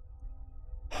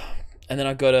 And then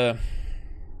I gotta...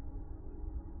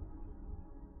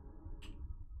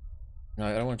 No,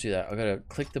 I don't want to do that. I gotta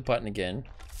click the button again.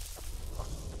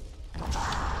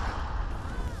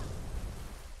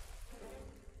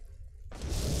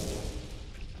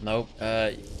 Nope.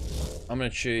 I'm gonna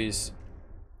choose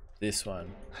this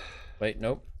one. Wait,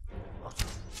 nope.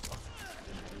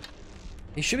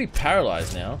 He should be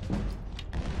paralyzed now.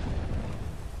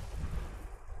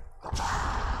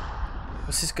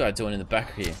 What's this guy doing in the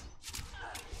back here?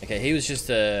 Okay, he was just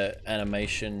a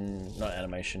animation, not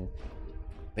animation.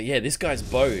 But yeah, this guy's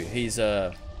bow, he's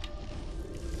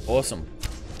awesome.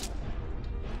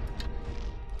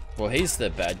 Well, he's the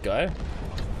bad guy.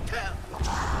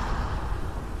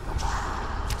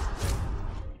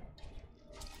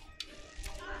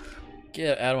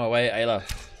 Get out of my way, Ayla.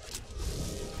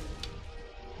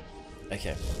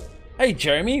 Okay. Hey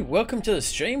Jeremy, welcome to the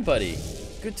stream, buddy.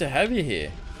 Good to have you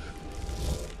here.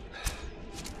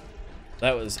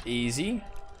 That was easy.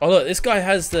 Oh look, this guy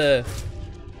has the...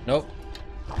 Nope.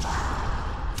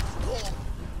 Ah,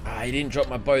 he didn't drop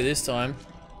my bow this time.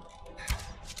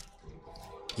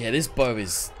 Yeah, this bow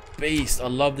is beast. I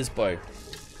love this bow.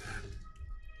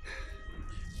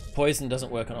 Poison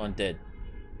doesn't work on undead.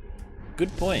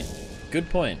 Good point. Good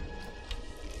point.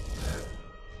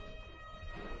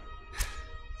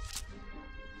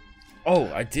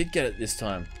 Oh, I did get it this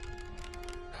time.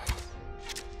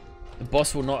 The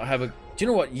boss will not have a... Do you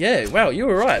know what? Yeah, wow, you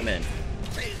were right, man.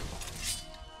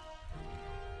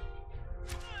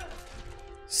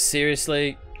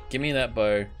 Seriously, give me that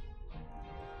bow.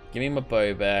 Give me my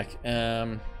bow back.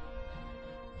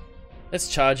 Let's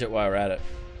charge it while we're at it.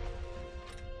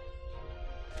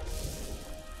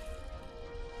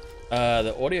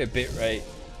 The audio bitrate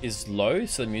is low,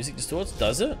 so the music distorts.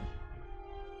 Does it?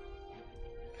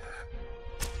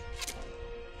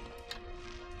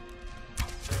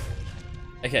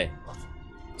 Okay,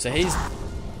 so he's...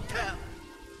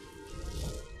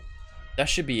 That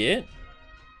should be it.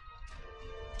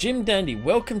 Jim Dandy,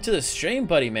 welcome to the stream,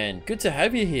 buddy, man. Good to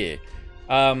have you here.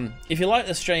 If you like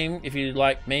the stream, if you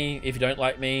like me, if you don't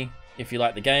like me, if you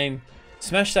like the game,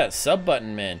 smash that sub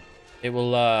button, man. It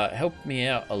will help me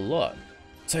out a lot.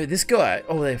 So this guy,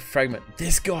 oh, they're fragment.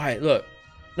 This guy, look.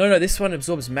 No, this one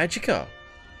absorbs magicka.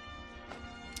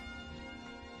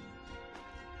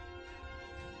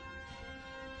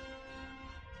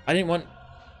 I didn't want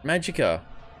magicka.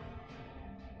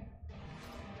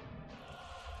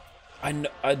 I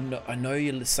know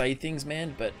you say things,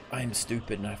 man, but I'm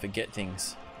stupid and I forget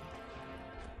things.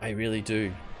 I really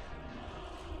do.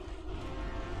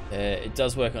 It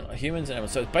does work on humans and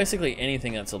animals, so it's basically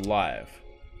anything that's alive.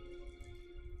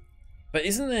 But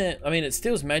isn't there... I mean, it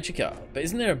steals magicka, but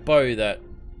isn't there a bow that...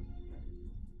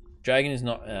 Dragon is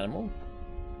not an animal?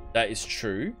 That is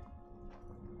true.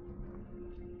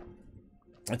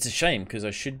 It's a shame, because I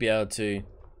should be able to...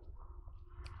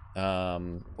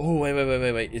 Oh,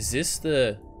 wait. Is this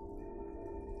the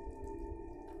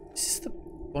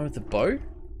one with the bow?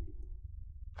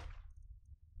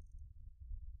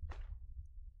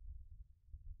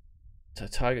 So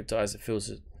target dies, it fills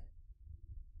it.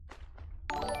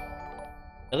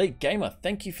 Elite Gamer,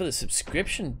 thank you for the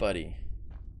subscription, buddy.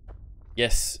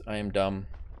 Yes, I am dumb.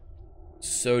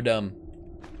 So dumb.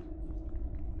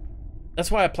 That's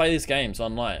why I play these games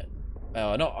online.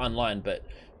 Not online, but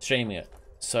streaming it.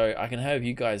 So I can have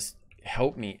you guys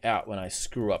help me out when I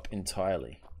screw up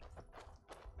entirely.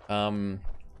 Joel,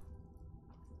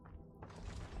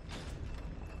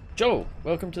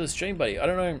 welcome to the stream, buddy. I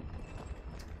don't know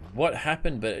what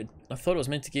happened, but I thought it was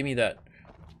meant to give me that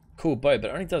cool bow, but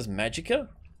it only does magicka.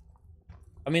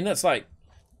 I mean, that's like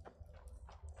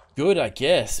good, I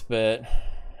guess, but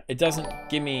it doesn't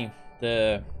give me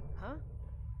the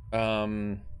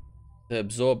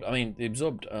absorbed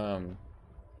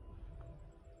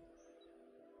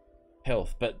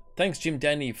health. But thanks, Jim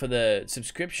Dandy, for the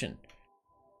subscription.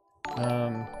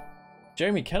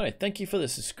 Jeremy Cano, thank you for the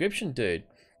subscription, dude.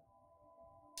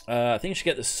 I think you should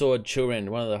get the sword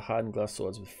Children, one of the hardened glass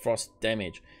swords with frost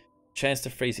damage. Chance to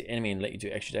freeze the enemy and let you do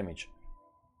extra damage.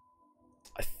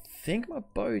 I think my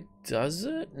bow does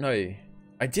it? No.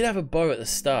 I did have a bow at the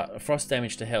start, a frost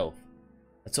damage to health.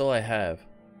 That's all I have.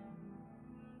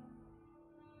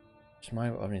 Just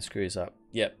mind what any screws up.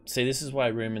 Yep, see, this is why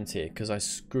Rumen's here, because I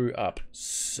screw up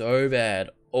so bad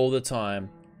all the time.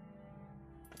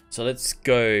 So let's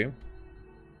go.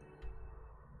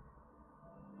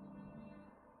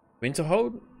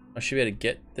 Winterhold? I should be able to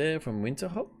get there from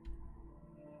Winterhold?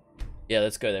 Yeah,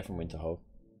 let's go there from Winterhold.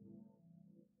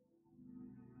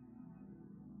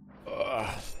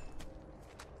 Ugh.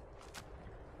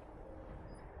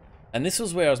 And this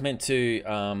was where I was meant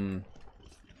to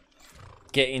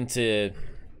get into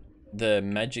the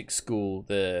magic school,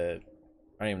 I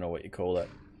don't even know what you call it.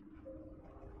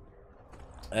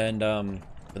 And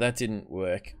but that didn't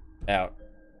work out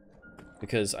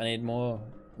because I need more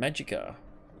magicka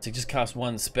to just cast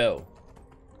one spell.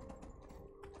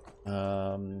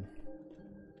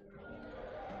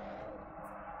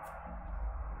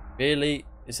 Really?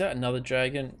 Is that another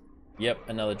dragon? Yep,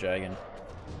 another dragon.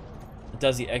 It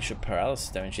does the extra paralysis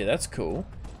damage. Yeah, that's cool.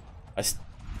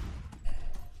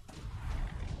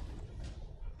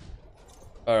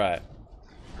 Alright.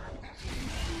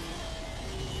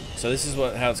 So this is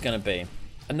how it's going to be.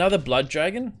 Another blood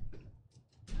dragon?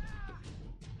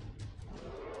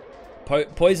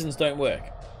 Poisons don't work.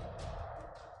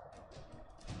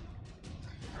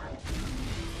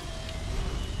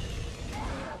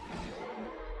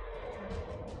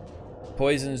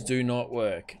 Poisons do not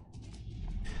work.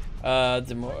 I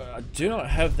do not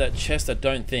have that chest, I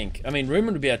don't think. I mean,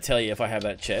 Ruben would be able to tell you if I have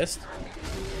that chest.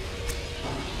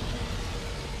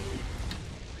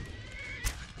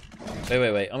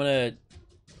 Wait. I'm gonna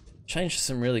change to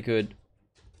some really good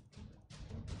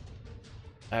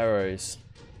arrows.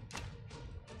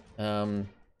 It's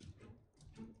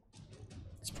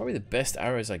probably the best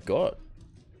arrows I got.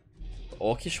 The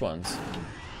orcish ones.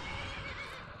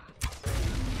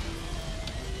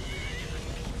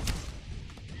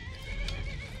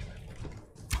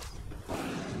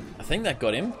 I think that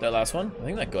got him, that last one. I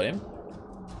think that got him.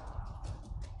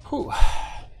 Whew.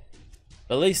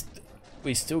 At least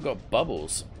we still got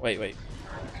bubbles. Wait.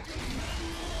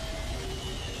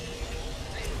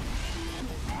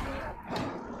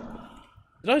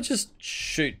 Did I just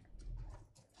shoot?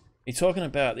 You're talking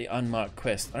about the unmarked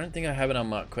quest. I don't think I have an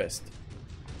unmarked quest.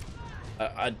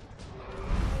 I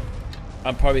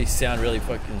probably sound really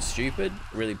fucking stupid,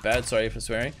 really bad, sorry for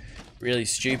swearing. Really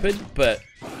stupid, but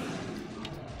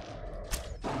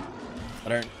I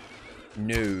don't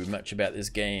know much about this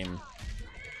game.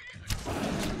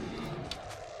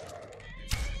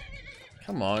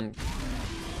 Come on.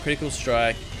 Critical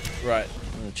strike. Right.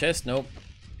 In the chest? Nope.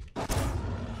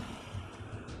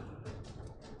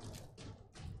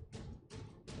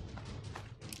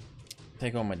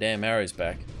 Take all my damn arrows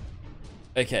back.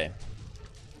 Okay.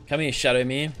 Come here,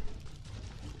 Shadowmere.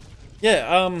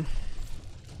 Yeah,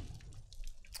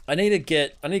 I need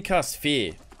to cast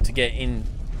Fear to get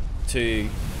into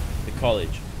the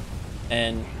college.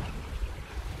 And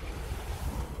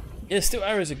yeah, still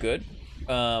arrows are good.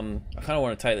 I kind of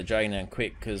want to take the dragon down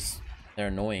quick because they're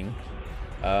annoying.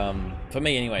 For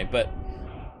me anyway, but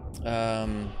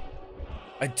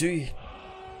I do.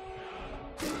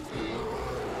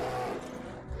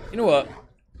 You know what?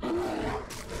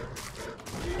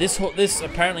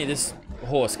 Apparently this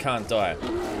horse can't die.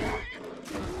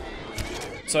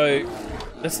 So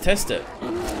let's test it.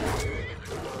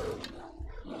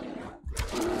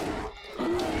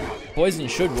 Poison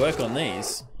should work on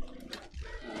these.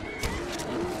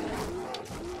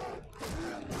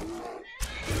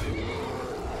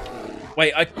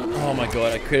 Wait, oh my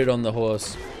god, I critted on the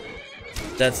horse.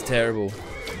 That's terrible.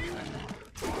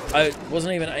 I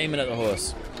wasn't even aiming at the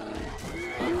horse.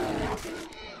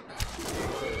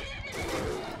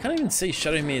 Can't even see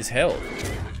Shadowmere's health.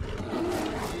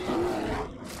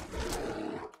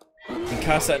 And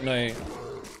cast that no.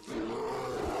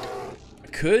 I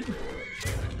could.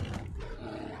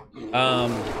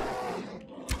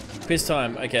 Quiz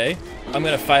time. Okay, I'm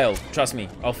gonna fail. Trust me,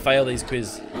 I'll fail these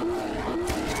quiz.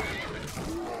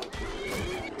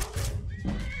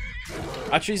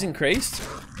 Archery's increased,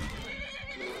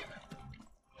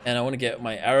 and I want to get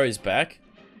my arrows back.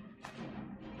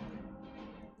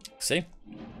 See?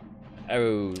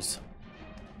 Arrows.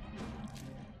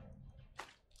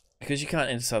 Because you can't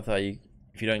enter Southar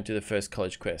if you don't do the first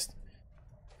college quest.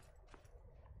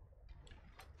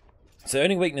 So the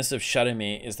only weakness of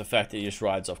Shadowmere is the fact that he just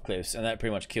rides off cliffs, and that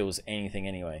pretty much kills anything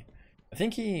anyway. I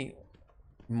think he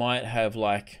might have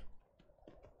like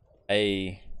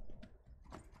a...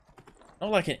 not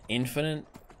like an infinite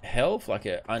health, like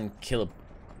a unkillable,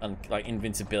 like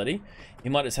invincibility. He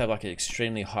might just have like an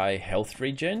extremely high health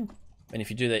regen. And if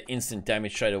you do that instant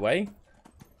damage straight away,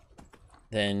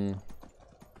 then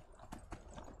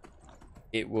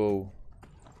it will,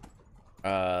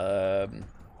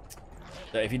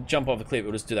 if you jump off the cliff,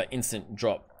 it'll just do that instant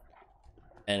drop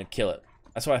and kill it.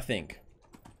 That's what I think.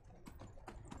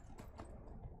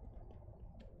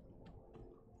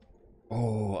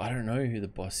 Oh, I don't know who the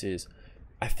boss is.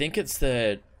 I think it's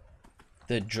the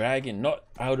dragon,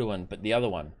 not Alduin, but the other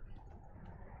one.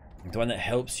 The one that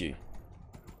helps you.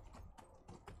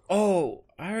 Oh,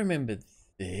 I remember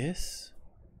this.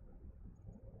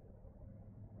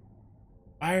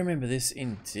 I remember this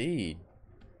indeed.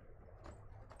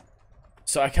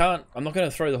 So I'm not going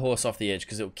to throw the horse off the edge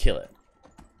because it'll kill it.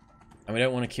 And we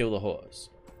don't want to kill the horse.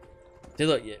 See,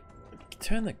 look, yeah,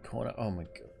 turn the corner. Oh my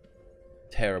god.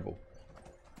 Terrible.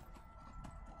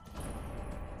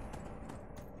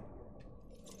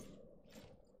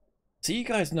 So you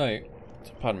guys know,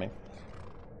 pardon me,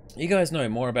 you guys know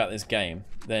more about this game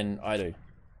than I do.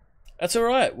 That's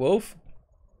alright, Wolf.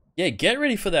 Yeah, get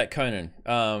ready for that, Conan.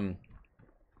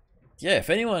 Yeah, if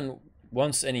anyone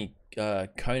wants any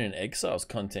Conan Exiles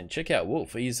content, check out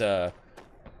Wolf. He's a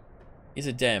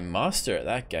damn master at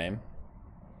that game.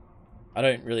 I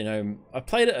don't really know. I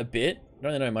played it a bit. I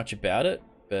don't really know much about it,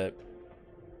 but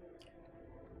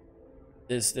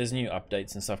there's new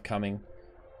updates and stuff coming.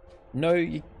 No,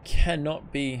 you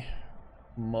cannot be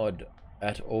mod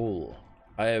at all.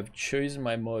 I have chosen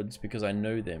my mods because I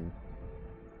know them.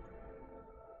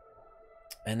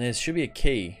 And there should be a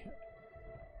key.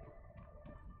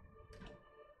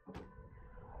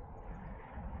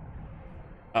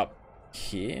 Up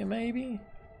here, maybe?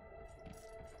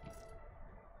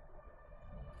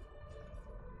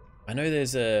 I know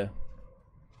there's a...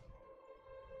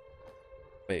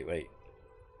 Wait. Is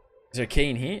there a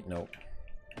key in here? No.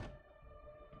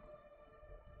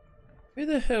 Who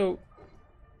the hell...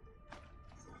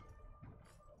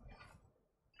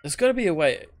 There's got to be a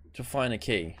way to find a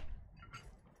key.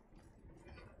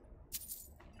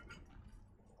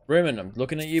 Roman, I'm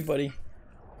looking at you, buddy.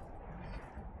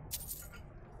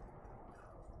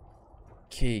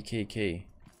 Key.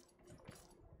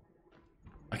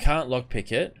 I can't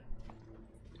lockpick it.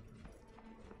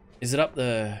 Is it up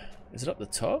the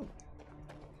top?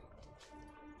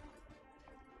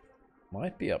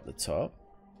 Might be up the top.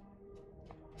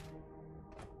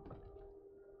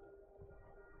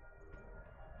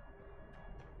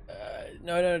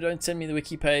 No, don't send me the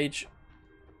wiki page.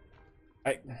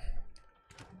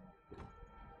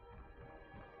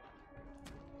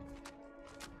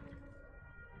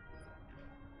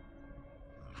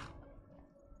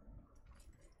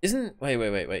 Isn't...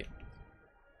 Wait.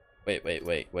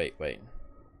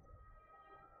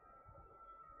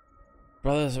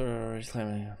 Brothers are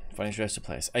claiming finding dress to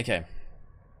place. Okay.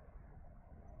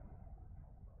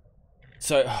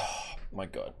 So, oh my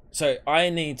god. So I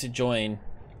need to join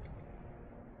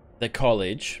the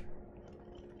college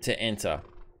to enter.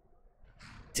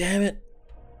 Damn it.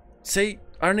 See,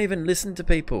 I don't even listen to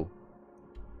people.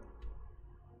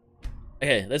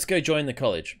 Okay, let's go join the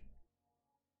college.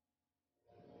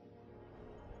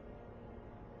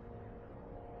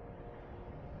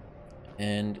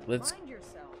 And let's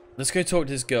go talk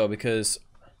to this girl because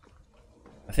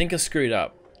I think I screwed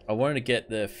up. I wanted to get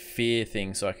the fear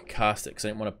thing so I could cast it because I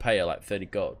didn't want to pay her like 30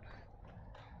 gold.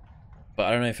 But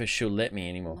I don't know if she'll let me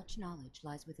anymore. Much knowledge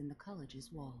lies within the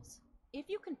college's walls. If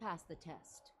you can pass the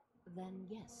test, then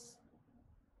yes.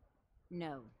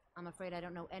 No, I'm afraid I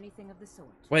don't know anything of the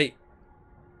sort. Wait.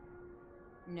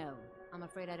 No, I'm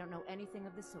afraid I don't know anything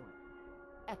of the sort.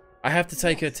 I have to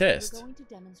take her test. You're going to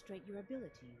demonstrate your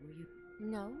ability, were you?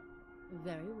 No?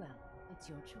 Very well. It's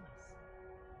your choice.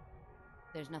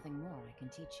 There's nothing more I can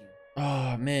teach you.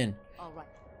 Oh, man. All right.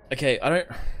 Okay,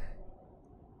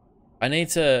 I need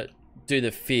to do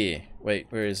the fear. Wait,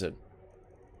 where is it?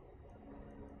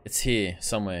 It's here,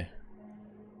 somewhere.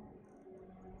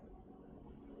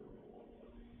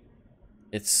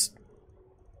 It's...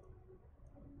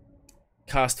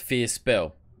 Cast fear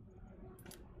spell.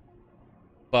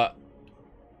 But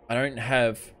I don't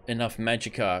have enough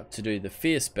magicka to do the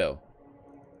fear spell.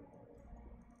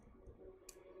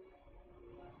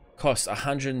 Costs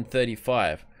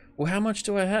 135. Well, how much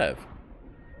do I have?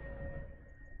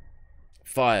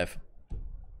 5.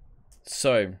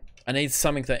 So, I need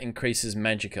something that increases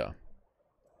magicka.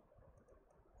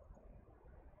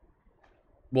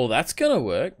 Well, that's gonna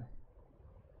work.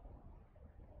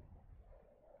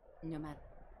 No matter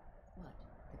what,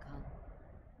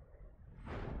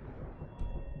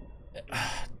 the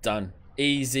Done.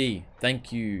 Easy.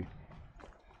 Thank you.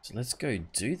 So let's go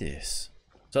do this.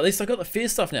 So at least I got the fear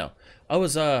stuff now. I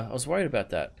was worried about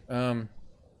that. Let's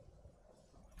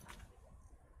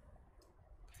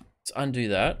undo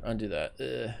that. Undo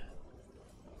that.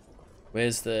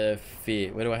 Where's the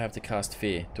fear? Where do I have to cast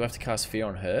fear? Do I have to cast fear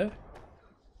on her?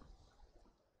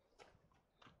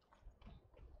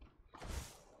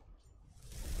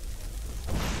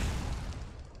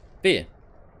 Fear.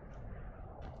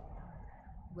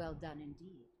 Well done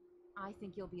indeed. I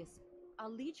think you'll be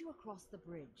I'll lead you across the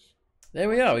bridge. There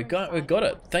we are. We got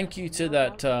it. Thank you to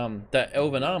that that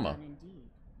elven armor.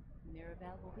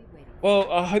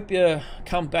 Well, I hope you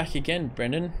come back again,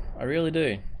 Brendan. I really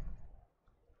do.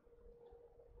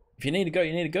 If you need to go,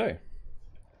 you need to go.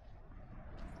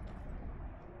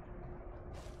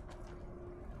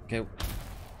 Okay.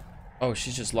 Oh,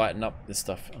 she's just lighting up this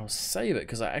stuff. I'll save it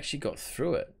because I actually got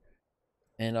through it.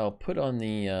 And I'll put on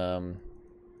the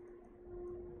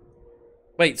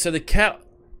Wait, so the cow...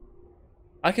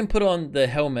 I can put on the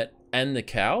helmet and the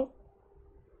cow?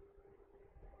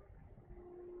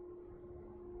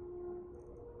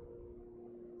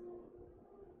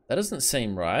 That doesn't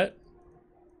seem right.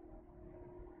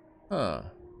 Huh.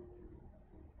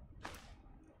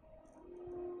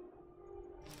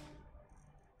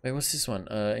 Wait, what's this one?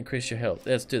 Increase your health.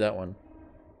 Let's do that one.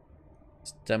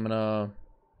 Stamina.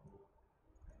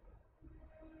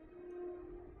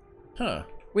 Huh.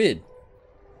 Weird.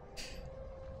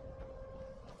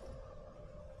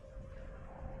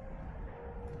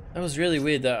 That was really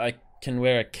weird that I can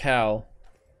wear a cowl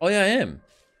Oh yeah, I am.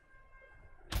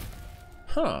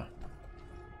 Huh.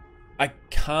 I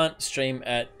can't stream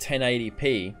at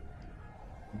 1080p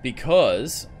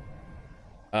because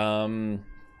my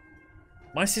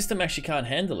system actually can't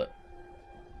handle it.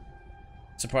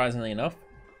 Surprisingly enough.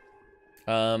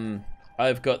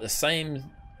 I've got the same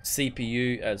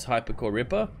CPU as Hypercore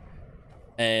Ripper,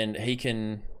 and he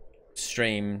can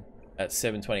stream at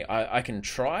 720. I can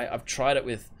try. I've tried it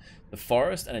with the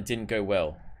Forest and it didn't go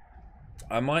well.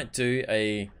 I might do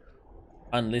a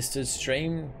unlisted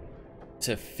stream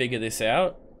to figure this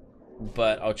out,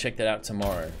 but I'll check that out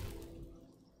tomorrow.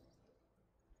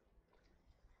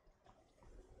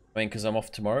 I mean, because I'm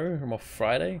off tomorrow, I'm off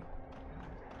Friday,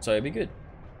 so it'd be good.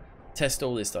 Test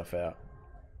all this stuff out.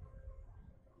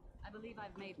 I believe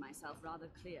I've made myself rather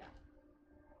clear.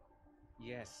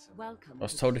 Yes. Welcome. I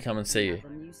was told to come and see you.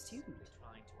 New student.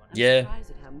 Yeah,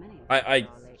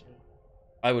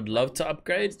 I would love to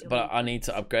upgrade, but I need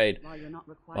to upgrade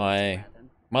my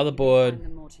motherboard,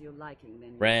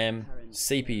 RAM,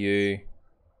 CPU,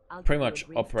 pretty much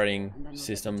operating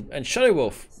system. And Shadow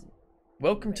Wolf,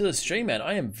 welcome to the stream, man.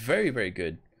 I am very, very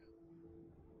good.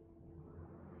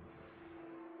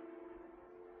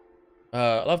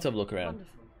 I'd love to have a look around.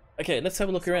 Okay, let's have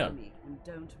a look around.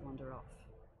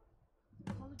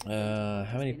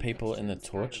 How many people in the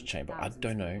torture chamber? I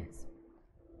don't know.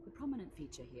 The prominent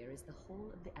feature here is the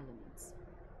Hall of the Elements.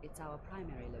 It's our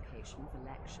primary location for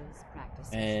lectures, practice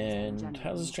sessions, and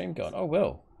how's the stream going? Oh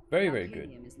well, very, very good.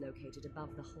 The Arcadium is located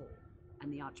above the hall,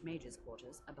 and the Archmage's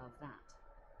quarters above that.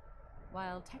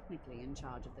 While technically in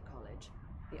charge of the college,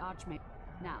 the Archmage.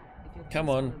 Now, if you're come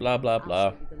on, blah blah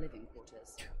blah. the living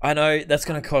quarters. I know that's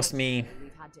gonna cost me.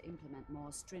 We've had to implement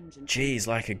more stringent. Geez,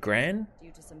 like a grand.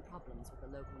 Due to some problems with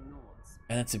the local Nords.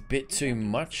 And it's a bit too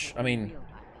much. I mean,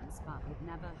 but it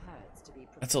never hurts to be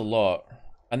that's a lot.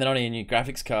 And then I need a new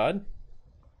graphics card.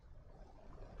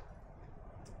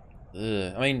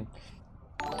 Ugh. I mean,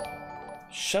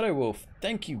 Shadow Wolf,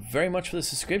 thank you very much for the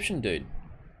subscription, dude.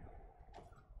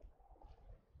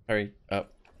 Hurry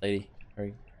up, lady.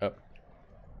 Hurry up.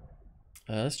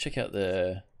 Let's check out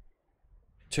the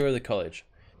tour of the college.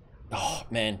 Oh,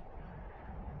 man.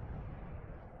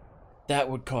 That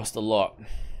would cost a lot.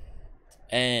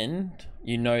 And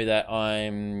you know that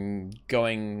I'm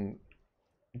doing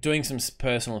some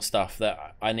personal stuff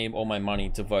that I need all my money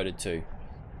devoted to.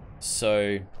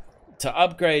 So to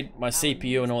upgrade my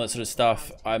CPU and all that sort of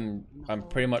stuff, I'm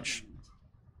pretty much,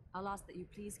 I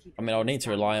mean, I'll need to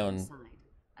rely on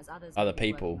other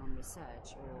people.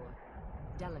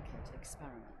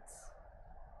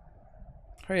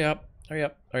 Hurry up, hurry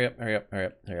up, hurry up, hurry up, hurry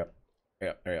up, hurry up, hurry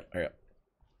up, hurry up, hurry up,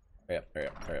 hurry up, hurry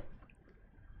up, hurry up.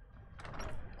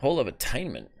 Hall of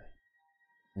Attainment.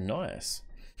 Nice.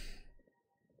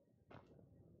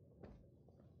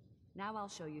 Now I'll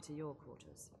show you to your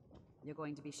quarters. You're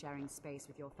going to be sharing space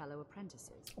with your fellow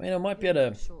apprentices. I mean, I might be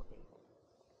able to.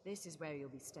 This is where you'll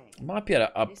be staying. I might be able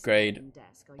to upgrade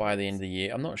by the end of the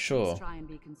year. I'm not sure. Try and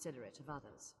be considerate of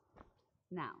others.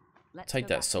 Now, let's take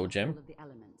that soul gem. Of the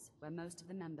elements, where most of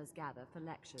the members gather for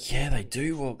lectures. Yeah, they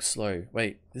do walk slow.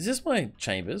 Wait, is this my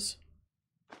chambers?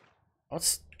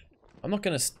 I'm not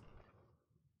gonna.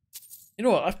 You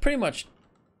know what? I've pretty much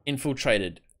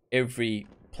infiltrated every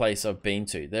place I've been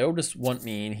to. They all just want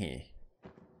me in here.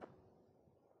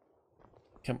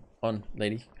 Come on,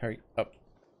 lady. Hurry up.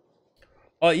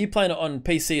 Oh, you playing it on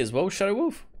PC as well, Shadow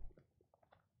Wolf?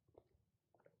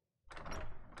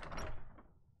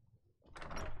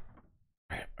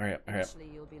 Hurry up, hurry up.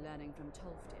 You'll be learning from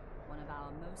Tolfdir, one of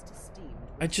our most esteemed.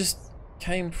 I just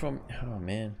came from. Oh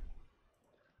man.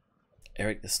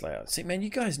 Eric the Slayer. See, man, you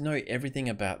guys know everything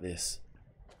about this.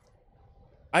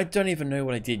 I don't even know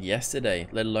what I did yesterday,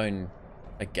 let alone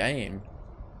a game.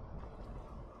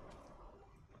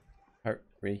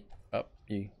 Hurry up,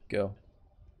 you girl.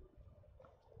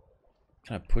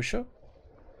 Can I push her?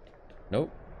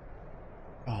 Nope.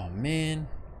 Oh, man.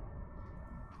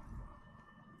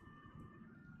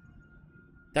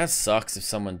 That sucks if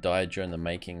someone died during the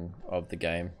making of the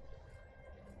game.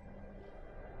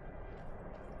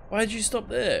 Why did you stop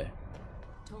there?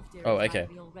 Oh, okay.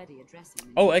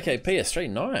 Oh, okay, PS3,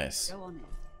 nice.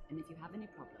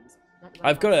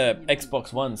 I've got a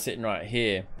Xbox One sitting right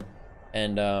here,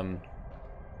 and I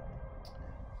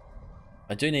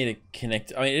do need to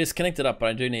connect. I mean, it is connected up, but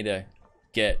I do need to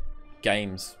get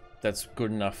games that's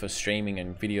good enough for streaming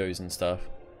and videos and stuff.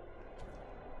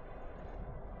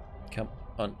 Come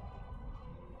on.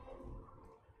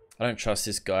 I don't trust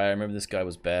this guy. I remember this guy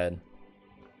was bad.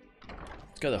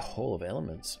 Let's go to the Hall of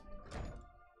Elements.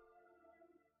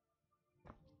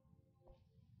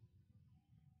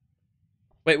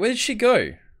 Wait, where did she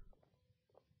go?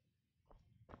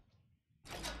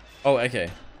 Oh, okay.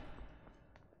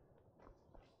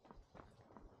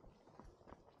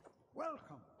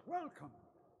 Welcome, welcome.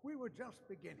 We were just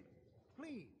beginning.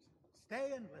 Please,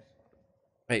 stay and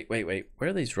listen. Wait. Where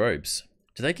are these robes?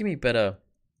 Do they give me better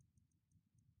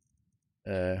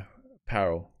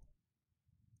apparel?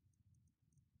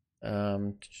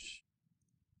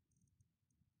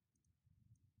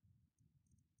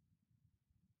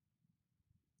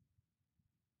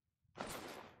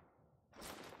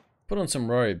 Put on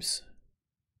some robes.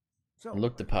 So, And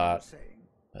look the part.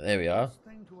 There we are. The first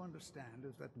thing to understand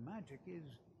is that magic is,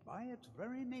 by its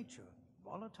very nature,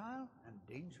 volatile and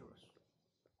dangerous.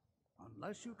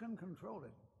 Unless you can control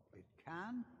it, it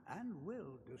can and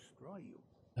will destroy you.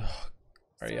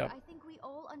 Hurry Sir, up. I think we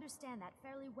all understand that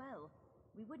fairly well.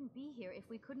 We wouldn't be here if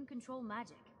we couldn't control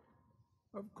magic.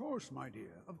 Of course, my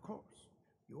dear, of course.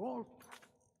 You all...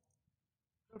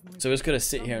 So we're just gonna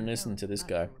sit here and listen to this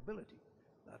guy.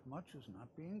 That much is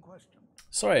not being questioned.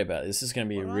 Sorry about this. This is gonna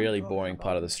be a really boring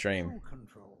part of the stream. True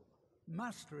control,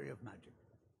 mastery of magic.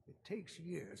 It takes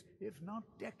years, if not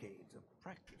decades, of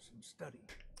practice and study.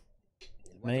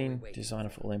 Main designer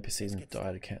for all NPCs and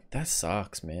died account. That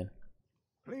sucks, man.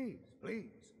 Please,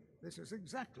 please. This is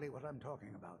exactly what I'm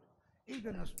talking about.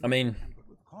 Eagerness, I mean, tempered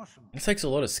with caution. it takes a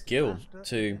lot of skill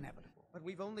to But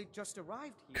we've only just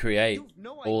arrived here. create You've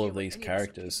no all idea of what these any us are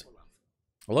characters. capable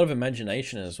of. A lot of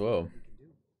imagination as well.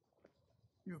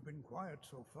 You've been quiet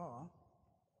so far.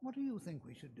 What do you think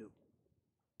we should do?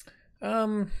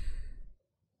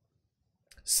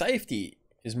 Safety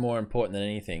is more important than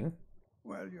anything.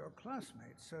 Well, your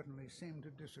classmates certainly seem to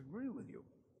disagree with you.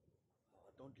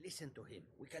 Don't listen to him.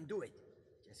 We can do it.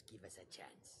 Just give us a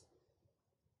chance.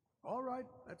 All right,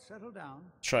 let's settle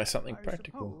down. Try something I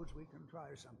practical. suppose we can try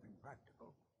something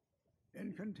practical.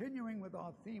 In continuing with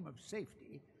our theme of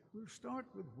safety, we'll start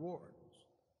with wards.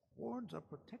 Wards are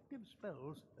protective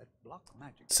spells that block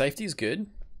magic. Safety is good.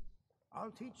 I'll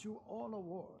teach you all a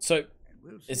ward. So, and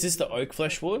we'll see is this if the you can oak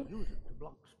flesh ward? use it to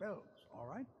block spells, all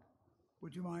right?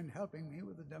 Would you mind helping me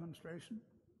with the demonstration?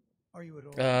 Are you at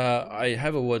all? I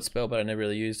have a ward spell, but I never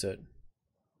really used it.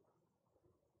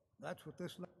 That's what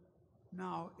this.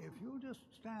 Now, if you'll just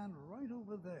stand right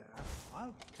over there,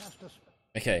 I'll cast a spell.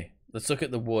 Okay, let's look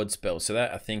at the ward spell. So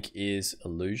that I think is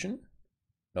illusion.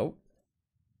 Nope.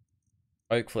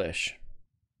 Oak flesh.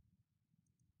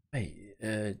 Hey,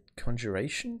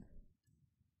 conjuration.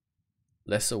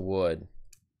 Lesser ward.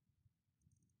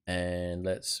 And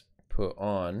let's put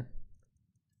on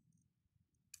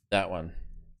that one.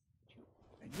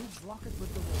 And you block it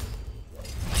with the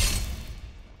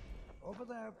ward. Over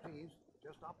there, please.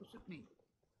 Just opposite me.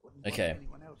 Wouldn't want Okay.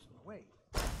 anyone else in the way.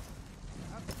 You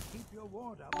have to keep your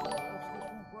ward up, or else this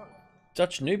won't work.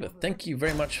 Dutch Nuba, thank you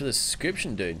very much for the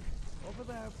subscription, dude. Over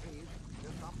there, please.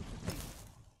 Just opposite me.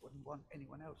 Wouldn't want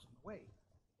anyone else in the way.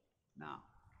 Now,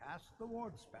 cast the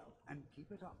ward spell and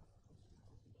keep it up.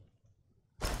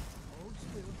 Hold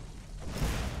still.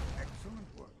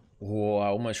 Excellent work. Whoa, I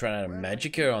almost ran out of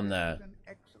magicka on that. An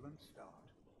excellent start.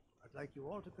 I'd like you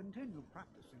all to continue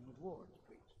practicing with wards,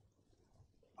 please.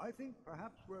 I think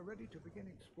perhaps we're ready to begin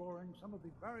exploring some of the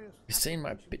various. You've seen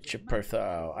my picture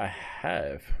profile. I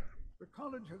have. The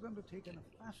college has undertaken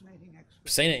a fascinating experience.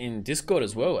 I've seen it in Discord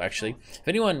as well, actually. If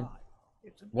anyone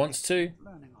wants to,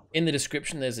 in the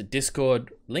description there's a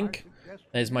Discord link.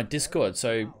 There's my Discord,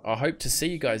 so I hope to see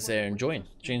you guys there and join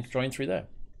through there.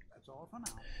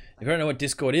 If you don't know what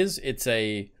Discord is, it's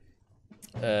a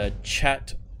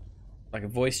chat, like a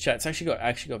voice chat. It's actually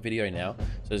got video now.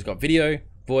 So it's got video,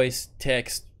 voice,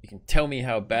 text. You can tell me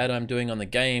how bad I'm doing on the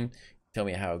game, tell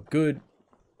me how good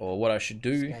or what I should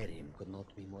do. Skyrim could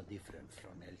not be more different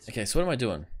from elsewhere. Okay, so what am I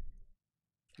doing?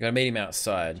 I gotta meet him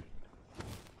outside.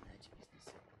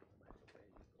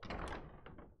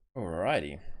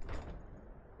 Alrighty.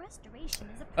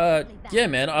 Yeah,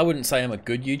 man, I wouldn't say I'm a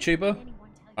good YouTuber.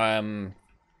 I'm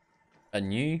a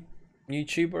new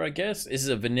YouTuber, I guess. This is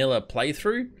a vanilla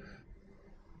playthrough.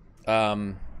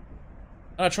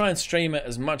 I try and stream it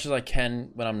as much as I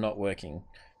can when I'm not working,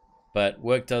 but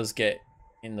work does get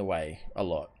in the way a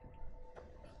lot.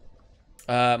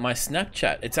 My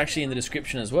Snapchat, it's actually in the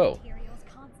description as well.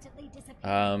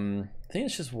 I think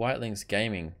it's just Whitelynx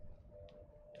Gaming.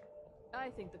 I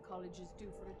think the college is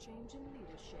due for a change in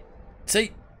leadership.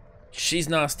 See, she's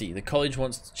nasty. The college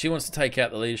wants to take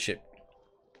out the leadership.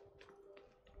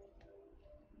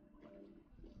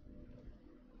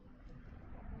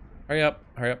 Hurry up,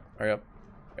 hurry up, hurry up.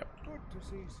 Good to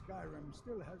see Skyrim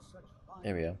still has such fine.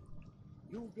 There we go.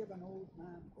 You give an old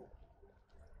man hope.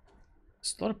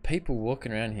 There's a lot of people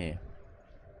walking around here.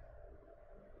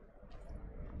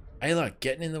 Ayla,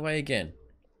 getting in the way again.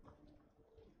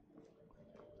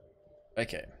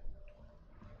 Okay.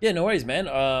 Yeah, no worries, man.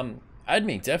 Add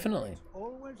me, definitely. It's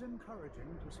always encouraging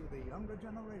to see the younger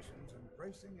generations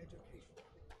embracing education.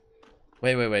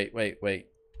 Wait.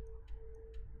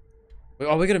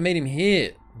 Oh, we're gonna meet him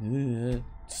here. Ugh,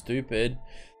 stupid.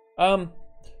 I'm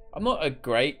not a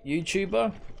great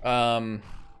YouTuber,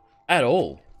 at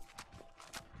all.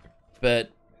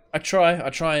 But I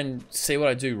try and see what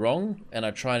I do wrong, and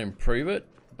I try and improve it,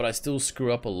 but I still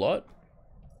screw up a lot.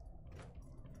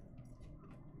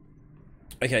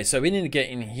 Okay, so we need to get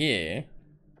in here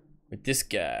with this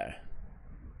guy.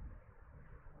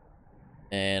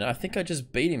 And I think I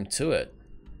just beat him to it.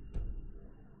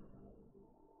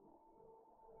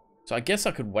 So I guess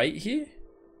I could wait here.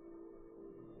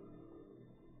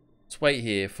 Let's wait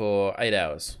here for 8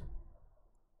 hours.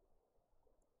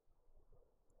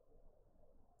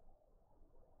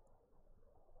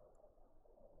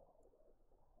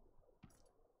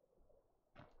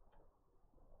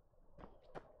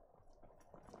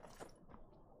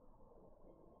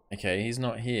 Okay, he's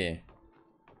not here.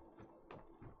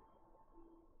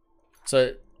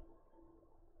 So,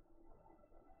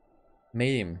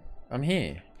 meet him. I'm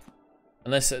here.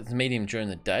 Unless it's meet him during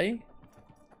the day.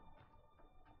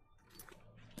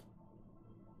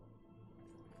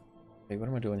 Wait, what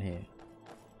am I doing here?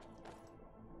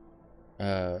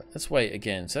 Let's wait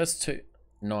again. So that's 2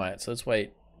 nights. So let's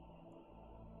wait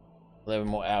 11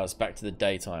 more hours back to the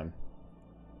daytime.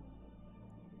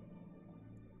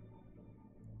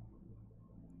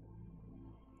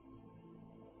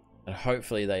 And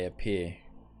hopefully they appear.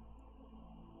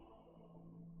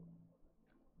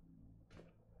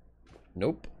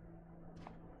 Nope.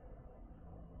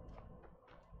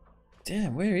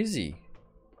 Damn, where is he?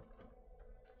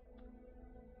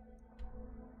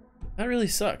 That really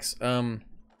sucks. Did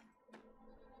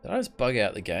I just bug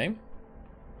out the game?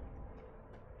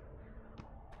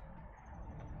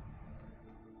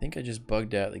 I think I just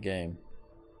bugged out the game.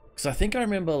 Because I think I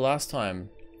remember last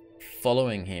time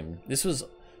following him. This was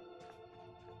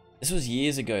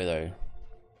years ago though.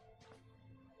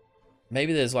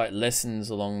 Maybe there's like lessons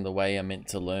along the way I'm meant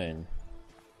to learn.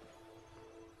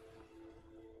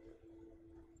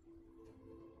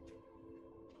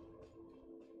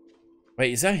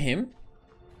 Wait, is that him?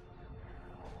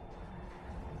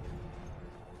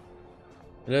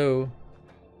 Hello?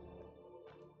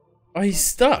 Oh, he's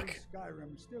stuck.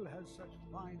 Skyrim still has such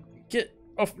fine people. Get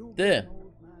off there.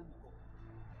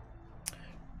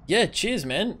 Yeah, cheers,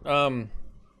 man.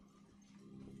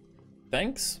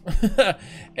 Thanks.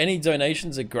 Any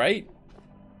donations are great.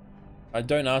 I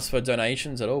don't ask for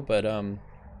donations at all, but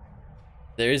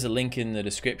there is a link in the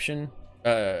description.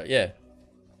 Yeah,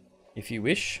 if you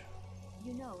wish.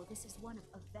 You know, this is one of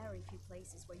a very few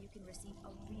places where you can receive a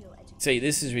real education. See,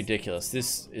 this is ridiculous.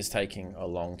 This is taking a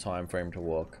long time for him to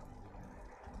walk.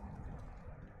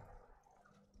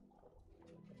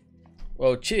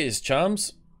 Well, cheers,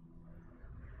 chums.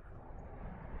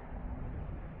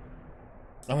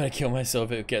 I'm gonna kill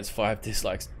myself if it gets 5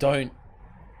 dislikes. Don't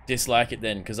dislike it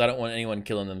then, because I don't want anyone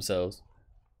killing themselves.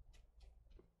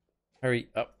 Hurry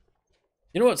up.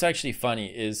 You know what's actually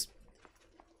funny is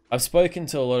I've spoken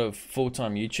to a lot of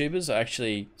full-time YouTubers. I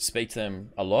actually speak to them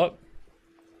a lot.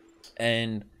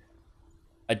 And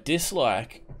a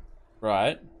dislike,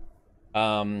 right,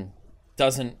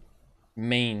 doesn't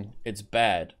mean it's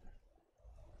bad.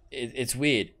 It's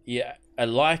weird. Yeah, a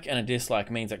like and a dislike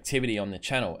means activity on the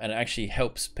channel, and it actually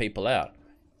helps people out.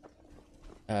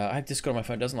 I have Discord on my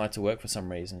phone. It doesn't like to work for some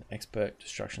reason. Expert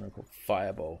destruction called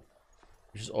Fireball,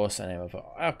 which is also the name of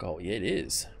alcohol. Yeah, it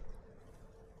is.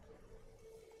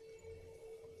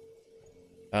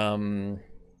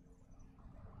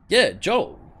 Yeah,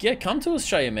 Joel. Yeah, come to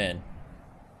Australia, man.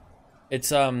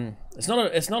 It's not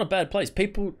a bad place.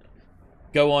 People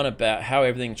go on about how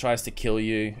everything tries to kill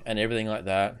you and everything like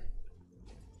that,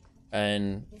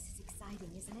 and This is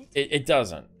exciting, isn't it? it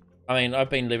doesn't. I mean, I've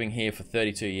been living here for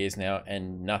 32 years now,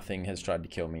 and nothing has tried to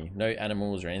kill me. No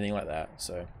animals or anything like that.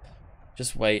 So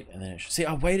just wait, and then see,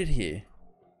 I waited here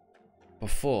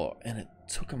before, and it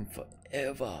took them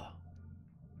forever.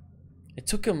 It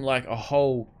took them like a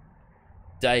whole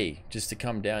day just to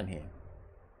come down here.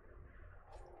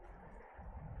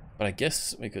 But I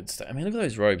guess we could stay. I mean, look at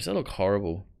those robes. They look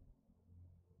horrible.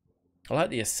 I like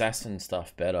the assassin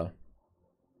stuff better.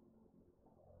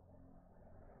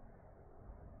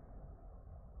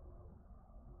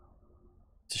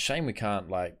 It's a shame we can't,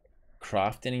 like,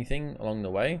 craft anything along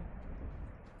the way.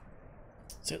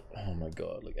 So, oh my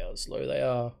god, look how slow they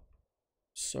are.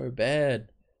 So bad.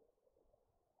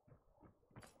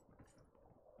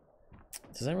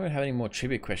 Does anyone have any more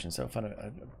trivia questions? So fun.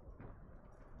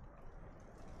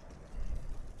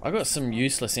 I got some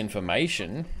useless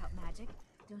information. Magic,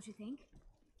 don't you think?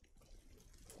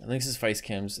 Lynx's face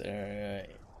cams.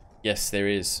 Yes, there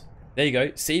is. There you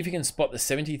go. See if you can spot the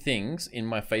 70 things in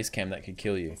my face cam that could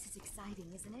kill you. This is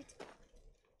exciting, isn't it?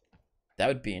 That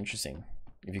would be interesting.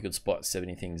 If you could spot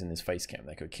 70 things in this face cam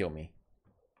that could kill me.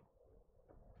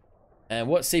 And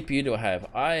what CPU do I have?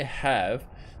 I have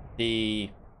the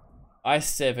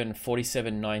i7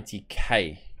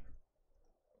 4790K.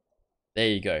 There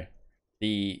you go.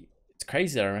 It's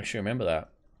crazy that I actually remember that.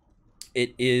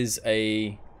 It is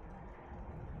a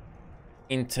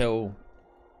Intel,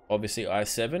 obviously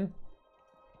i7.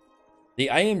 The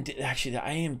AMD, actually the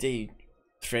AMD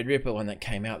Threadripper one that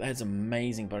came out, that's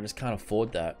amazing, but I just can't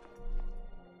afford that.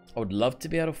 I would love to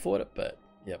be able to afford it, but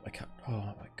yep, I can't. Oh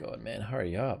my god, man,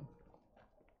 hurry up.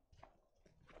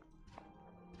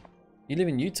 You live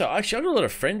in Utah? Actually, I've got a lot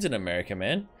of friends in America,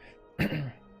 man.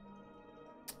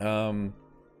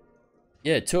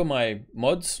 Yeah, 2 of my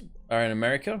mods are in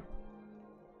America.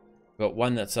 Got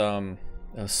one that's on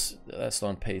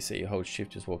PC. Hold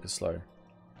shift, just walk it slow.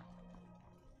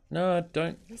 No,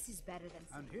 don't. This is better than.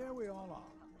 And here we all are.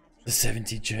 The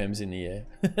 70 germs in the air.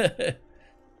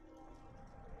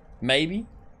 Maybe.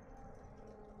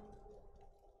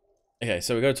 Okay,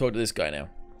 so we got to talk to this guy now.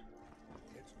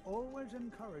 It's always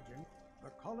encouraging. The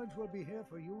college will be here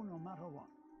for you no matter what.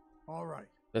 All right.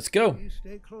 Let's go. Please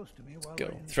stay close to me while Go.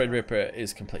 we're in Threadripper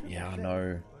is complete. Yeah, I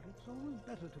know. but it's always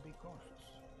better to be cautious.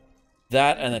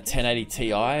 That and a 1080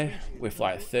 Ti with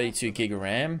like 32 gig of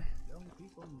RAM.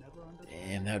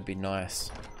 Damn, that would be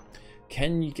nice.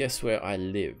 Can you guess where I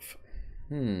live?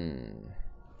 I'm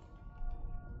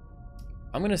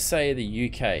gonna say the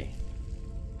UK.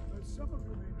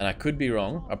 And I could be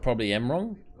wrong. I probably am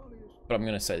wrong. But I'm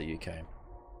gonna say the UK.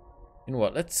 You know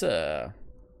what? Let's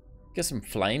get some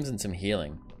flames and some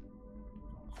healing.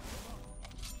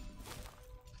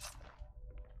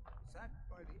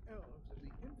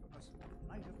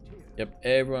 Yep,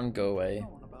 everyone go away.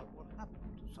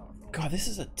 God, this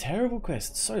is a terrible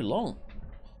quest. It's so long.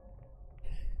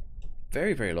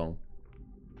 Very, very long.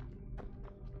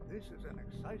 This is an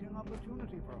exciting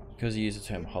opportunity for us. Because you use the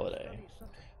term holiday.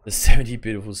 The 70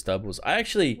 beautiful stubbles. I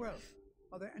actually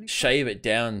shave it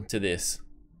down to this.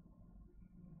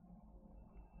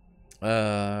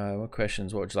 What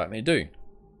questions? What would you like me to do?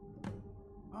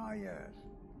 Ah, yes.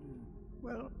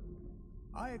 Well,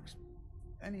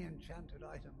 any enchanted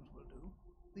items will do.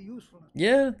 The usefulness.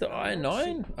 Yeah, the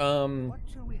i9.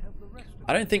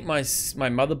 I don't think my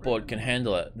motherboard can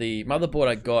handle it. The motherboard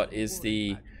I got is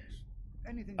the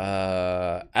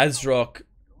ASRock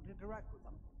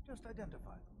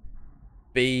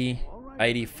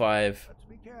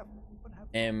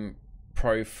B85M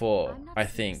Pro 4, I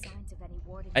think.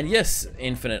 And yes,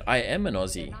 Infinite, I am an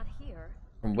Aussie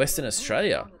from Western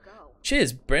Australia.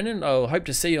 Cheers, Brennan. I'll hope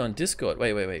to see you on Discord.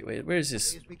 Wait. Where is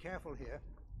this? Please be careful here.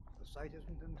 The site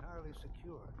isn't entirely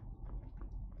secure.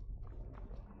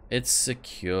 It's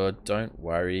secure. Don't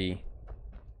worry.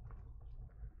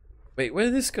 Wait, where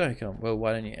did this guy come? Well,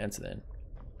 why don't you answer then?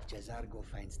 Jazargo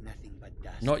finds nothing but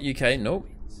dust. Not UK. Nope.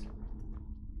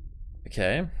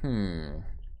 Okay.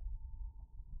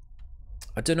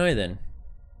 I don't know then.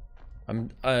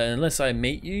 Unless I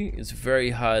meet you, it's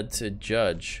very hard to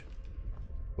judge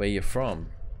where you're from.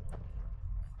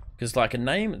 Because like a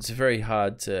name, it's very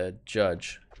hard to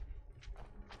judge.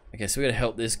 Okay, so we gotta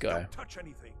help this guy. Don't touch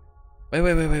anything.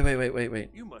 Wait.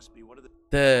 You must be one of the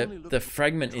The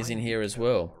fragment is in here as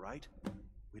well. Right?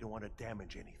 We don't want to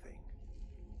damage anything.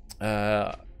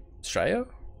 Australia?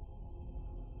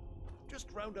 Just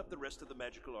round up the rest of the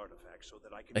magical artifacts so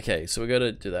that I can. Okay, so we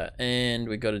gotta do that. And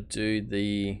we gotta do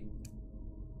the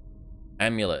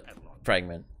amulet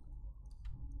fragment.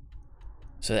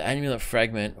 So the amulet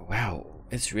fragment, wow,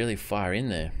 it's really far in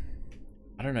there.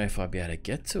 I don't know if I'll be able to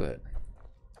get to it.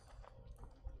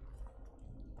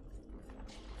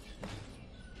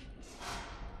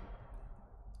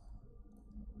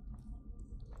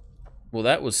 Well,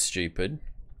 that was stupid.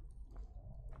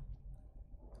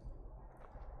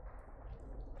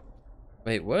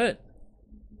 Wait, what?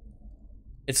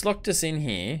 It's locked us in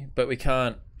here, but we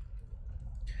can't.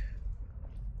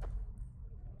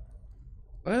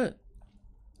 What?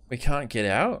 We can't get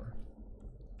out?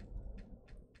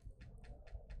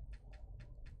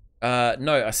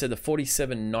 No, I said the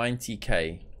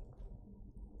 4790K.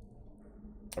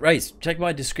 Race, check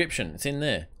my description. It's in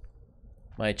there.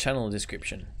 My channel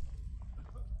description.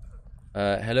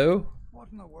 Hello? What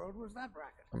in the world was that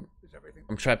racket? Is everything...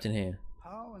 I'm trapped in here.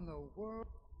 How in the world?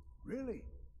 Really?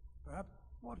 Perhaps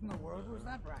what in the world was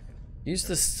that racket? Use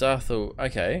the Starthel.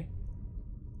 Okay.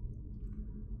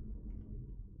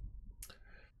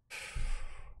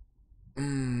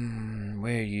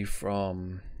 Where are you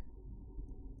from?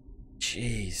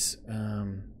 Jeez.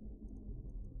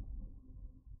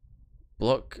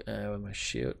 Block with my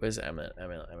shield. Where's the amulet?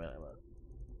 Amulet.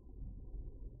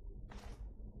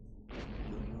 Do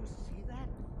you see that?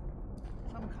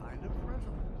 Some kind of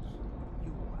resonance.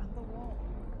 You and the wall.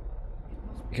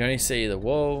 You can only see the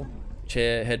wall,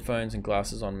 chair, headphones, and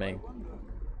glasses on me.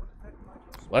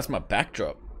 Well, that's my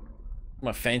backdrop.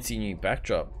 My fancy new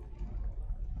backdrop.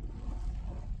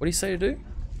 What do you say to do?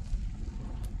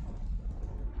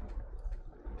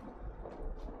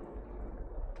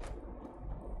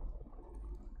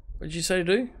 What did you say to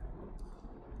do?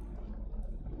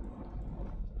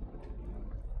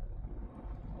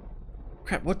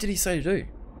 Crap, what did he say to do?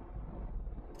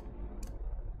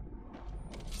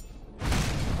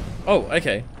 Oh,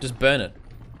 okay. Just burn it.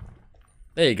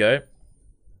 There you go.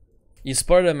 You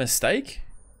spotted a mistake?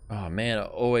 Oh man, I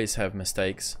always have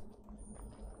mistakes.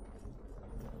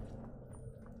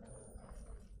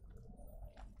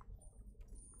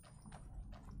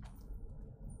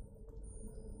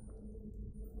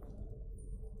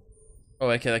 Oh,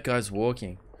 okay, that guy's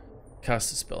walking.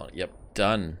 Cast a spell on it. Yep,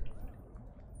 done.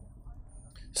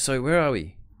 So, where are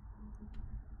we?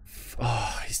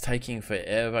 Oh, he's taking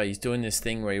forever. He's doing this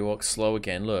thing where he walks slow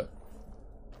again. Look.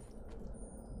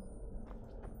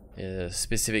 Yeah,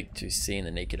 specific to seeing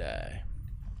the naked eye.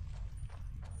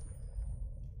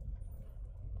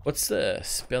 What's the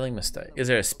spelling mistake? Is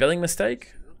there a spelling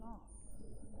mistake?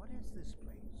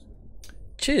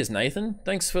 Cheers, Nathan.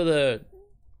 Thanks for the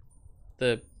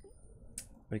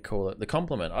what do you call it? The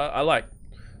compliment. I like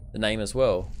the name as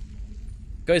well.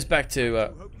 Goes back to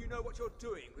hope you know what you're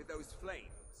doing with those flames.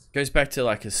 Goes back to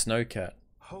like a snowcat.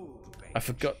 I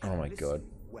forgot. Oh my god.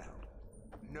 Well,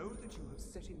 know that you have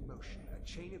set in motion a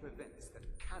chain of events that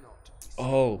cannot.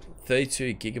 Oh,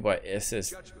 32 gigabyte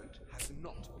SS. Judgment has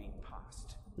not been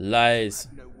passed. Lies.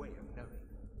 No way of knowing.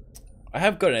 I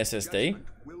have got an SSD.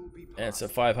 And it's a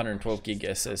 512 gig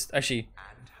SSD. Actually,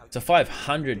 it's a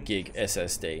 500 gig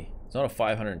SSD. It's not a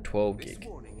 512 gig.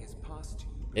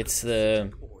 It's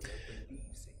the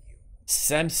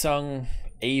Samsung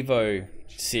Evo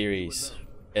series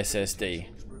SSD.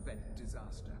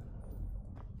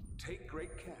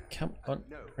 Come on,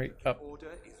 hurry up.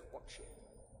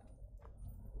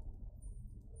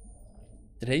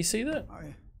 Did he see that?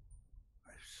 I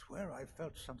swear I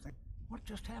felt something. What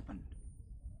just happened?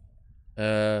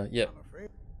 Yep. I'm afraid.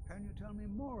 Can you tell me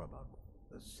more about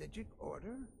the Khajiit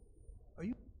order? Are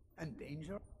you in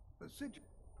danger? The Khajiit,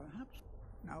 perhaps?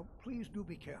 Now, please do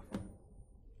be careful.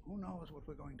 Who knows what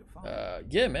we're going to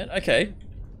find? Yeah, man. Okay.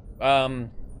 I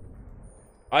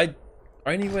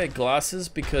only wear glasses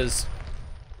because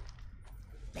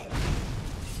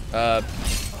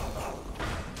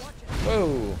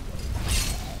whoa.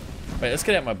 Wait, let's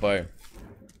get out my bow.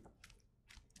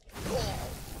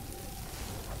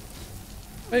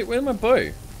 Wait, where's my bow?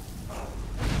 You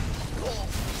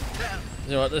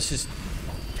know what, let's just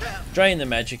drain the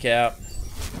magic out.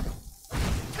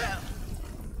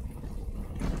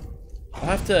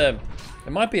 I'll have to,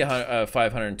 it might be a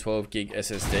 512 gig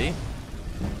SSD.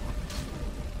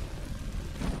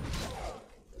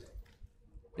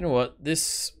 You know what,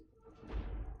 this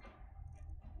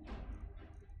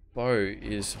bow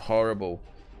is horrible.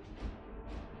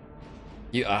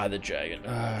 You are the dragon.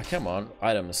 Come on,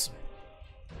 items.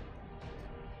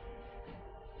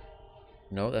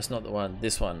 No, that's not the one.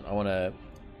 This one. I want to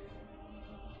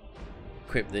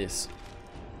equip this.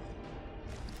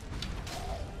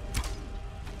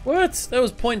 What? That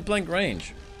was point blank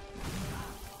range.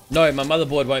 No, my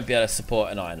motherboard won't be able to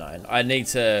support an i9. I need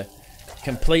to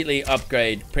completely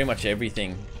upgrade pretty much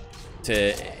everything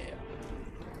to...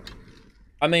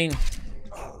 I mean,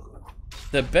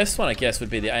 the best one I guess would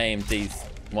be the AMD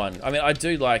one. I mean, I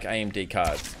do like AMD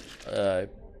cards,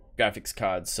 graphics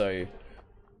cards, so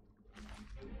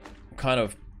I'm kind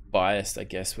of biased, I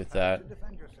guess, with that.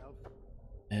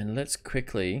 And let's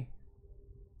quickly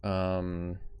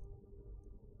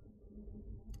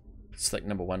select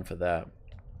number 1 for that.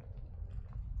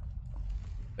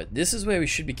 But this is where we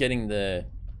should be getting the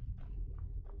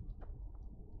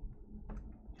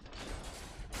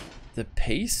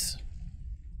piece.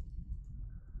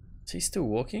 Is he still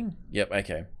walking? Yep,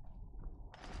 okay.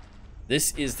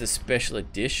 This is the special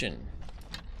edition.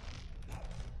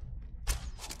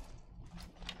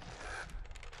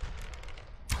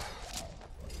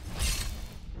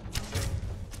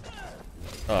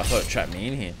 Oh, I thought it trapped me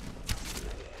in here.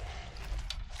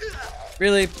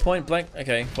 Really? Point blank?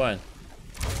 Okay, fine.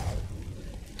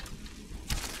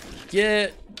 Yeah,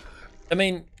 I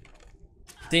mean,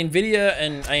 the Nvidia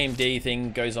and AMD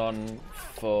thing goes on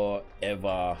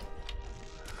forever.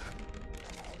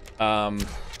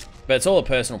 But it's all a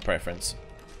personal preference.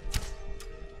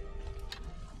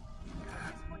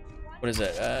 What is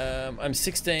it? I'm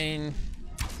 16.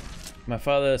 My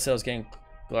father sells game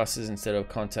glasses instead of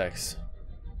contacts.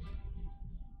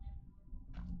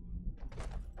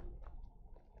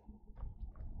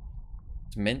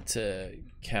 It's meant to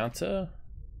counter?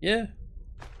 Yeah.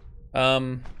 How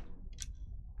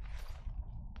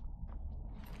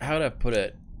would I put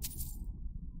it?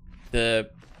 I've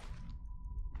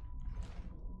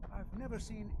never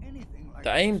seen anything like the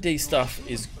AMD stuff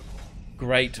is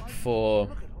great for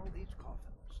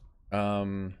what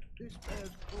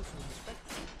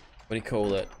do you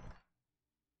call it?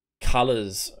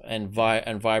 Colors and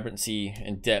vibrancy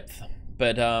and depth.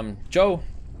 But Joel,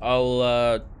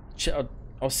 I'll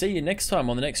see you next time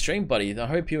on the next stream, buddy. I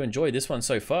hope you enjoyed this one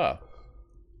so far.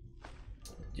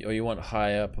 Or you want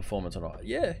higher performance or not?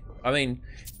 Yeah. I mean,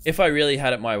 if I really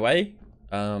had it my way,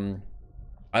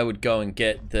 I would go and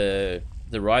get the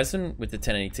Ryzen with the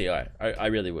 1080 Ti. I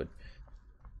really would.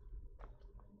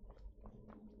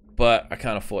 But I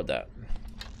can't afford that.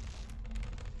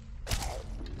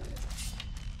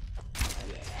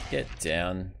 Get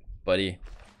down, buddy.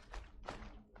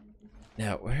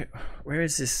 Now, where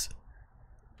is this?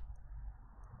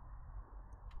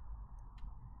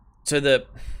 So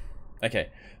okay,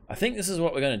 I think this is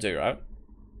what we're going to do, right?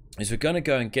 Is we're going to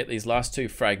go and get these last two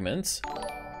fragments.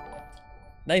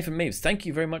 Nathan Meeves, thank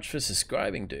you very much for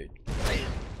subscribing, dude.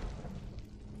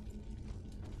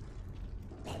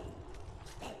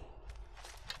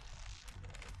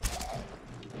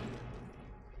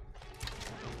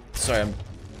 Sorry, I'm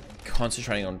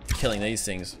concentrating on killing these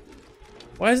things.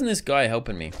 Why isn't this guy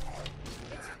helping me?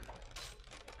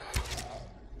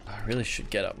 I really should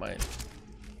get up my...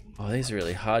 Oh, these are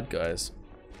really hard, guys.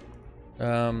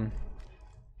 Crap.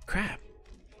 Crap.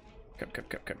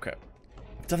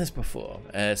 I've done this before.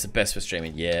 It's the best for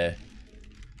streaming, yeah.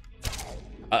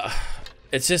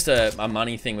 It's just a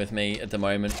money thing with me at the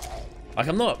moment. Like,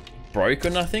 I'm not broke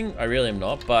or nothing. I really am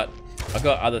not, but I've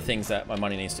got other things that my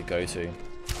money needs to go to.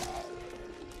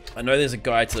 I know there's a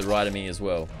guy to the right of me as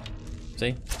well.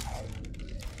 See?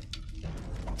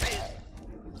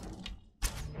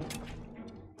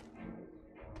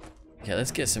 Okay,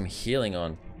 let's get some healing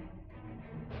on.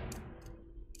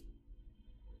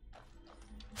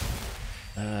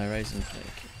 Raisin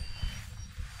cake.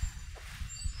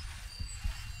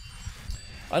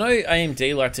 I know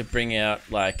AMD like to bring out,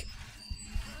 like...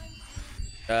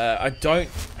 I don't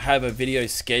have a video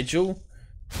schedule.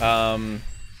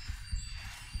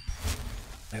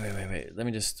 Wait. Let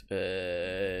me just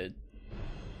feel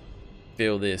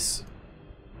this.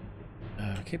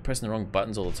 I keep pressing the wrong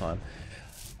buttons all the time.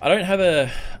 I don't have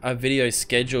a video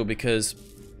schedule because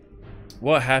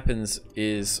what happens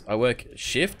is I work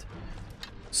shift,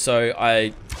 so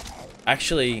I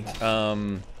actually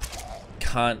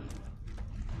can't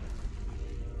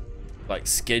like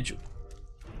schedule.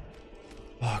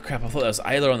 Oh crap! I thought that was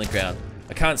Ayla on the ground.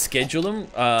 I can't schedule them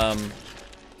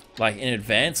like in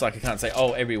advance. Like I can't say,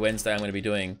 oh, every Wednesday I'm going to be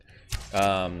doing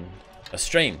a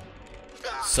stream.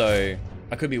 So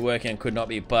I could be working and could not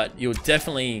be, but you'll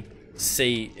definitely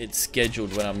see it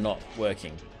scheduled when I'm not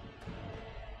working.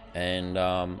 And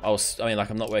I mean, like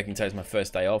I'm not working today, it's my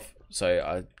first day off, so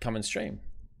I come and stream.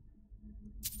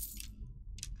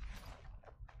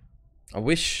 I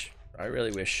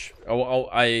really wish.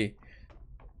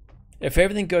 If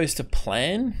everything goes to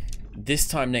plan, this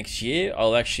time next year,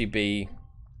 I'll actually be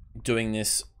doing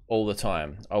this all the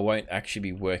time. I won't actually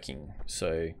be working.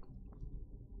 So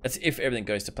that's if everything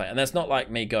goes to plan. And that's not like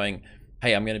me going,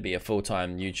 hey, I'm going to be a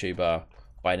full-time YouTuber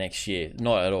by next year.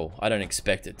 Not at all. I don't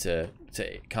expect it to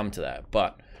come to that.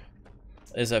 But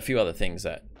there's a few other things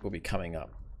that will be coming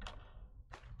up.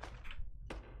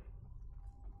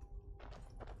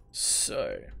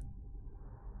 So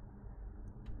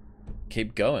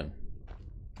keep going.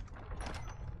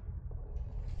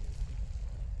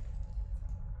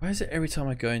 Why is it every time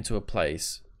I go into a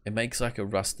place, it makes like a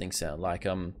rusting sound, like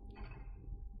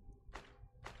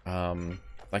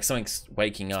something's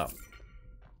waking up.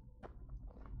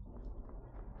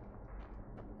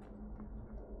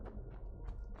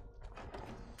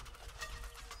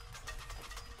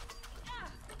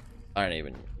 I don't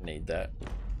even need that.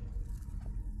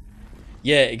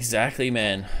 Yeah, exactly,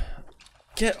 man.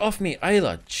 Get off me,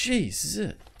 Ayla.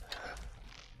 Jeez.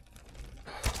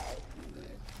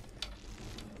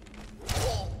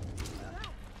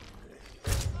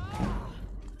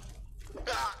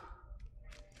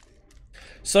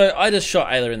 So I just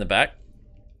shot Ayla in the back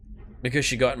because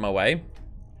she got in my way.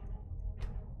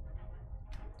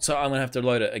 So I'm gonna have to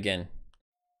load it again.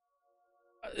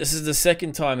 This is the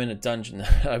second time in a dungeon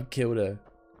that I've killed her.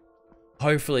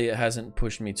 Hopefully it hasn't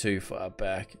pushed me too far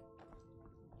back.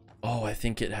 Oh, I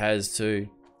think it has too.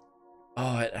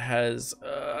 Oh, it has.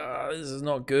 This is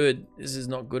not good. This is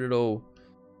not good at all.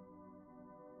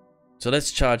 So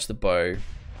let's charge the bow.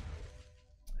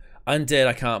 Undead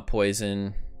I can't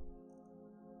poison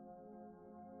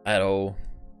at all.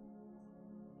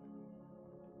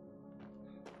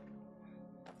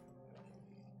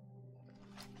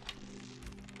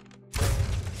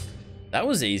 That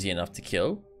was easy enough to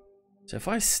kill. So if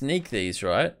I sneak these,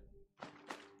 right,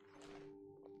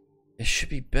 it should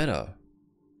be better.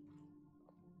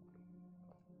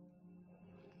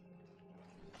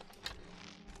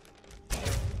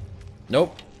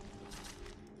 Nope.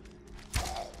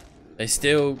 They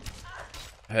still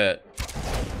hurt.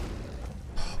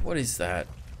 What is that?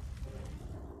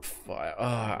 Fire.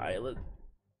 Oh,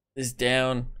 this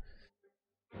down.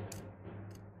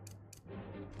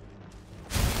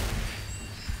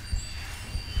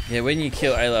 Yeah, when you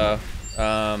kill Ayla,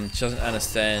 she doesn't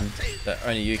understand that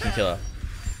only you can kill her.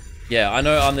 Yeah, I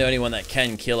know I'm the only one that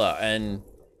can kill her, and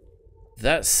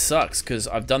that sucks because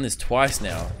I've done this twice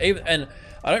now. And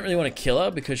I don't really want to kill her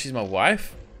because she's my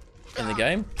wife in the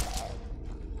game.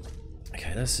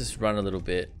 Okay, let's just run a little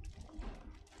bit.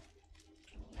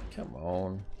 Come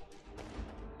on.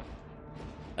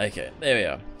 Okay, there we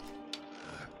are.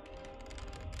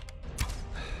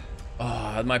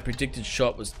 Oh, my predicted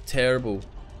shot was terrible.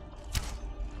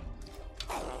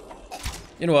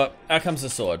 You know what? Out comes the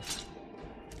sword.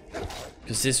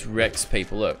 Because this wrecks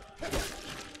people. Look.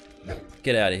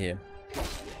 Get out of here.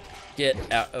 Get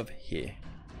out of here.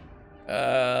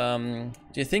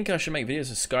 Do you think I should make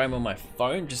videos of Skyrim on my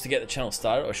phone just to get the channel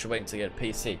started, or should I wait until I get a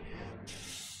PC?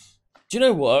 Do you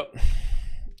know what?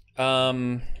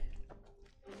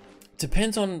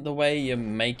 Depends on the way you're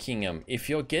making them. If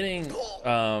you're getting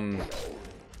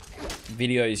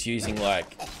videos using like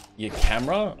your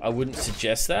camera, I wouldn't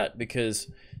suggest that because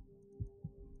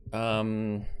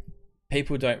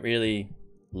people don't really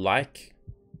like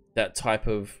that type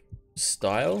of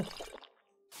style.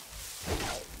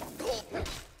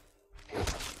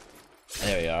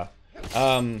 There we are.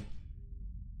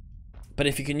 But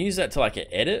if you can use that to like an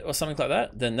edit or something like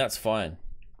that, then that's fine.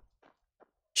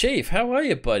 Chief, how are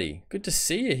you, buddy? Good to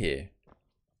see you here.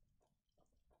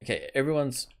 Okay,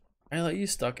 everyone's... Hey, are you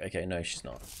stuck? Okay, no, she's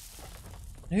not.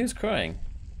 Who's crying?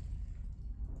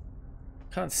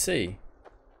 Can't see.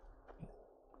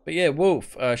 But yeah,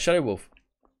 Wolf, Shadow Wolf.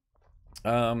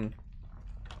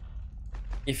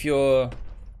 If you're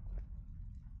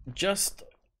just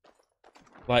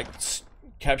like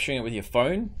capturing it with your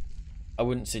phone, I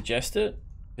wouldn't suggest it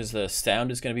because the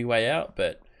sound is going to be way out.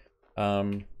 But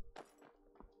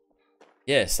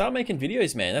yeah, start making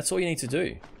videos, man. That's all you need to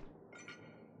do.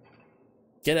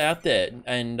 Get out there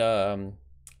and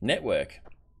network.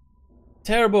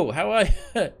 Terrible, how are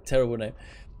you? Terrible name.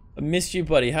 I missed you,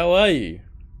 buddy. How are you?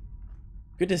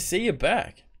 Good to see you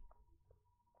back.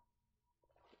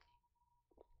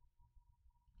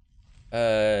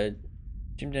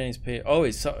 Jim Denny's P. Oh,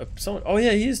 he's someone. Oh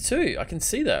yeah, he is too. I can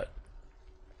see that.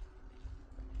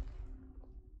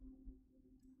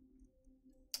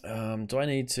 Do I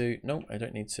need to? No, I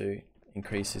don't need to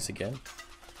increase this again.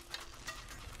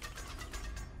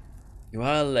 You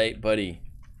are late, buddy.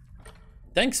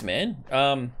 Thanks, man.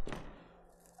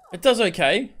 It does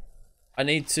okay. I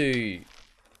need to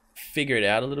figure it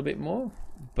out a little bit more,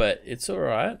 but it's all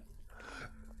right.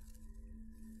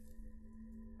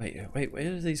 Wait,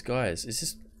 where are these guys? Is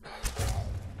this...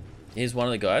 Here's one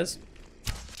of the guys.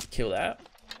 Kill that.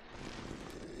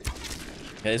 Okay,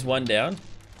 there's one down.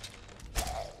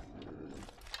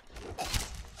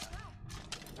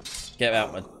 Get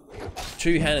out my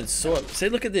two-handed sword. See,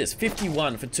 look at this.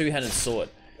 51 for two-handed sword.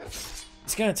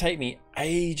 It's going to take me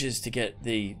ages to get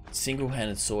the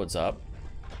single-handed swords up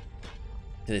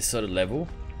to this sort of level.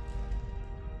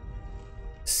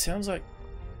 Sounds like...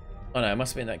 Oh no, it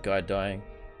must have been that guy dying.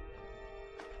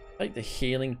 Take the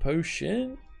healing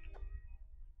potion.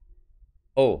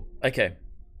 Oh, okay.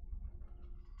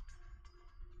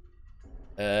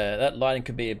 That lighting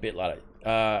could be a bit lighter.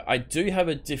 I do have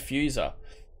a diffuser,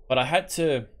 but I had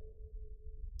to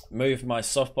move my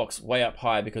softbox way up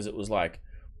high because it was like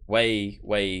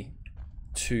way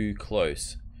too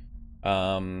close.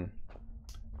 And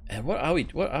what are we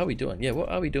doing? Yeah, what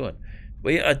are we doing?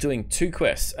 We are doing 2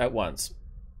 quests at once,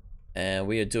 and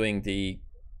we are doing the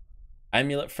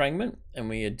amulet fragment, and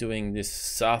we are doing this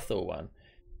Sarthor one.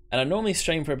 And I normally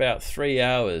stream for about 3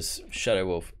 hours, Shadow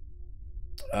Wolf.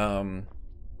 I'll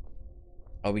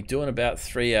be doing about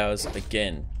 3 hours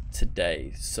again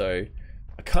today, so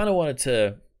I kind of wanted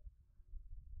to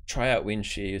Try out wind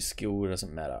shear. Your skill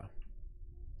doesn't matter.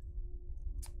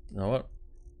 You know what?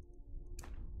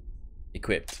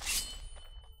 Equipped.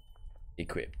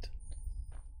 Equipped.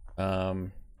 I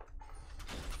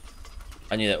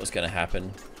knew that was going to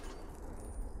happen.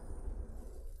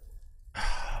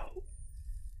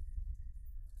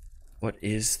 What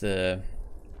is the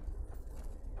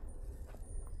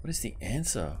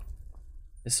answer?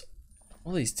 There's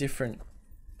all these different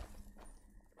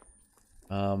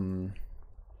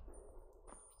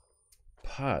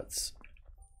parts.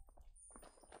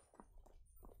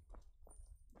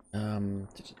 Don't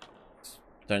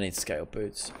need scale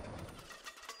boots.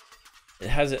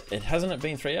 Hasn't it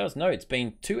been 3 hours? No, it's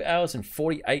been 2 hours and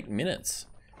 48 minutes.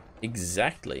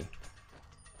 Exactly.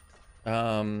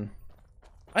 I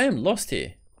am lost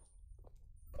here.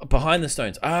 Behind the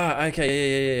stones. Ah,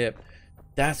 okay, yeah.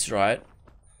 That's right.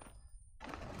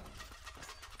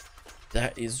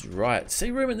 That is right. See,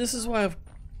 Ruben, this is why I've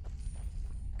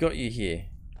got you here.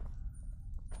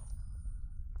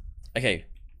 Okay,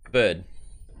 bird.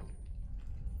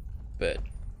 Bird.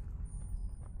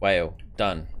 Whale.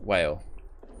 Done. Whale.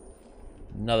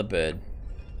 Another bird.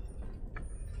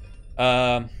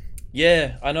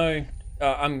 Yeah, I know.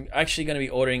 I'm actually going to be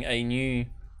ordering a new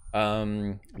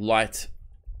light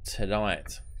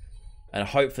tonight, and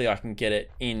hopefully I can get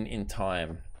it in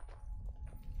time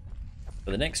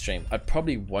for the next stream. I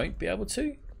probably won't be able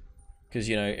to, because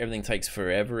you know everything takes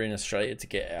forever in Australia to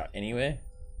get out anywhere.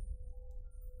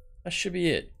 That should be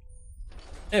it.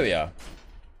 There we are.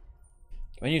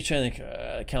 When you turn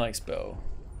the candlelight spell,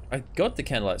 I got the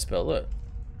candlelight spell. Look,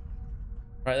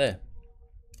 right there.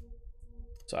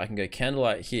 So I can go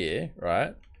candlelight here,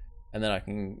 right? And then I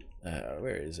can,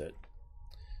 where is it?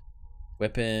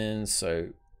 Weapons, so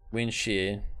wind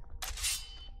shear,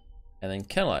 and then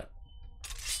candlelight.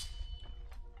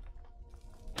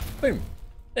 Boom.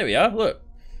 There we are, look.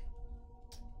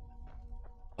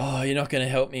 Oh, you're not going to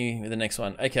help me with the next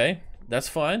one. Okay, that's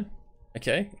fine.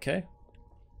 Okay.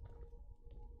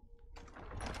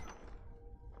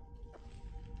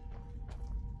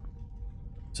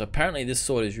 So apparently this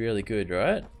sword is really good,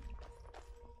 right?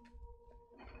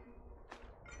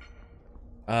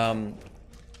 Oh,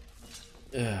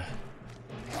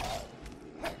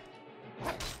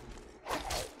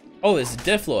 there's a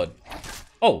Death Lord.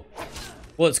 Oh,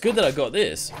 well, it's good that I got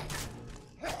this.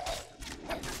 So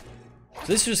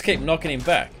this should just keep knocking him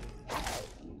back.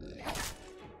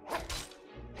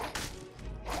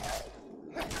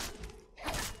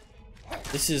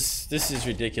 This is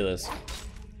ridiculous.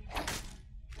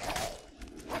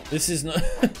 This is not.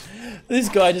 This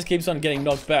guy just keeps on getting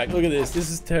knocked back. Look at this. This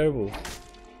is terrible.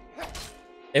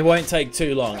 It won't take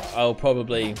too long. I'll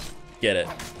probably get it.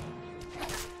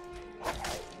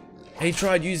 He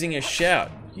tried using a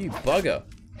shout. You bugger.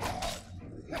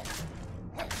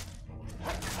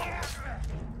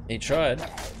 He tried.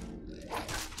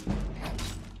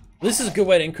 This is a good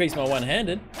way to increase my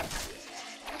one-handed.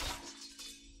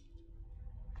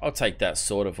 I'll take that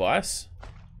sword of ice.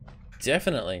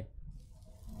 Definitely.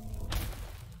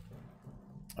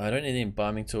 I don't need the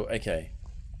embalming tool. Okay.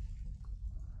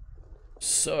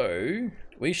 So,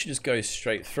 we should just go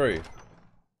straight through.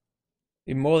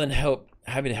 You're more than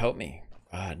happy to help me.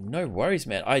 No worries,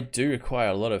 man. I do require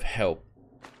a lot of help.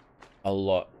 A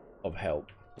lot of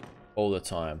help. All the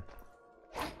time.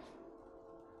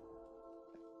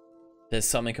 There's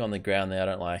something on the ground there. I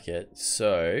don't like it.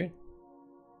 So,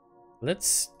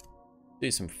 let's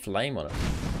do some flame on it.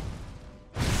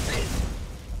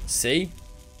 See?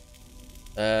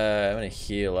 I'm gonna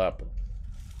heal up.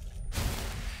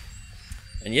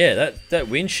 And yeah, that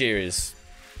wind shear is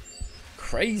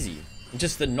crazy.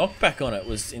 Just the knockback on it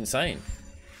was insane.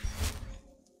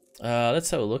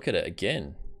 Let's have a look at it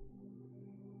again.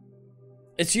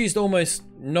 It's used almost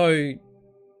no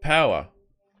power.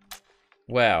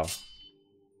 Wow.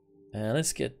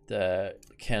 Let's get the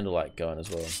candlelight going as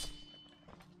well.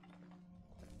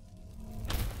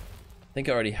 I think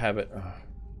I already have it. Oh.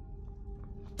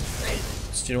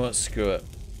 So you know what? Screw it.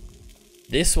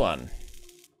 This one.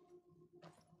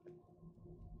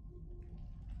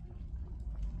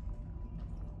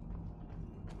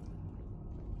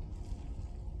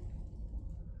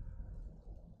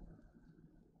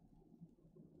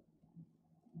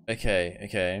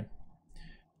 Okay.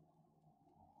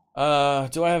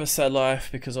 Do I have a sad life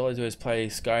because all I do is play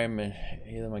Skyrim and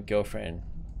either my girlfriend?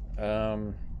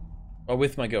 Or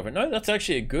with my girlfriend. No, that's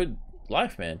actually a good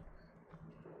life, man.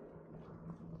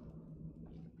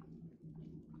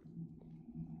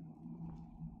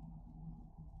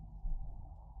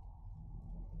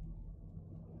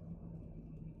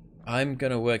 I'm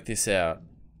gonna work this out.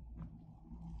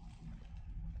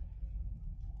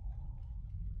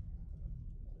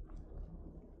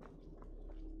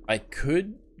 I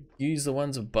could use the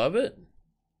ones above it,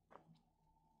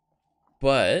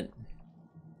 but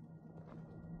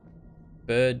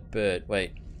bird,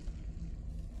 wait.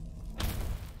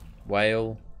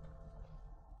 Whale.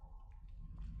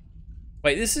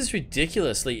 Wait, this is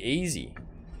ridiculously easy.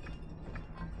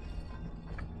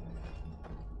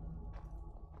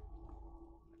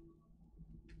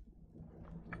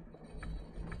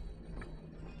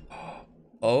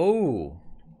 Oh.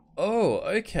 Oh,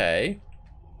 okay.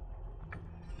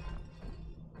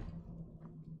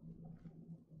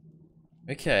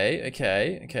 Okay.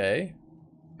 Okay.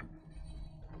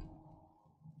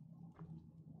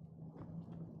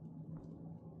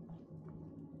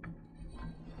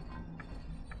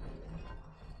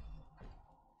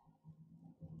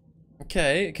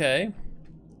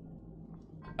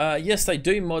 Yes, they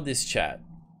do mod this, chat.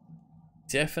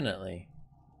 Definitely.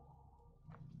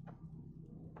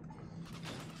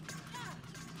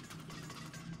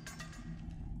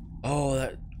 Oh,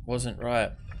 that wasn't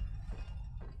right.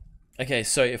 Okay,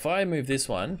 so if I move this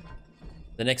one,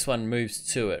 the next one moves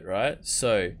to it, right?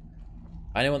 So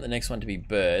I don't want the next one to be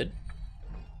bird.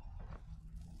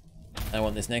 I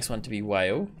want this next one to be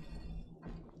whale.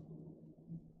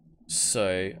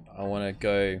 So I want to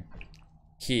go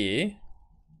here.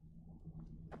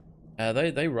 Are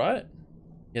they right?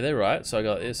 Yeah, they're right. So I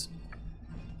got this.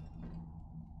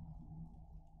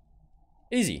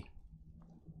 Easy.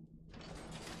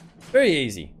 Very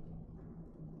easy.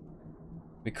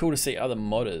 Be cool to see other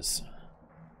modders.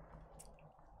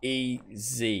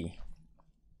 Easy.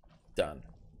 Done.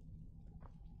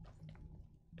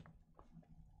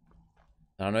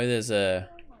 I know there's a...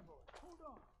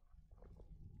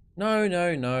 No.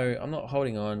 I'm not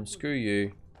holding on. Screw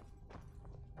you.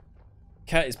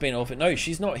 Cat has been off it. No,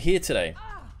 she's not here today.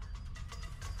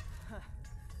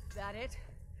 That it?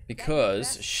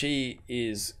 Because she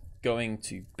is going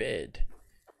to bed.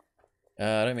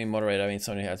 I don't mean moderate, I mean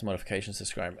someone who has modifications to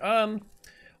Skyrim.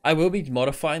 I will be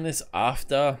modifying this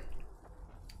after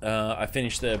I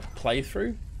finish the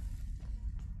playthrough.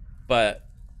 But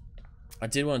I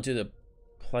did want to do the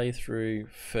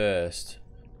playthrough first.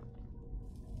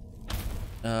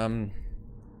 Find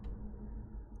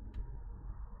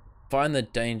the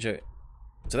danger.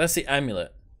 So that's the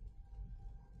amulet,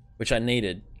 which I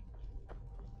needed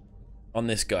on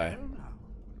this guy. Well now,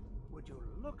 would you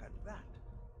look at that?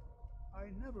 I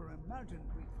never imagined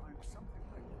we'd find something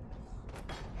like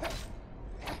this.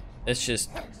 Let's just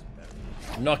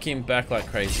knock him back like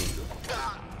crazy.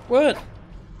 What?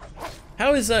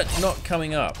 How is that not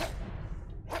coming up?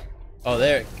 Oh,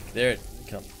 there it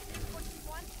comes.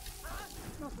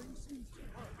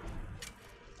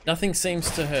 Nothing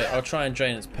seems to hurt. I'll try and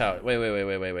drain its power.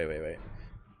 Wait.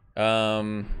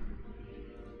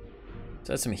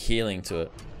 So that's some healing to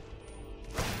it.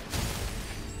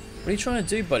 What are you trying to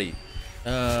do, buddy?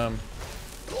 So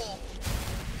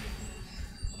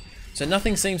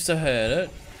nothing seems to hurt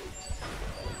it.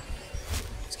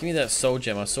 Just give me that soul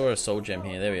gem. I saw a soul gem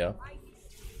here. There we are.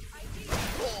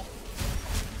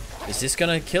 Is this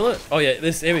gonna kill it? Oh yeah,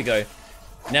 here we go.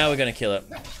 Now we're gonna kill it.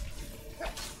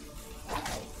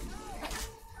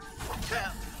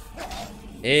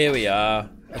 Here we are.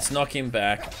 Let's knock him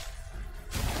back.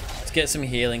 Let's get some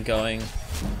healing going.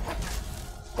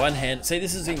 One hand. See,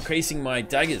 this is increasing my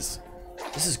daggers.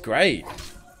 This is great.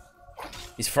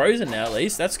 He's frozen now, at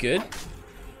least. That's good.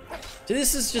 See,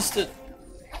 this is just a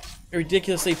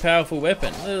ridiculously powerful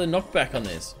weapon. Look at the knockback on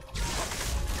this.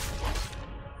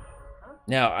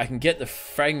 Now, I can get the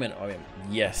fragment of him.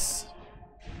 Yes.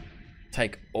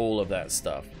 Take all of that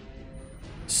stuff.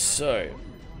 So...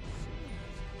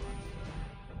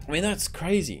 I mean, that's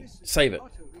crazy. Save it.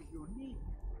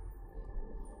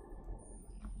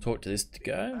 Talk to this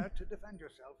guy. To defend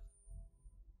yourself.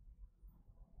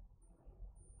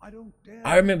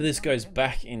 I remember this goes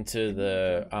back into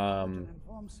the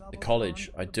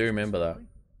college. I do remember that.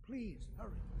 The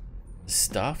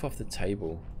staff off the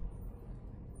table.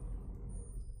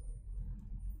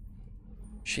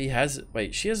 She has...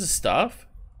 Wait, she has a staff?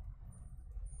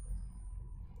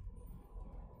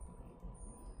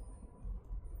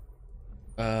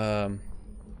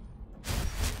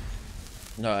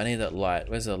 No, I need that light.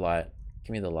 Where's the light?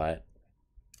 Give me the light.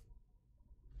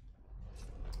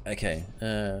 Okay.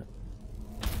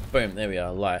 Boom. There we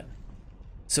are. Light.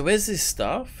 So where's this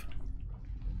stuff?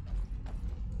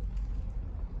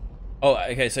 Oh,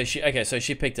 okay. So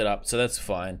she picked it up. So that's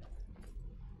fine.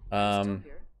 It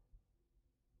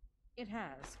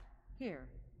has. Here.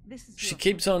 This is. She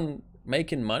keeps on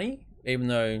making money, even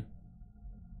though.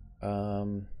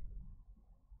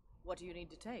 What do you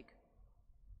need to take?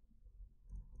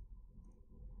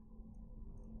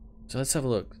 So let's have a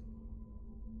look.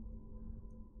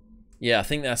 Yeah, I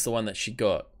think that's the one that she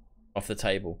got off the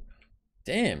table.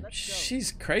 Damn,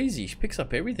 she's crazy. She picks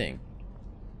up everything.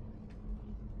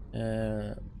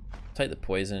 Take the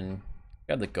poison.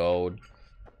 Grab the gold.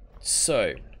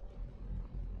 So,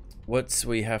 what's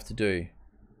we have to do?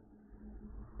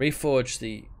 Reforge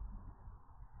the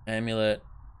amulet.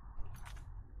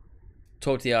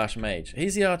 Talk to the Archmage.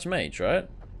 He's the Archmage, right?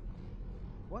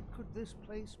 What could this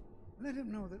place... Let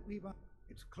him know that we've...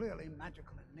 It's clearly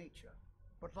magical in nature,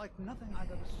 but like nothing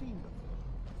I've ever seen before.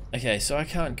 Okay, so I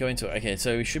can't go into it. Okay,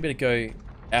 so we should be able to go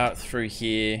out through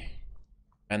here,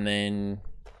 and then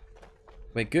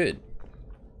we're good.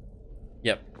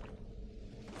 Yep.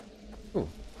 Oh,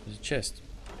 there's a chest.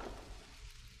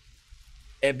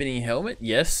 Ebony helmet?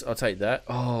 Yes, I'll take that.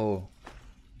 Oh.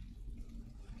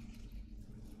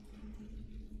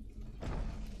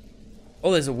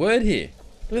 Oh, there's a word here.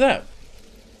 Look at that.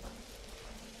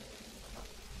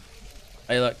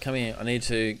 Hey, look, come here. I need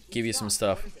to give you some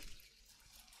stuff.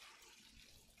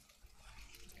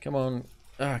 Come on.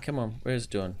 Ah, come on. Where's it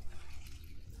doing?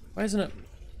 Why isn't it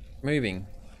moving?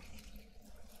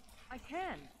 I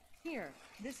can. Here,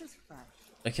 this is fresh.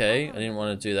 Okay, I didn't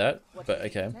want to do that, but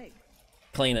okay.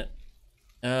 Clean it.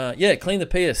 Yeah, clean the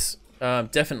PS.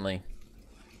 Definitely.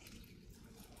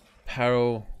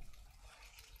 Apparel.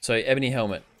 So, ebony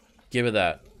helmet. Give her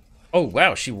that. Oh,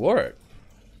 wow, she wore it.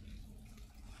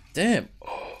 Damn.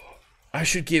 Oh, I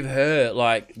should give her,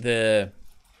 like, the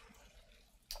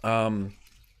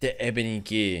ebony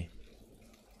gear.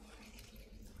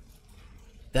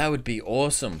 That would be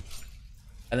awesome.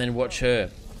 And then watch her.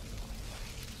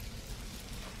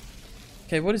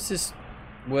 Okay, what is this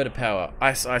word of power?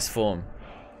 Ice form.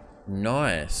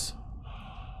 Nice.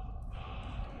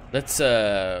 Let's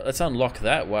unlock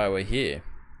that while we're here.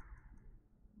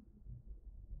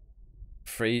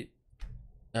 Free.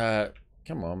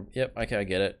 Come on. Yep. Okay, I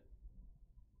get it.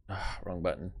 Wrong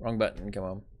button. Wrong button. Come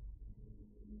on.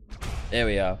 There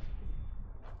we are.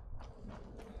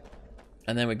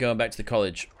 And then we're going back to the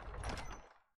college.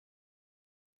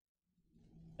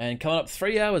 And coming up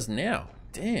 3 hours now.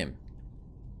 Damn.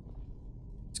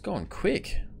 It's going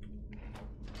quick.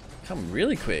 Come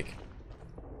really quick.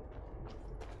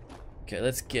 Okay,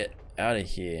 let's get out of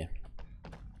here.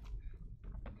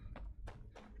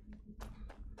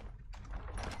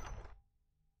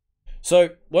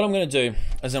 So, what I'm going to do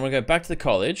is I'm going to go back to the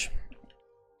college.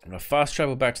 I'm going to fast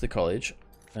travel back to the college.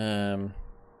 That's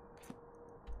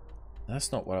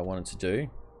not what I wanted to do. Give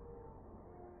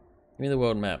me the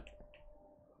world map.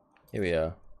 Here we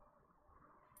are.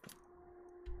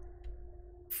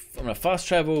 I'm going to fast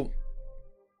travel.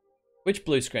 Which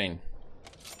blue screen?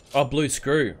 Oh, blue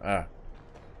screw. Ah.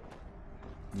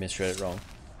 Misread it wrong.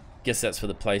 Guess that's for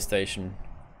the PlayStation.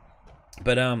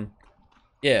 But,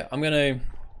 yeah, I'm going to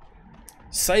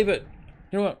save it.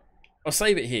 You know what? I'll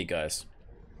save it here, guys.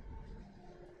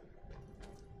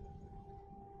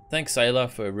 Thanks, Sailor,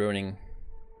 for ruining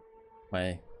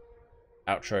my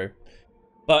outro.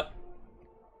 But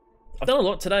I've done a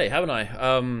lot today, haven't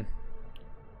I?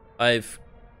 I've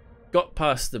got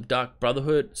past the Dark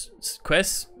Brotherhood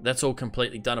quests. That's all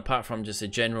completely done, apart from just a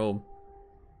general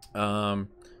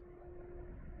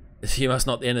you must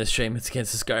not the end of the stream. It's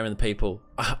against the Skyrim and the people.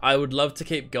 I would love to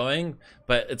keep going,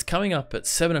 but it's coming up at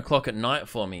 7 o'clock at night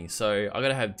for me. So I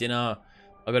gotta have dinner.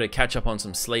 I gotta catch up on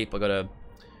some sleep. I gotta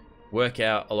work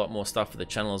out a lot more stuff for the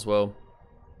channel as well.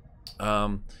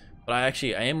 But I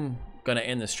am gonna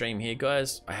end the stream here,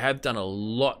 guys. I have done a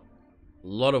lot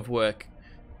of work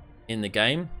in the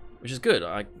game, which is good.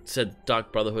 I said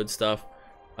Dark Brotherhood stuff.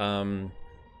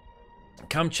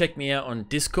 Come check me out on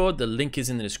Discord. The link is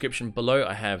in the description below.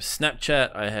 I have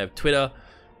Snapchat. I have Twitter.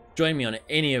 Join me on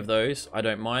any of those. I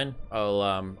don't mind.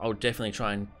 I'll definitely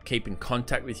try and keep in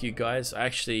contact with you guys. I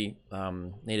actually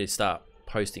need to start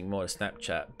posting more to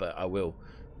Snapchat, but I will.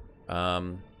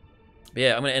 But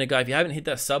yeah, I'm gonna end it, guys. If you haven't hit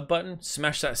that sub button,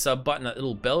 smash that sub button, that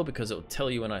little bell, because it will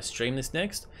tell you when I stream this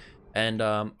next. And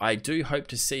I do hope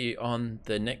to see you on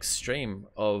the next stream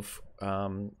of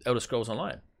Elder Scrolls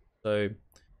Online. So.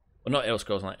 Well, not Elder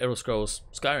Scrolls Online, Elder Scrolls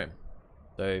Skyrim.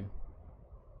 So,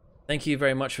 thank you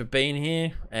very much for being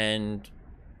here, and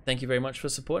thank you very much for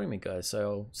supporting me, guys. So,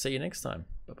 I'll see you next time.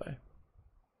 Bye-bye.